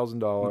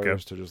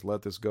 $10,000 to just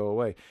let this go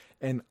away.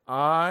 And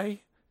I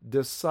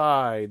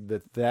decide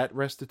that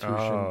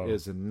restitution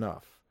is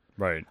enough.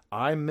 Right.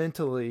 I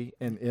mentally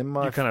and in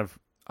my... You kind of...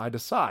 I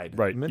decide.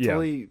 Right.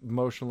 Mentally,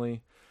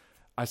 emotionally,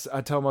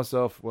 I tell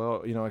myself,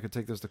 well, I could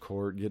take this to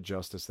court, get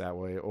justice that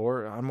way,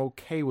 or I'm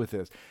okay with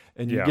this.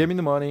 And you give me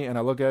the money, and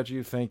I look at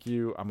you, thank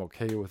you, I'm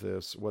okay with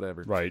this,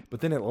 whatever. Right.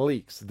 But then it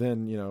leaks.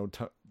 Then,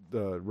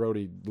 the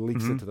roadie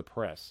leaks it to the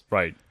press.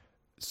 Right.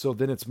 So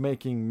then it's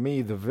making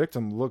me, the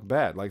victim, look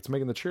bad. Like, it's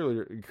making the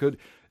cheerleader,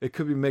 it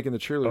could be making the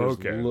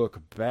cheerleaders look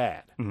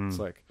bad. It's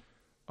like,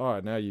 all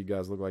right, now you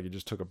guys look like you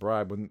just took a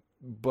bribe,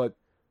 but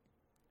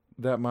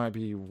that might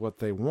be what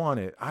they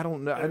wanted. I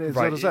don't know.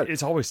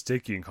 It's always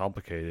sticky and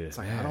complicated. It's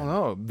like, I don't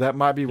know. That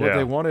might be what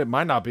they wanted. It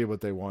might not be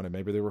what they wanted.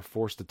 Maybe they were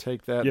forced to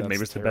take that. Yeah,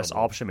 maybe it's the best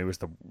option. Maybe it's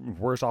the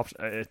worst option.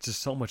 It's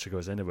just so much that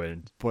goes into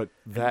it. But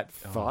that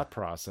thought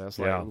process,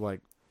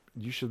 like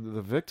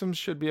the victims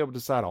should be able to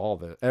decide all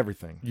of it,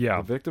 everything. Yeah.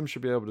 The victims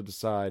should be able to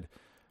decide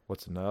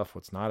what's enough,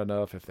 what's not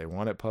enough, if they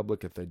want it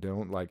public, if they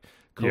don't. Like,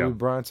 Kobe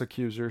Bryant's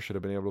accuser should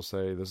have been able to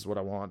say, this is what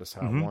I want, this is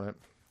how I want it.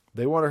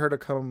 They wanted her to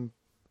come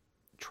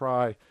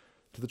try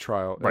to the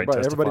trial. Right,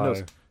 everybody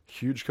knows.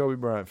 Huge Kobe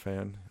Bryant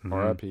fan.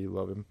 R.I.P.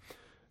 Love him.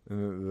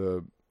 And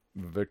the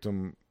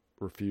victim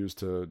refused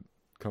to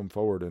come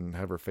forward and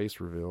have her face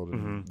revealed,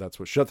 and that's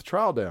what shut the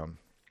trial down.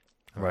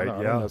 Right.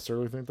 I don't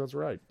necessarily think that's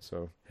right.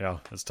 So yeah,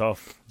 it's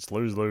tough. It's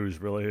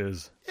lose-lose, really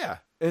is. Yeah.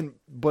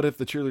 But if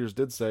the cheerleaders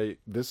did say,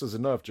 this is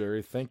enough,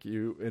 Jerry, thank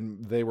you,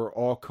 and they were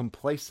all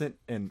complacent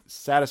and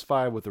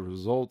satisfied with the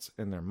results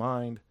in their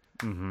mind,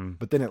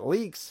 but then it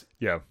leaks,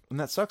 and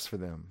that sucks for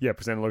them. Yeah,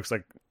 because then it looks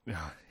like,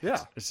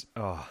 it's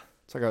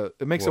like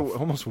it makes it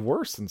almost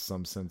worse in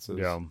some senses.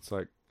 Yeah, it's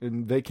like,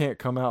 and they can't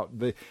come out.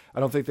 I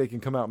don't think they can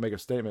come out and make a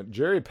statement.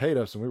 Jerry paid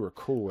us, and we were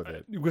cool with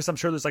it. Because I'm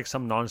sure there's like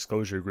some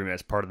non-disclosure agreement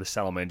as part of the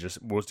settlement.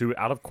 Just we'll do it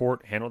out of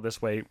court, handle it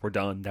this way, we're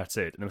done, that's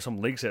it. And if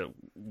someone leaks it,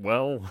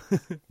 well,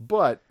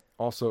 but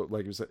also,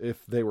 like you said,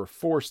 if they were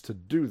forced to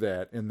do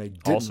that and they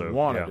didn't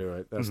want to do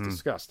it, that's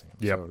disgusting.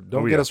 Yep. So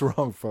don't get us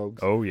wrong,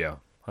 folks. Oh yeah,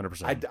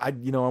 100%.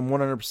 I'm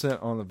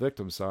 100% on the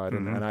victim side,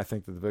 and I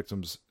think that the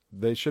victims,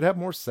 they should have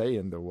more say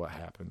into what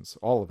happens.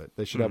 All of it.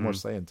 They should have more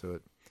say into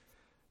it.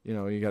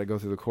 You got to go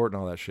through the court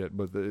and all that shit,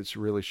 but it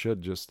really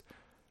should just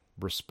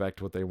respect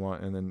what they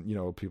want. And then,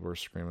 people are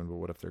screaming, but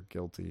what if they're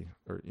guilty?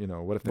 Or,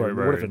 what if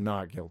they're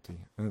not guilty?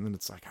 And then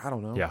it's like, I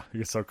don't know. Yeah, it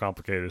gets so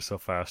complicated so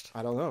fast.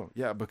 I don't know.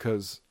 Yeah,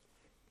 because,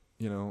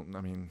 I don't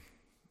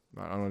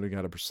know if they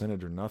got a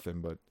percentage or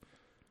nothing, but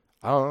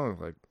I don't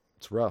know. Like,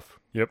 it's rough.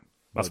 Yep.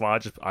 That's why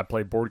I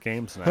play board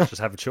games and I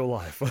just have a chill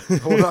life.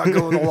 We'll not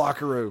go in the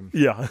locker room.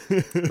 Yeah.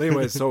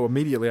 Anyway, so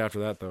immediately after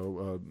that,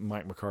 though,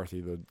 Mike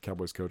McCarthy, the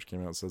Cowboys coach,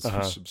 came out and says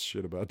some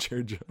shit about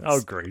Jerry Jones. Oh,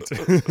 great.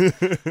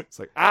 It's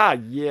like,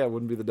 it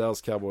wouldn't be the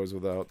Dallas Cowboys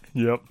without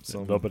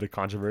some little bit of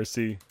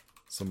controversy.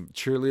 Some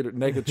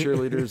naked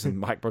cheerleaders and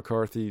Mike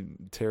McCarthy,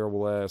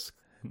 terrible ass.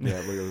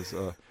 Yeah, look at this.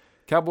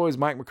 Cowboys,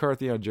 Mike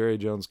McCarthy on Jerry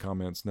Jones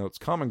comments notes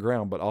common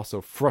ground, but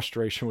also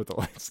frustration with the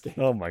landscape.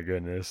 Oh my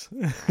goodness.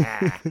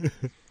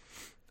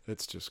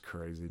 It's just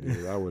crazy,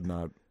 dude. I would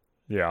not.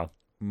 Yeah.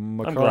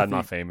 McCarthy, I'm glad I'm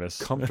not famous.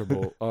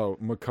 Comfortable. Oh,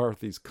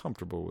 McCarthy's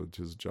comfortable with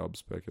his job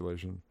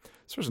speculation.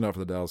 Especially not for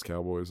the Dallas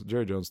Cowboys.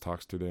 Jerry Jones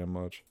talks too damn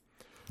much.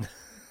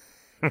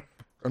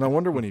 And I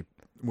wonder when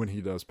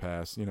he does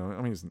pass, he's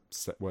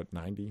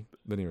 90?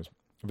 Then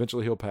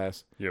eventually he'll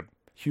pass. Yep.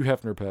 Hugh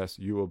Hefner pass,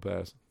 you will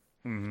pass.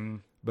 Mm-hmm.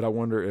 But I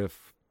wonder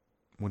if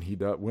when he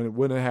does,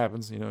 when it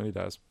happens, he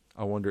does.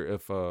 I wonder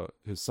if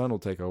his son will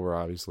take over,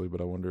 obviously, but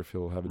I wonder if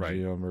he'll have a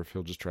GM or if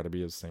he'll just try to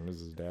be the same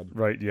as his dad.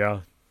 Right, yeah.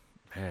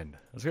 Man,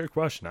 that's a good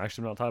question.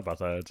 Actually, I'm not talking about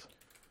that.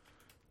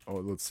 Oh,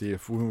 let's see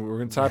if we're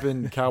going to type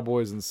in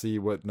Cowboys and see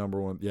what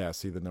number one. Yeah,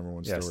 see the number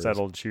one story. Yeah,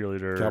 settled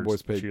cheerleaders.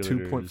 Cowboys paid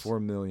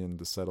 $2.4 million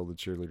to settle the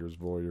cheerleaders'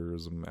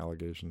 voyeurism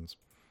allegations.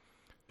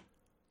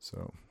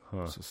 So,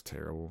 this is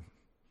terrible.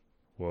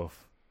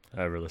 Woof.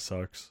 That really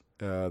sucks.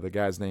 The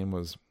guy's name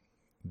was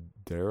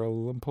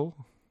Dalrymple?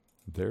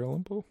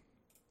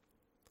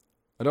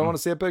 I don't want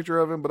to see a picture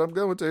of him, but I'm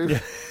going to.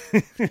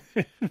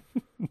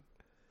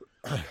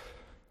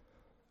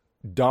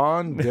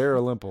 Don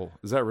Dalrymple.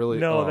 Is that really?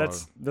 No,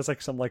 that's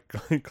like some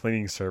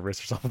cleaning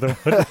service or something.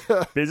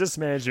 Business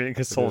management and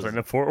consultant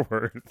in Fort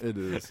Worth. It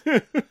is.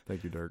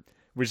 Thank you, Dirk.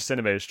 We just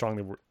intimated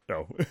strongly.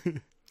 No.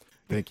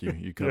 Thank you.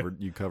 You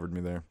covered me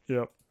there.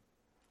 Yep.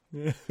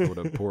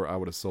 I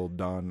would have sold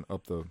Don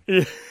up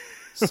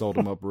sold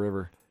him up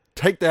river.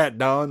 Take that,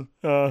 Don.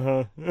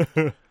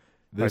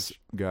 This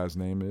guy's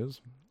name is.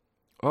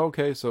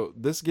 Okay, so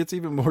this gets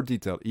even more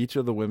detailed. Each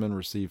of the women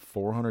received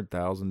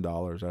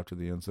 $400,000 after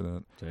the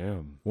incident.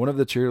 Damn. One of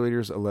the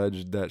cheerleaders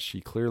alleged that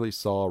she clearly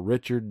saw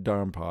Richard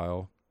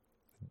Darnpile.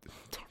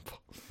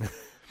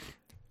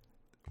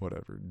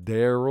 Whatever.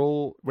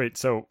 Daryl. Wait,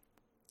 so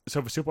if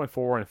it's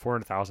 2.4 and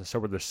 400,000, so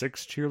were there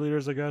 6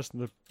 cheerleaders, I guess?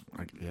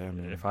 Yeah, I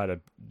mean, if I had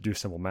to do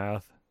simple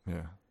math.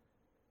 Yeah.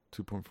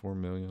 2.4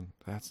 million.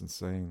 That's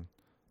insane.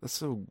 That's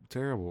so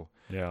terrible.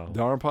 Yeah.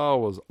 Darnpile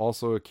was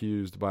also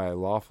accused by a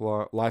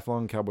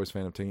lifelong Cowboys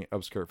fan of taking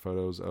upskirt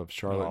photos of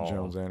Charlotte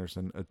Jones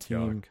Anderson,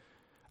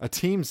 a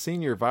team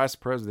senior vice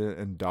president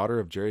and daughter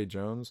of Jerry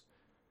Jones.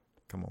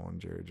 Come on,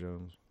 Jerry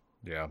Jones.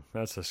 Yeah,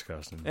 that's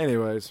disgusting.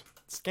 Anyways,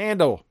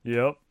 scandal.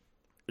 Yep.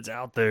 It's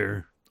out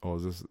there. Oh,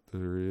 is this?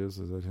 There he is.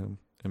 Is that him?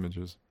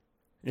 Images.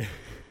 Yeah.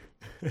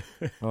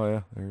 Oh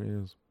yeah, there he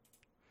is.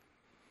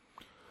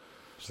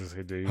 Just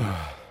a dude.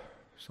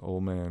 Just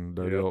old man,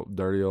 Yep.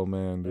 dirty old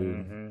man, dude.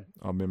 Mm-hmm.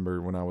 I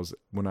remember when I was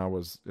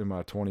in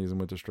my 20s and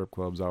went to strip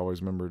clubs. I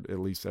always remembered at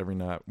least every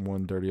night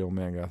one dirty old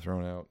man got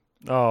thrown out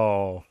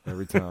Oh.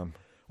 every time.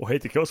 Well,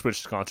 Hate the Kill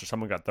Switch concert,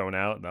 someone got thrown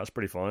out, and that was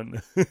pretty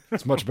fun.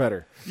 It's much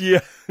better,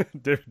 Yeah.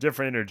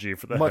 Different energy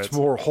for that. much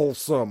more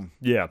wholesome.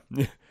 Yeah.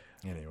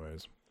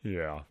 Anyways,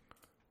 Yeah.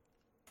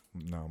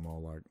 now I'm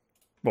all like,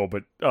 Well,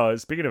 but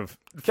speaking of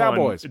fun,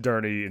 Cowboys.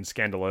 dirty, and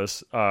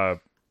scandalous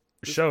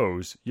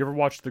shows, you ever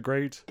watch The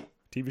Great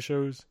TV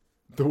shows?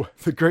 the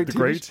great, The TV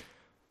Great?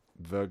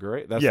 the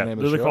great. That's Yeah, the name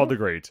of they're the show. called The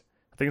Great.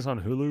 I think it's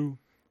on Hulu.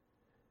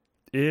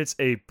 It's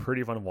a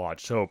pretty fun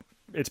watch. So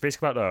it's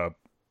basically about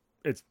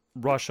it's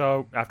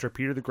Russia after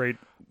Peter the Great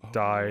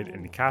died,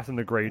 and Catherine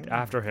the Great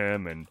after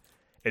him, and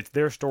it's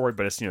their story,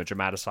 but it's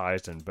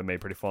dramatized and but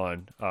made pretty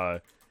fun.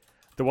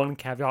 The one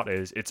caveat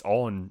is it's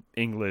all in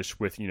English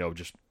with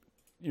just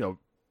Some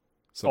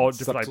all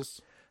different, like,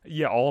 subtles.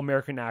 all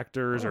American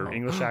actors or Oh.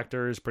 English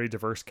actors, pretty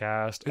diverse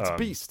cast. It's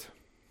Beast.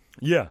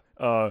 Yeah.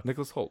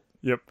 Nicholas Holt.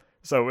 Yep.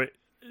 So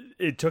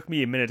it took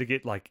me a minute to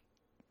get like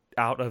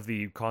out of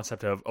the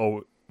concept of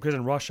because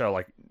in Russia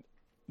like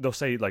they'll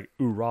say like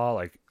 "ura,"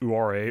 like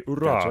 "ura," "ura"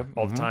 Gotcha.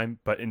 all the time,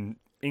 but in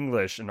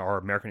English and our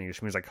American English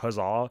it means like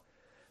 "huzzah."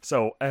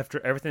 So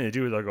after everything they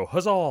do, they'll go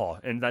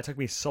 "huzzah," and that took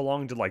me so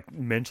long to like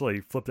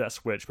mentally flip that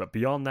switch. But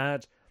beyond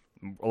that,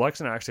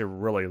 Alexa and I actually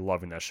really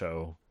loving that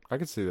show. I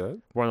can see that.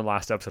 We're on the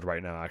last episode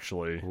right now,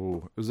 actually.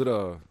 Ooh, is it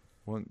a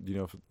one? Do you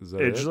know if is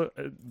that It's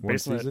it?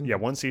 based on that- season? yeah,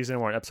 one season.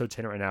 We're on episode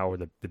 10 right now, where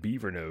the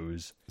beaver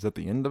knows. Is that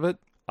the end of it?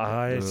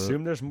 I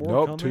assume there's more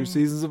Nope, coming. 2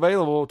 seasons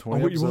available.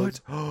 20 wait,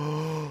 episodes.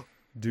 what?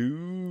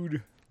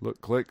 Dude. Look,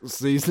 click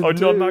season Oh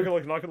 2. no, I'm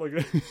not gonna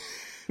look.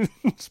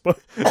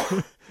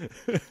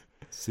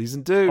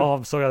 Season 2. Oh,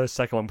 I'm so glad there's a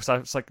second one because I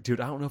was like,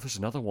 dude, I don't know if there's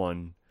another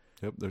one.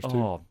 Yep, there's 2.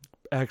 Oh,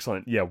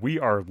 excellent. Yeah, we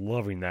are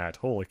loving that.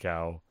 Holy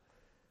cow.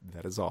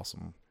 That is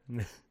awesome.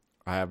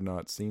 I have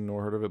not seen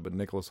nor heard of it, but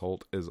Nicholas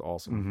Holt is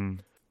awesome. Mm-hmm.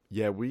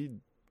 Yeah, we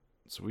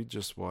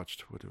just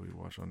watched. What did we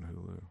watch on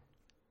Hulu?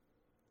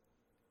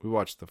 We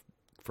watched the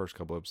first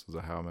couple episodes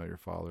of How I Met Your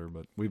Father,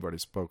 but we've already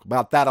spoke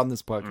about that on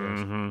this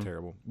podcast. Mhm.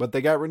 Terrible, but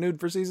they got renewed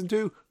for season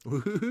 2.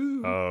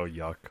 Woo-hoo-hoo. Oh,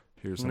 yuck.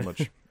 Here's how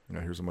much.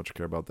 Here's how much I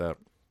care about that.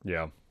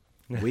 Yeah.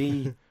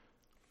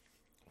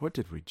 What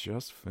did we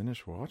just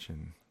finish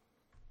watching?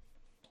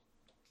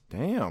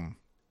 Damn,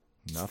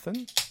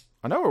 nothing.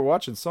 I know we're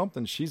watching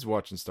something. She's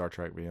watching Star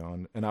Trek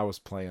Beyond, and I was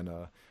playing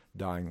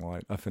Dying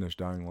Light. I finished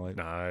Dying Light.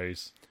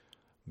 Nice.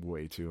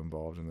 Way too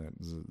involved in that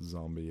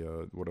zombie.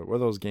 What are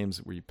those games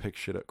where you pick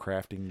shit up?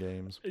 Crafting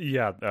games.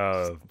 Yeah.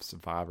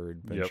 Survivor,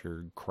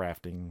 adventure,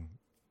 crafting,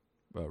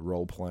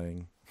 role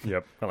playing.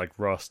 Yep. Kind of like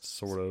Rust,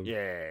 sort of.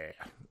 Yeah,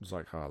 it's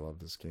like, oh, I love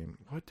this game.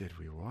 What did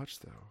we watch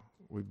though?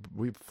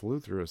 We flew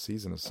through a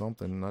season of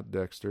something, not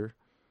Dexter.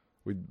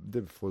 We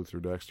did flew through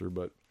Dexter,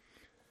 but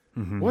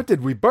what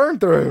did we burn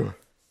through?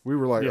 We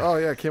were like, oh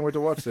yeah, I can't wait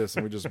to watch this,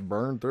 and we just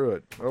burned through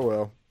it. Oh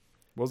well,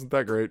 wasn't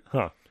that great?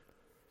 Huh.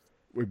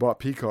 We bought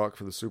Peacock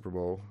for the Super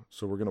Bowl,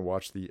 so we're gonna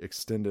watch the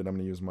extended. I'm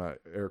gonna use my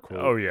air quote.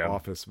 Oh, yeah.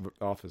 Office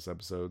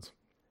episodes.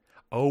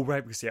 Oh,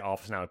 right. Because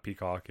Office now at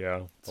Peacock.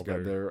 Yeah. It's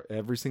got there.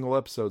 Every single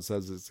episode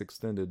says it's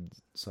extended,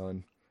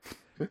 son.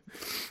 We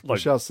Like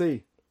shall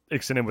see.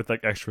 extended with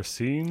like extra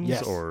scenes,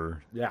 Yes.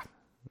 or Yeah,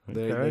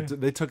 Okay.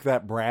 they took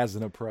that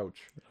Brazen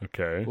approach.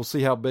 okay. We'll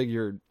see how big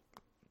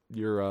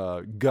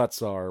your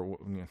guts are.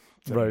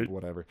 Right.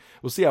 Whatever.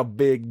 We'll see how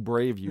big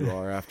brave you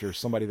are after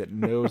somebody that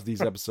knows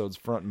these episodes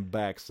front and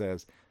back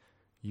says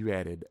you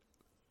added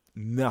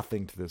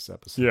nothing to this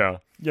episode. Yeah.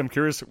 Yeah. I'm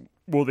curious.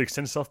 Will the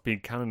extended stuff be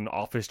kind of an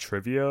Office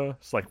trivia?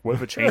 It's like, what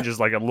if it changes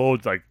like a little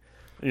like,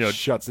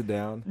 Shuts it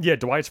down. yeah,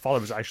 Dwight's father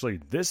was actually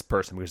this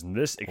person because in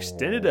this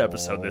extended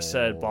episode they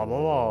said blah blah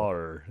blah,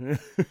 or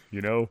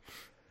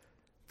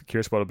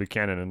curious what'll be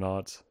canon and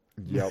not.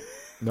 Yep.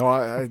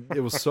 No, it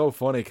was so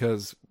funny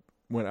because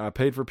when I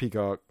paid for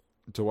Peacock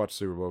to watch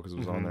Super Bowl because it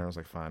was on there, I was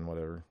like, fine,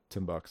 whatever,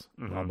 $10.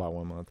 I'll buy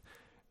 1 month.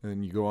 And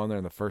then you go on there,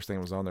 and the first thing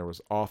that was on there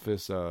was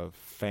Office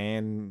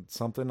fan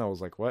something. I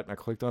was like, what? And I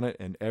clicked on it,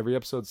 and every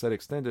episode said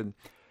extended,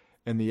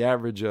 and the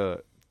average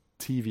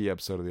TV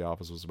episode of The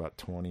Office was about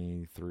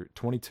 22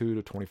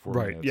 to 24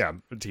 Right. minutes. Yeah.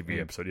 A TV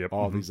episode. Yep.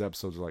 All Mhm. these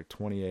episodes are like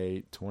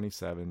 28,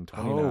 27,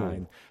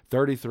 29,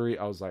 33.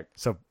 I was like,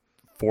 So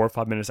 4 or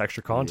 5 minutes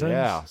extra content.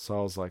 yeah. So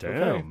I was like, okay.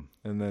 Damn.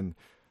 And then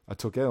I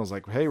took it and I was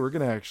like, hey, we're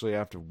going to actually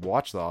have to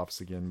watch The Office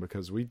again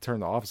because we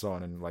turned The Office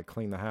on and like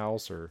clean the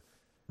house or.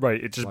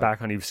 Right. It's just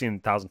back on you've seen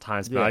 1,000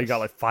 times, but now you got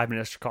Yes. like 5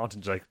 minutes extra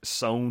content like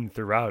sewn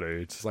throughout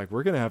it. It's like,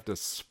 we're going to have to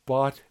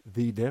spot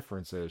the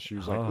differences. She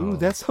was like, Oh. ooh,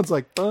 that sounds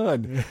like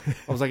fun.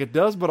 I was like, it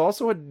does, but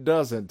also it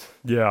doesn't.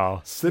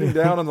 Yeah. Sitting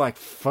down and like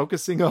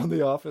focusing on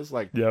The Office,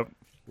 like Yep.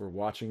 we're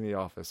watching The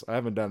Office. I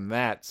haven't done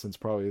that since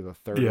probably the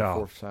third Yeah. or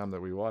fourth time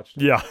that we watched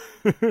it. Yeah.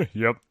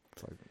 Yep.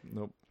 It's like,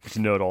 nope. But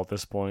you know it all at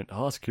this point.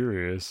 Oh, that's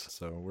curious.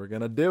 So we're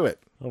going to do it.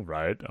 All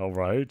right. All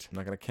right. I'm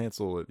not going to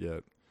cancel it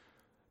yet.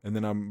 And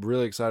then I'm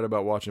really excited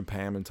about watching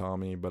Pam and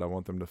Tommy, but I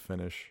want them to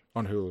finish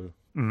on Hulu.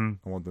 Mm-hmm.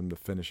 I want them to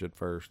finish it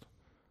first.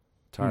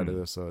 Tired of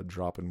this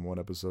dropping one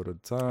episode at a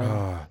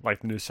time. Like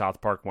the new South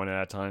Park one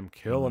at a time,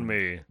 killing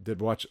me.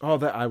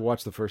 I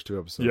watched the first 2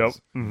 episodes. Yep.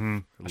 Mm-hmm.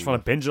 I just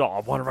want to binge it all. I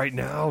want it right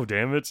now.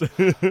 Damn it.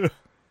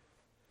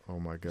 Oh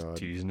my god.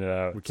 Teasing it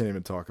out. We can't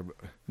even talk about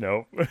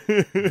No.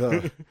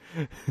 the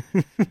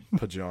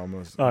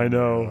pajamas. I Oh my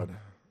know. God.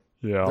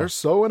 Yeah. They're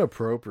so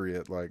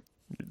inappropriate. Like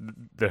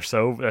That's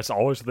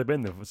always what they've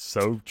been. They're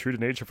so true to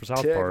nature for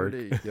South Park.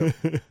 integrity.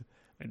 Yep.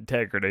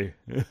 Integrity.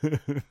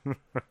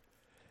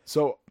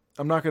 So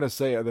I'm not going to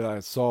say that I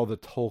saw the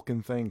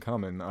Tolkien thing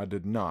coming. I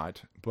did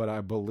not. But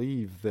I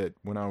believe that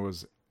when I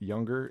was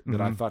younger, that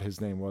I thought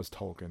his name was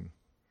Tolkien.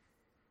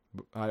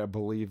 I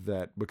believe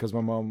that because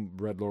my mom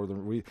read Lord of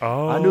the Rings.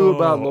 I knew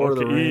about Lord of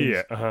the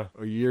Rings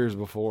years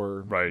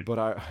before. Right.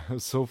 But it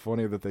was so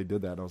funny that they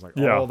did that. And I was like,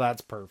 Yeah. oh,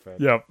 that's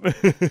perfect. Yep.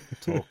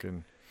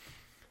 Tolkien.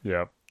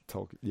 Yep.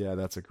 Tolkien. Yeah,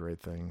 that's a great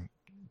thing.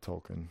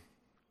 Tolkien.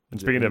 And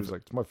speaking He of, was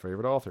like, it's my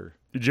favorite author.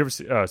 did you ever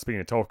see, speaking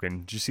of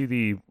Tolkien, did you see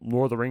the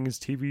Lord of the Rings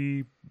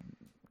TV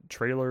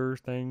trailer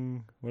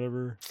thing?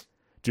 Whatever.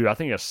 Dude, I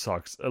think it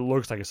sucks. It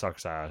looks like it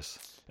sucks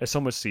ass. It's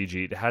so much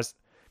CG. It has,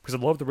 because I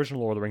love the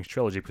original Lord of the Rings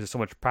trilogy because there's so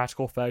much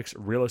practical effects,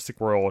 realistic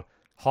world.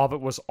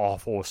 Hobbit was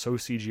awful, so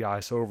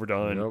CGI, so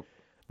overdone. Nope.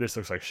 This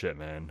looks like shit,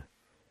 man.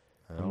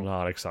 I'm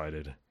not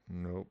excited.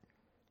 Nope.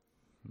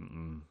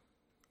 Mm-mm.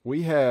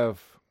 We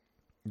have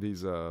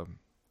these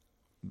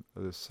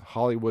this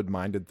Hollywood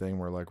minded thing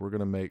where like we're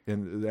gonna make,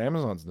 and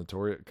Amazon's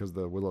notorious because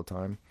the Wheel of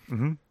Time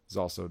is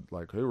also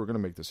like, hey, we're gonna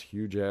make this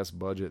huge ass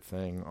budget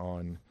thing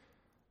on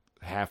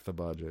half the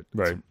budget. It's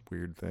Right. a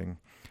weird thing.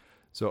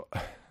 So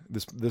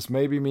this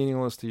may be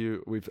meaningless to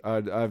you.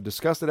 I've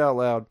discussed it out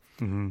loud.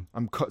 I'm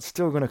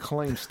still gonna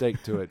claim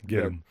stake to it. Get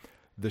that 'em.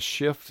 The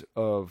shift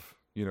of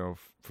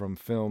from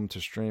film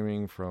to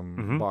streaming,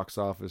 from box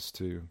office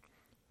to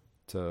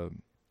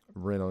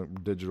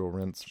digital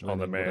rents On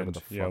whatever demand, the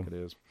fuck yeah. it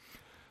is.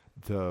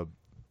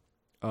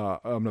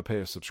 I'm gonna pay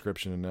a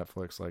subscription to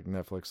Netflix. Like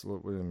Netflix,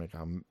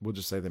 we'll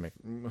just say they make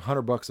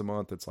 $100 a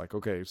month. It's like,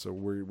 okay, so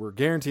we're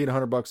guaranteed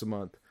 $100 a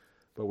month,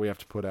 but we have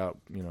to put out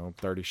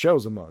 30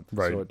 shows a month,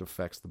 Right. so it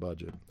affects the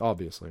budget.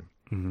 Obviously,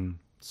 Mm-hmm.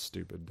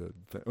 stupid to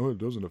think, oh, it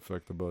doesn't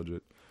affect the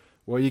budget.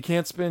 Well, you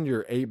can't spend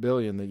your $8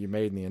 billion that you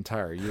made in the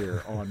entire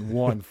year on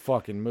one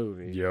fucking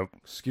movie. Yep.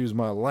 Excuse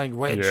my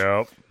language.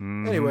 Yep.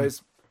 Mhm.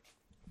 Anyways,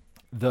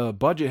 the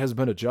budget has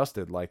been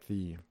adjusted. Like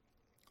the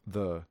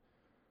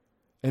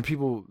and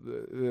people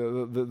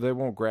they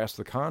won't grasp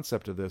the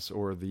concept of this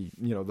or the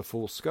the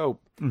full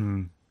scope.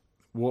 Mhm.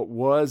 What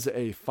was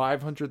a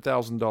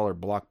 $500,000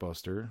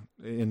 blockbuster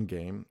in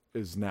game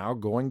is now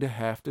going to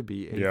have to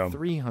be a Yeah.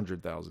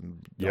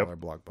 $300,000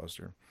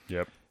 blockbuster.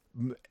 Yep.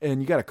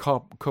 And you got to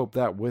cope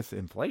that with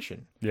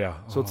inflation. Yeah.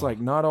 So it's like,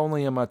 not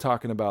only am I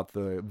talking about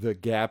the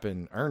gap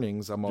in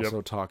earnings, I'm Yep.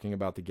 also talking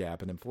about the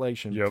gap in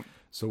inflation. Yep.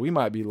 So we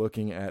might be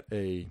looking at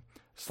a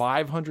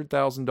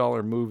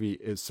 $500,000 movie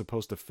is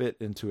supposed to fit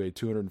into a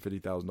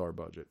 $250,000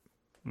 budget,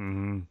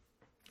 Mm-hmm.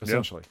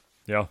 essentially.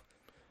 Yeah.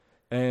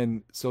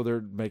 And so they're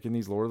making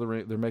these Lord of the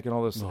Rings, they're making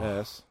all this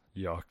S.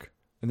 Yuck.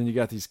 And then you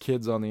got these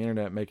kids on the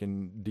internet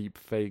making deep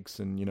fakes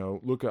and,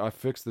 look, I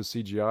fixed the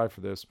CGI for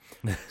this.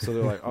 So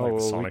they're like, oh, Like the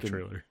well, Sonic we can,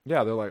 trailer.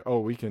 yeah, they're like,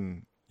 oh, we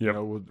can, Yep.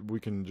 we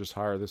can just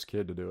hire this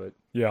kid to do it.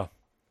 Yeah.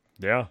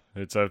 Yeah.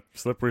 It's a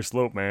slippery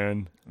slope,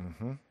 man.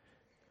 Mm-hmm.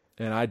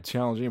 And I'd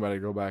challenge anybody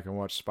to go back and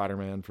watch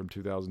Spider-Man from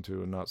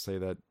 2002 and not say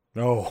that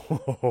No.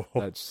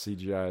 that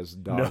CGI is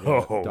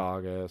No.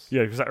 dog ass.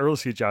 Yeah, because that early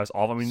CGI is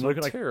awful. I mean, So look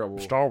at terrible.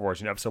 Star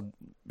Wars. Episode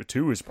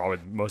 2 is probably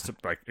the most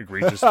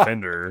egregious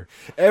offender.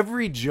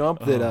 Every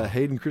jump that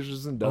Hayden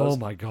Christensen does, Oh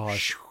my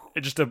gosh.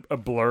 It's just a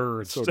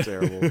blur. It's so just-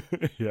 terrible.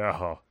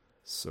 Yeah.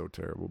 So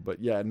terrible. But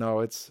yeah, no,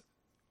 it's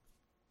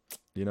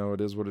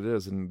it is what it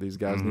is, and these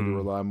guys need to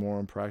rely more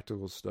on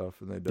practical stuff,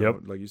 and they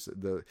don't. Yep. Like you said,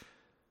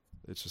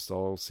 it's just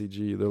all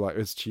CG. They're like,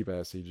 it's cheap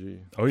ass CG.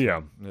 Oh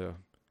yeah. Yeah.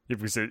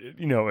 Because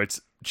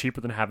it's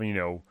cheaper than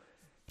having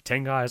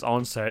 10 guys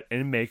on set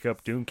in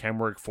makeup doing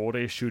camera work, 4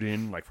 days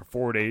shooting for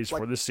 4 days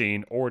for the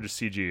scene, or just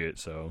CG it.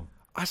 So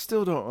I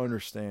still don't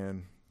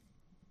understand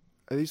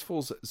these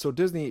fools. So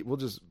Disney,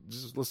 let's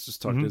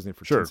just talk Disney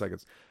for Sure. 10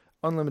 seconds.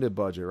 Unlimited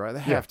budget, right? They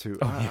Yeah. have to.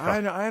 Oh,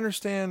 yeah. I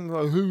understand.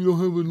 Like, who don't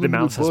have unlimited the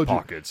mouse has budget?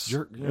 pockets.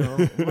 Jerk,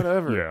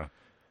 whatever. Yeah.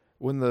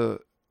 When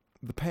the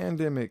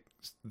pandemic,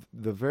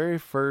 the very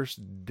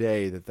first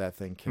day that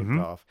thing kicked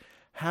off,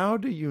 how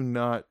do you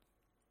not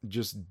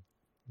just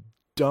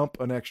dump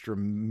an extra $1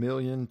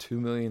 million, $2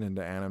 million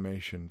into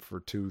animation for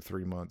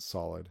 2-3 months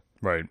solid?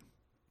 Right.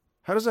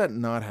 How does that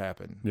not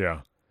happen?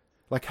 Yeah.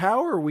 Like,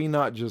 how are we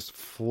not just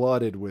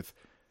flooded with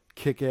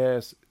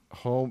kick-ass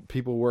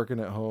people working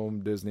at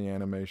home Disney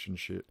animation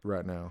shit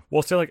right now?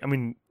 Well, say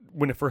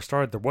when it first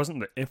started, there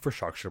wasn't the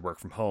infrastructure to work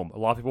from home. A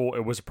lot of people,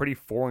 it was a pretty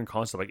foreign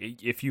concept.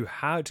 Like, if you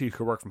had to, you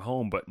could work from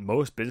home, but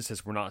most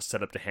businesses were not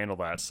set up to handle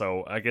that.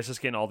 So I guess it's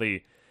getting all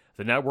the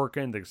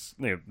networking,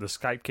 the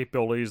Skype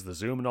capabilities, the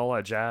Zoom and all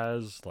that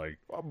jazz. Like,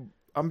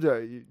 I'm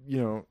just,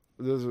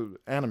 there's an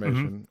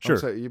animation. Sure.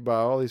 I'm saying you buy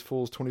all these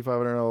fools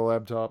 $2,500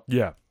 laptop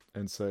Yeah.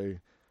 and say,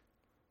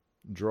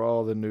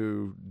 draw the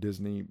new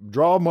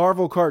draw a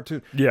Marvel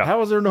cartoon. Yeah.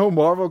 How is there no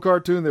Marvel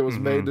cartoon that was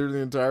made during the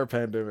entire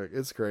pandemic?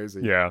 It's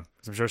crazy. Yeah.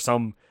 I'm sure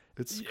some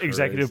It's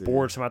executive crazy.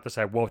 board some have to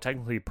say, well,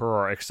 technically per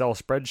our Excel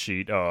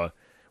spreadsheet,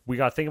 we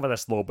got to think about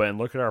this a little bit and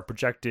look at our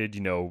projected,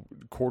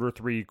 quarter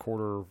 3,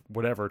 quarter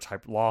whatever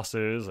type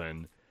losses,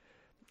 and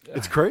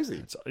It's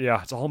crazy. it's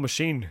a whole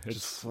machine. Just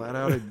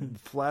It's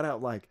flat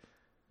out like,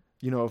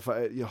 if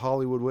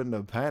Hollywood went into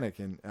a panic,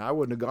 and I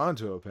wouldn't have gone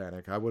to a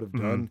panic, I would have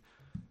done,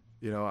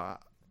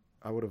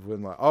 I would have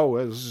been like, oh,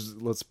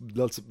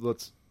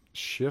 let's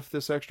shift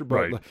this extra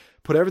budget, Right.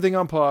 put everything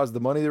on pause. The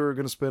money that we were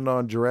going to spend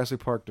on Jurassic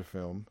Park to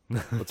film,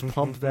 let's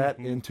pump that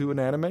into an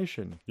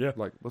animation. Yeah.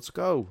 like let's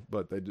go.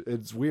 But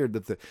it's weird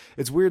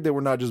that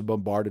we're not just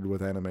bombarded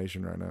with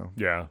animation right now.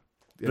 yeah.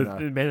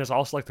 And Man, it's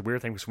also like the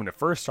weird thing because when it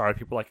first started,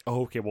 people were like,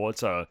 oh, okay, well,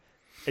 it's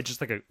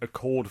just like a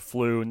cold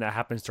flu, and that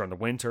happens during the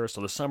winter.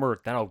 So the summer,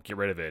 that'll get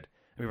rid of it.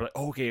 And people were like,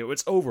 oh, okay,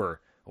 it's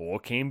over. Well,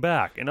 it came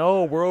back, and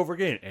we're over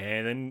again.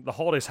 And then the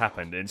holidays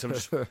happened, and so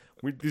just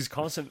these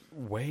constant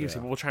waves,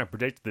 people trying to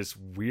predict this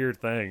weird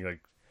thing.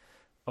 Like,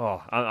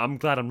 I'm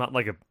glad I'm not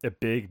like a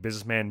big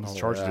businessman in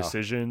charge of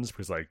decisions,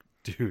 because like,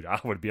 dude, I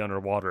would be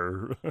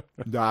underwater.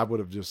 I would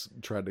have just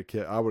tried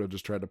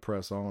to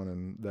press on,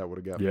 and that would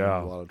have got me in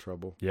a lot of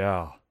trouble.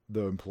 Yeah.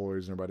 The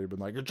employees and everybody would have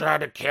been like, "You're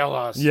trying to kill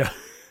us." Yeah.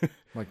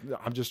 Like,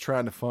 I'm just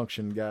trying to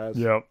function, guys.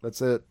 Yep.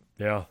 That's it.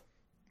 Yeah.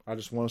 I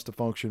just want us to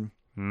function.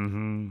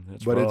 Mm-hmm.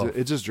 But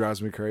it just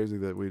drives me crazy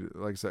that we,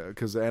 like I said,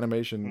 because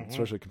animation,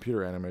 especially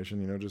computer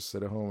animation, just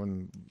sit at home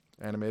and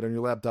animate on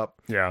your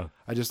laptop. Yeah.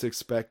 I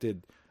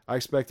expected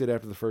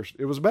after the first,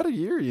 it was about a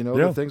year,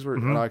 the things were,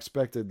 and I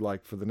expected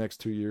like for the next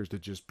 2 years to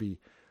just be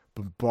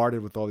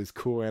bombarded with all these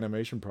cool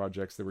animation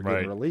projects that were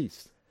getting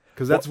released.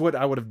 Because that's what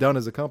I would have done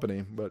as a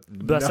company, but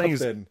that's nothing.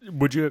 Thing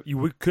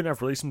is, couldn't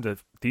have released them to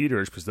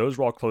theaters because those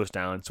were all closed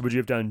down. So would you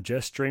have done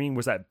just streaming?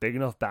 Was that big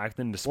enough back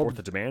then to support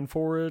the demand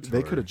for it?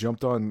 They could have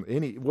jumped on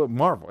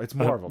Marvel. It's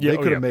Marvel. Yeah, they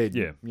could have made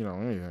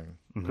anything.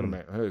 Could have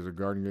made it's a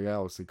Guardian of the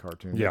Galaxy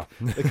cartoon. Yeah.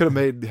 They could have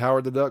made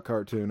Howard the Duck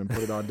cartoon and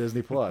put it on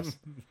Disney Plus.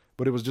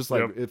 But it was just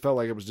like it felt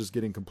like it was just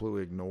getting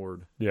completely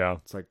ignored. Yeah.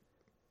 It's like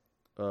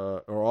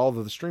or all of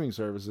the streaming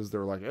services, they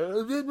were like,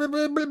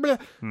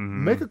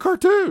 make a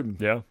cartoon.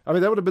 Yeah. I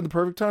mean, that would have been the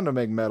perfect time to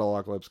make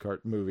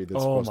Metalocalypse movie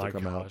that's supposed to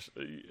come out.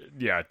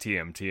 Yeah,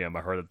 TM.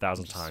 I heard it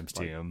 1,000 times,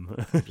 like,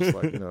 TM. Just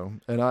like,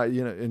 and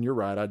and you're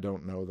right, I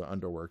don't know the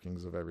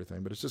underworkings of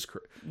everything, but it's just,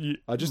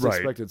 I just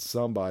expected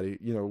somebody,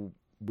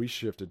 we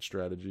shifted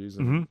strategies,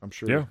 and I'm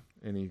sure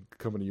any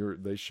company,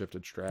 they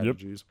shifted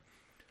strategies.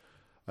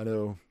 I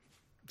know,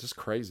 just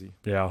crazy.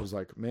 Yeah. It was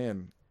like,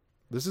 man,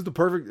 this is the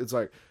perfect, it's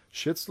like,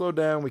 shit slowed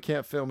down, we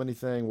can't film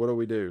anything, what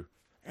do?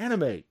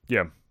 Animate.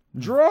 Yeah.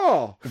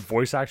 Draw.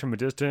 Voice act from a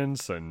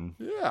distance, and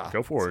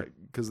go for it.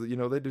 Because,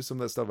 they do some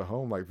of that stuff at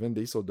home, like Vin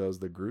Diesel does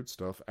the Groot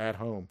stuff at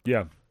home.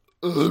 Yeah.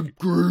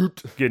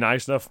 Groot. Get a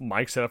nice enough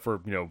mic set up for,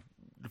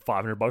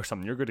 $500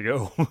 something, you're good to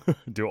go.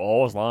 Do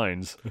all his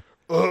lines.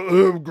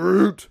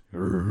 Groot.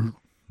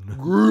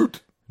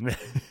 Groot.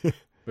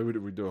 Maybe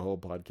we do a whole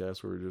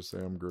podcast where we just say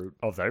I'm Groot.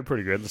 Oh, that'd be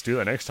pretty good. Let's do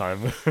that next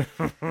time.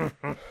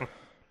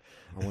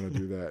 I want to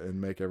do that and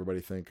make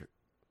everybody think.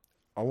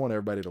 I want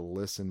everybody to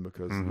listen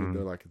because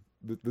they're like,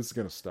 this is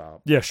going to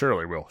stop. Yeah,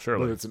 surely will.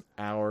 Surely. But it's an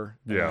hour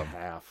and a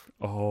half.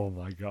 Oh,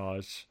 my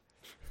gosh.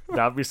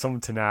 That'd be some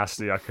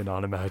tenacity I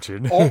cannot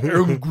imagine. Oh,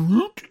 and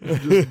Groot.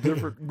 Just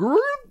different. Groot.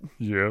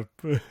 Yep.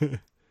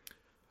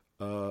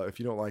 If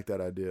you don't like that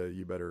idea,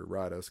 you better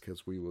write us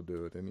because we will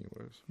do it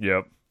anyways.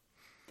 Yep.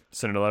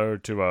 Send a letter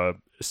to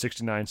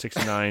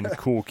 6969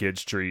 Cool Kid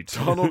Street.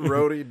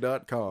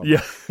 DonaldRody.com.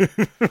 Yeah.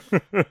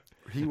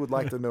 He would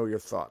like to know your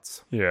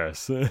thoughts.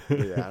 Yes. I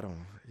don't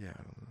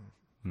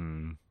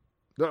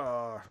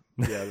know.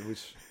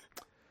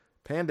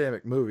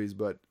 Pandemic movies,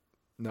 but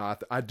no,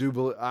 I do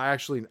believe. I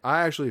actually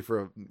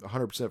for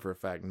 100% for a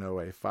fact know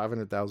a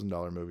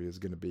 $500,000 movie is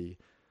going to be.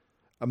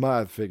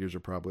 My figures are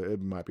probably,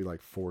 it might be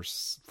like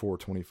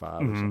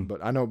 425 or something,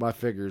 but I know my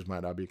figures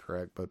might not be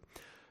correct, but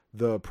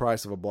the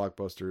price of a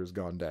blockbuster has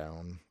gone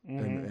down,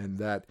 and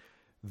that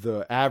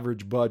the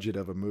average budget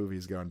of a movie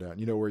has gone down.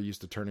 Where you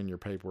used to turn in your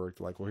paperwork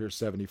like, well, here's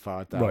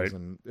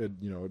 75,000. Right.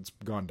 It's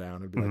gone down.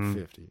 It'd be like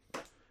 50,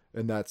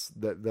 and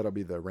that'll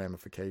be the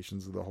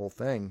ramifications of the whole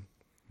thing.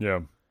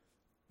 Yeah.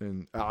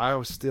 And I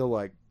was still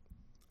like,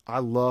 I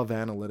love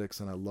analytics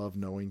and I love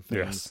knowing things.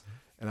 Yes.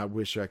 And I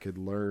wish I could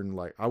learn,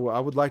 like, I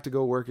would like to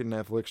go work at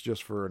Netflix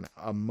just for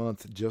a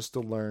month just to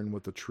learn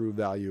what the true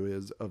value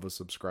is of a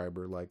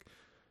subscriber. Like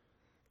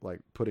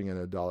putting in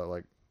 $1,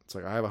 like, it's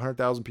like I have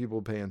 100,000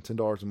 people paying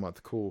 $10 a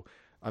month. Cool.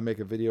 I make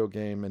a video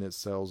game and it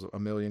sells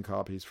 1 million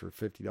copies for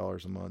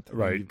 $50 a month.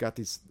 Right. And you've got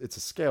these, it's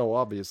a scale,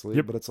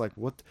 obviously, but it's like,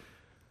 what?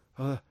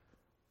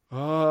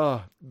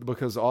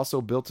 Because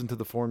also built into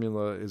the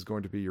formula is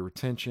going to be your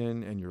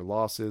retention and your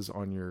losses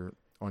on your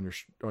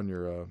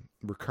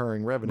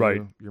recurring revenue,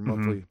 right. your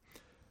monthly.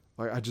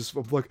 I'm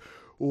like,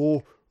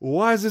 oh,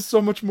 why is this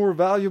so much more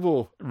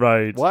valuable?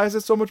 Right. Why is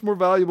it so much more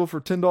valuable for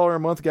 $10 a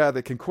month guy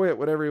that can quit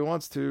whatever he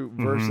wants to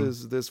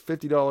versus this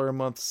 $50 a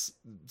month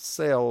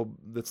sale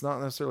that's not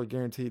necessarily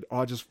guaranteed?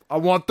 Oh, I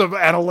want the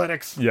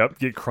analytics. Yep.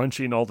 Get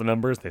crunchy in all the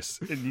numbers.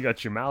 You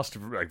got your mouse to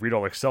like read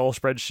all Excel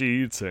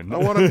spreadsheets, and I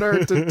want a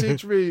nerd to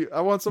teach me.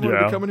 I want someone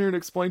Yeah. to come in here and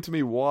explain to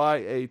me why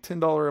a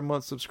 $10 a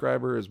month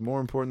subscriber is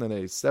more important than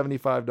a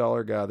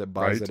 $75 guy that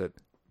buys Right. it at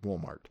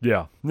Walmart.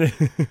 yeah.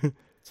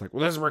 It's like,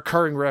 well, there's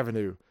recurring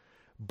revenue.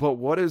 But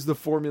what is the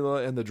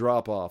formula and the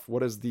drop off?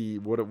 What is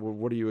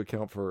what do you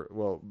account for?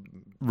 Well,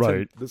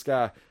 Right. this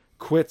guy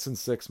quits in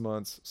 6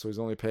 months, so he's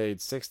only paid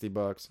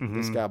 $60. This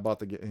Mm-hmm. guy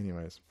bought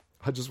anyways.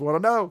 I just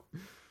want to know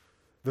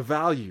the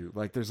value.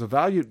 Like, there's a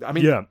value. I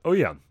mean, Yeah. Oh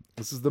yeah.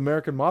 this is the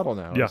American model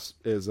now. Yeah.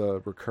 Is a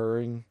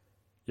recurring.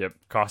 Yep.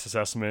 Cost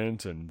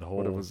assessment and the whole.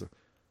 What it was.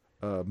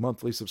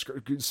 Monthly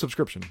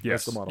subscription.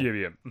 Yes. That's the model. Yeah.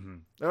 Yeah.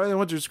 Mm-hmm. I mean,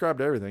 once you subscribe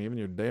to everything, even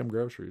your damn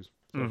groceries.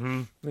 So,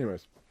 Mm-hmm.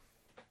 anyways,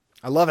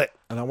 I love it,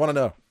 and I want to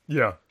know.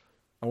 Yeah.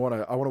 I want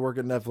to work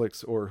at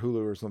Netflix or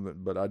Hulu or something,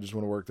 but I just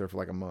want to work there for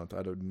like a month.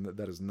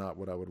 That is not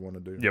what I would want to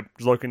do. Yep.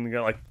 Just looking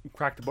to like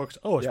crack the books.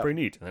 Oh, it's Yeah.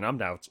 pretty neat. And then I'm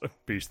down.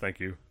 Peace. Thank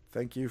you.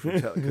 Thank you for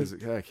because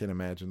I can't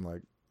imagine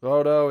like,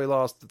 oh no, we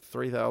lost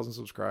 3,000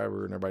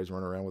 subscriber and everybody's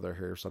running around with their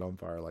hair set on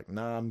fire. Like,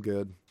 nah, I'm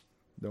good.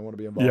 Don't want to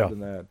be involved Yeah. in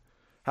that.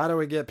 How do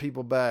we get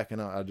people back?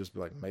 And I'd just be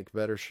like, make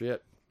better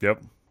shit.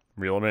 Yep.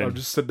 Reel them in. I'll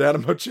just sit down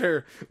in my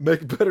chair,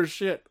 make better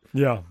shit.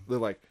 Yeah. They're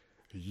like,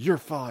 you're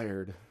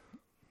fired.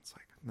 It's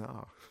like,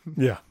 no.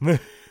 Yeah.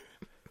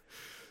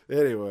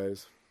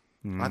 Anyways,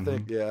 Mhm.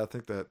 I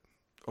think that.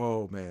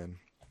 Oh man,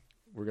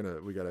 we're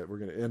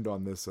gonna end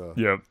on this.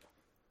 Yep.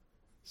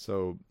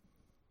 So,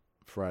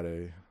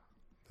 Friday,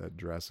 that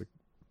Jurassic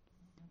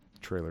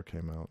trailer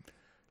came out.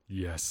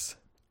 Yes.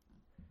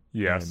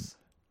 Yes.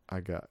 I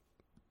got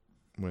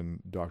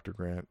when Dr.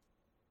 Grant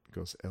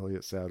goes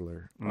Elliot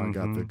Sadler. I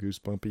got the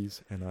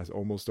goosebumpies, and I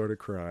almost started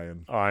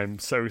crying. I'm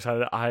so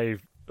excited. I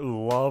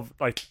love,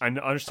 like, I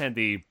understand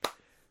the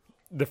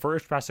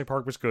first Jurassic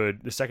Park was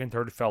good. The second,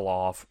 third fell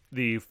off.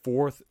 The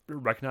fourth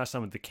recognized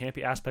some of the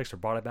campy aspects or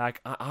brought it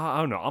back. I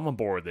don't know. I'm on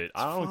board with it.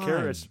 I don't care.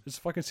 fine. It's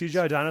fucking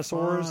CGI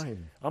dinosaurs.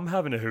 Fine. I'm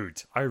having a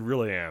hoot. I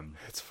really am.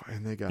 It's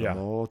fine. They got Yeah.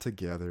 them all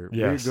together.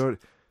 Yes. We go.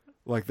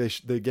 Like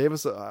they gave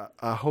us.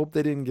 I hope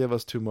they didn't give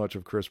us too much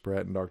of Chris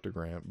Pratt and Dr.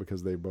 Grant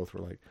because they both were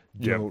like,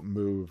 Yep. "Don't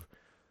move."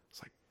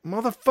 It's like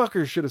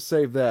motherfuckers should have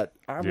saved that.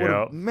 I would have.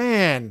 Yep.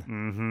 Man,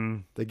 Mm-hmm.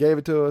 they gave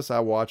it to us. I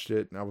watched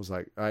it and I was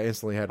like, I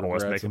instantly had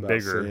Always regrets make 'em about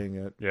bigger. seeing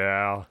it.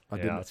 Yeah. I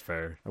Yeah, didn't- that's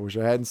fair. I wish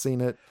I hadn't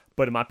seen it.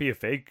 But it might be a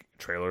fake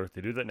trailer.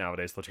 They do that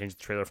nowadays. They'll change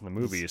the trailer from the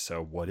movie.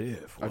 So what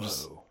if?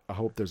 I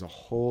hope there's a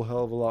whole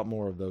hell of a lot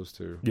more of those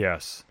two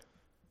Yes.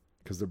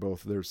 because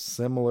they're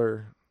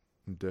similar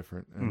and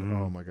different. And Mhm.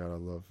 oh my god, I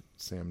love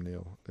Sam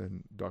Neill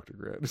and Dr.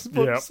 Grant. It's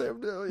Yep. Sam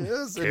Neill,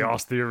 yes. and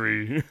Chaos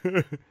Theory.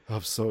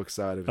 I'm so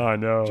excited. I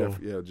know.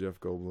 Jeff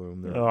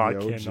Goldblum. Oh, I the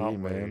OG, cannot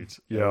man. wait.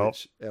 Yep.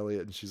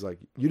 Elliot, and she's like,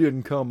 "You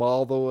didn't come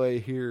all the way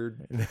here,"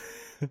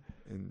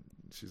 and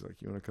she's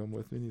like, "You want to come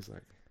with me?" And he's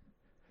like,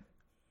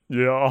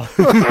 Yeah.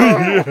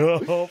 Yeah.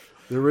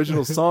 "The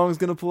original song's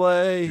gonna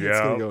play. It's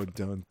Yep. gonna go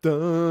dun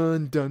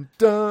dun dun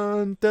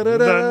dun da da Dun,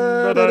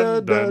 da dun, da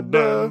dun, da dun,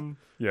 da." dun.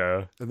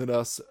 Yeah. And then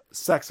us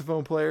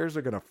saxophone players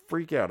are gonna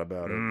freak out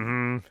about it.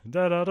 Mm-hmm.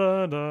 Da, da,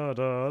 da, da,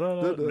 da,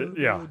 da, da.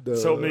 Yeah.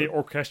 So many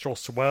orchestral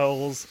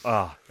swells.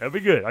 That'd be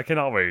good. I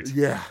cannot wait.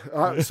 Yeah.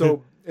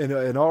 So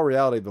in all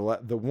reality,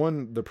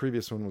 the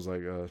previous one was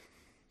like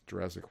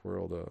Jurassic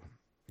World,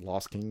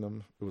 Lost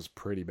Kingdom. It was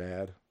pretty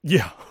bad,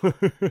 Yeah.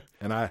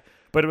 and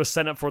But it was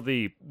set up for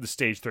the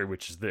stage 3,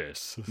 which is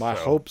this. my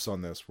so. hopes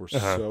on this were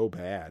Uh-huh. so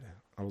bad.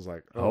 I was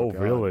like, Oh,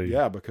 God. really?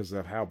 Yeah, because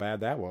of how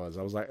bad that was.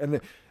 I was like, and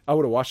then I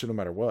would have watched it no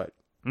matter what.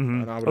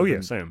 Mhm. And I would Oh, have yeah,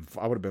 been, same.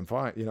 I would have been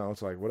fine. You know,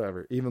 it's like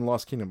whatever. Even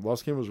Lost Kingdom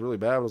was really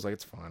bad. I was like,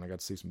 it's fine. I got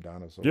to see some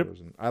dinosaurs, Yep.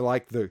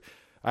 and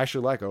I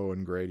actually like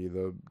Owen Grady,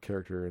 the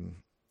character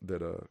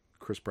that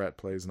Chris Pratt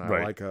plays, and I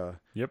Right. like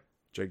Yep.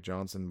 Jake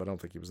Johnson, but I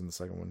don't think he was in the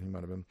second one. He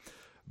might have been,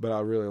 but I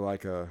really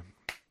like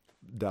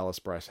Dallas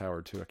Bryce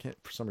Howard too.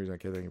 For some reason I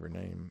can't think of her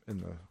name in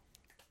the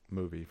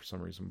movie for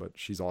some reason, but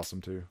she's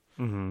awesome too.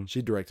 Mm-hmm.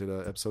 She directed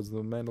episodes of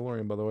The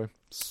Mandalorian, by the way.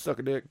 Suck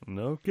a dick.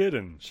 No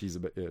kidding. She's a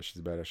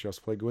badass. She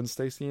also played Gwen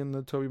Stacy in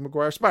the Tobey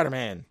Maguire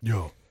Spider-Man.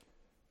 Yo.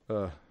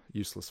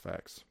 Useless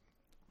facts,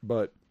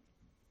 but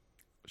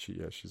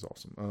she's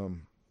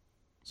awesome.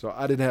 So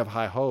I didn't have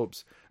high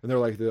hopes, and they're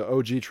like the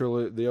OG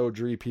trilogy, the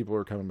OG people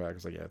are coming back.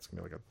 It's like, yeah, it's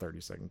gonna be like a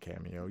 30-second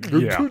cameo.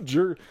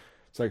 Yeah.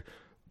 It's like,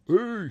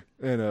 hey.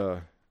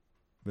 And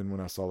then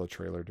when I saw the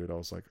trailer, dude, I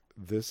was like,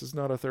 this is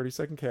not a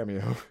 30-second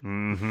cameo.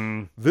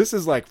 Mm-hmm. This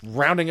is like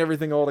rounding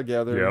everything all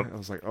together. Yep. I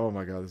was like, oh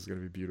my god, this is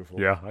gonna be beautiful.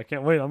 Yeah, I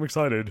can't wait. I'm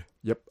excited.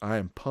 Yep, I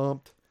am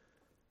pumped.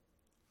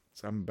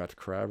 So I'm about to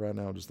cry right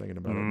now just thinking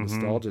about it. Mhm.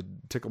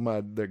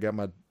 Nostalgia got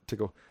my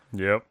tickle.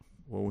 Yep.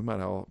 Well, we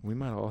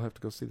might all have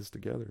to go see this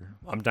together.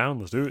 I'm down.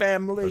 Let's do it.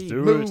 Family Let's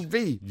do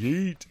movie.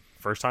 Yeet.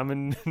 First time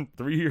in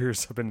 3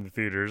 years I've been in the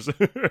theaters.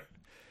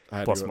 I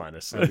had Plus to go-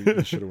 minus.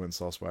 You should have went and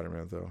saw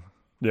Spider-Man though.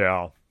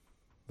 Yeah.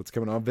 It's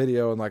coming on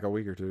video in like a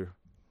week or two.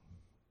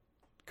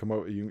 Come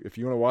over, if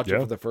you want to watch it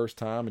for the first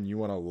time and you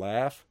want to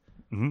laugh,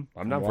 I'm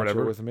down for watch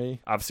whatever. it with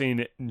me. I've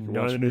seen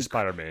none of the new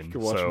Spider-Man. You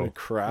can watch me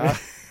cry.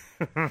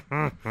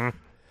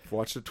 I've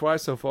watched it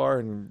twice so far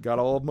and got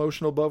all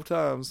emotional both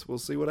times. We'll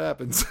see what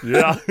happens.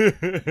 Yeah.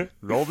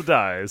 Roll the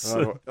dice.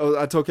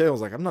 I told Kay, I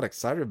was like, I'm not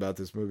excited about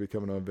this movie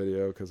coming on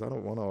video because I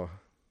don't want to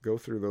go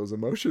through those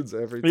emotions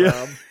every time.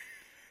 Yeah.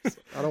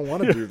 I don't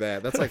want to do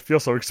that. That's I like feel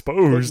so putting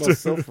exposed.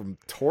 myself from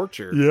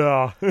torture.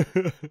 Yeah.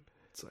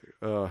 It's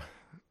like,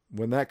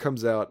 when that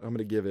comes out, I'm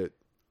gonna give it.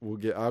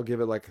 I'll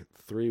give it like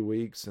 3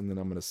 weeks, and then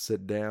I'm gonna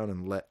sit down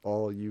and let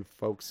all you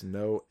folks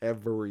know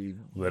every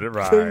Let it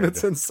thing ride.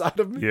 that's inside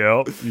of me.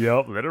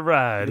 Yep. Let it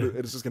ride.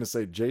 It's just gonna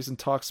say Jason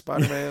talks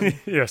Spider-Man.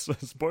 Yes.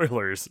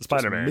 Spoilers. Just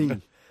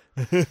Spider-Man.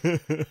 me.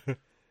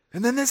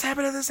 And then this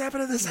happened, and this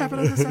happened, and this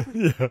happened, and this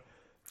happened. Yeah.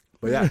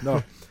 But yeah,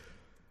 no.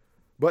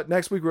 But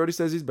next week, Rhodey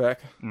says he's back.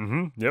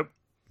 Yep.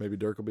 Maybe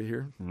Dirk will be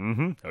here,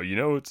 Oh, you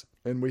know it.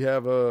 and we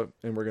have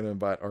and we're gonna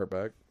invite Art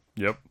back.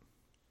 Yep.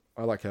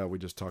 I like how we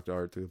just talked to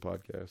Art through the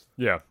podcast.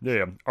 Yeah.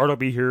 Art will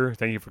be here.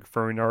 Thank you for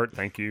confirming, Art.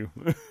 Thank you.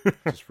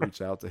 Just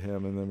reach out to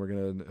him, and then we're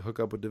gonna hook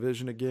up with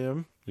Division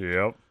again.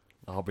 Yep.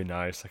 That'll be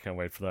nice. I can't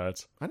wait for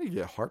that. I need to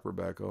get Harper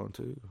back on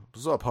too.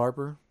 What's up,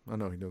 Harper? I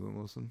know he doesn't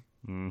listen.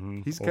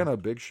 He's Well, kind of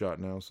a big shot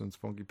now since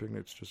Funky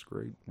Picnic's just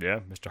great. Yeah.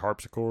 Mr.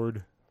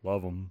 Harpsichord.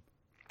 Love him.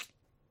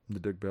 The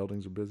Dick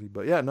Beldings are busy,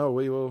 but yeah, no,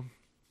 we will.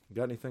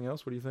 Got anything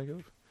else? What do you think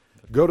of?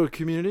 Go to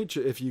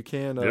community if you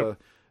can. Yep.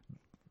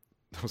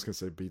 I was gonna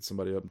say beat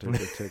somebody up and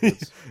take their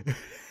tickets.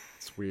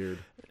 It's weird.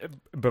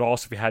 But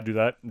also, if you had to do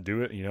that,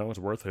 do it. It's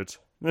worth it.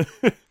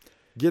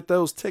 Get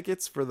those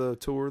tickets for the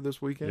tour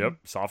this weekend. Yep.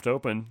 Soft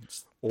open.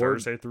 It's Or-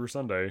 Thursday through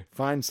Sunday.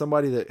 Find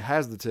somebody that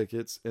has the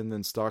tickets and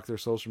then stalk their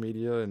social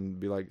media and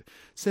be like,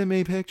 send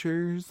me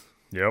pictures.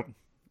 Yep.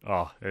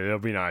 Oh, it'll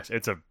be nice.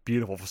 It's a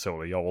beautiful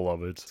facility. Y'all will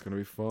love it. It's gonna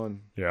be fun.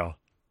 Yeah.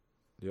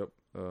 Yep.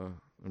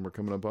 And we're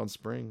coming up on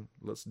spring.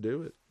 Let's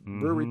do it.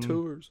 Brewery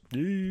tours.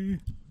 Yeah.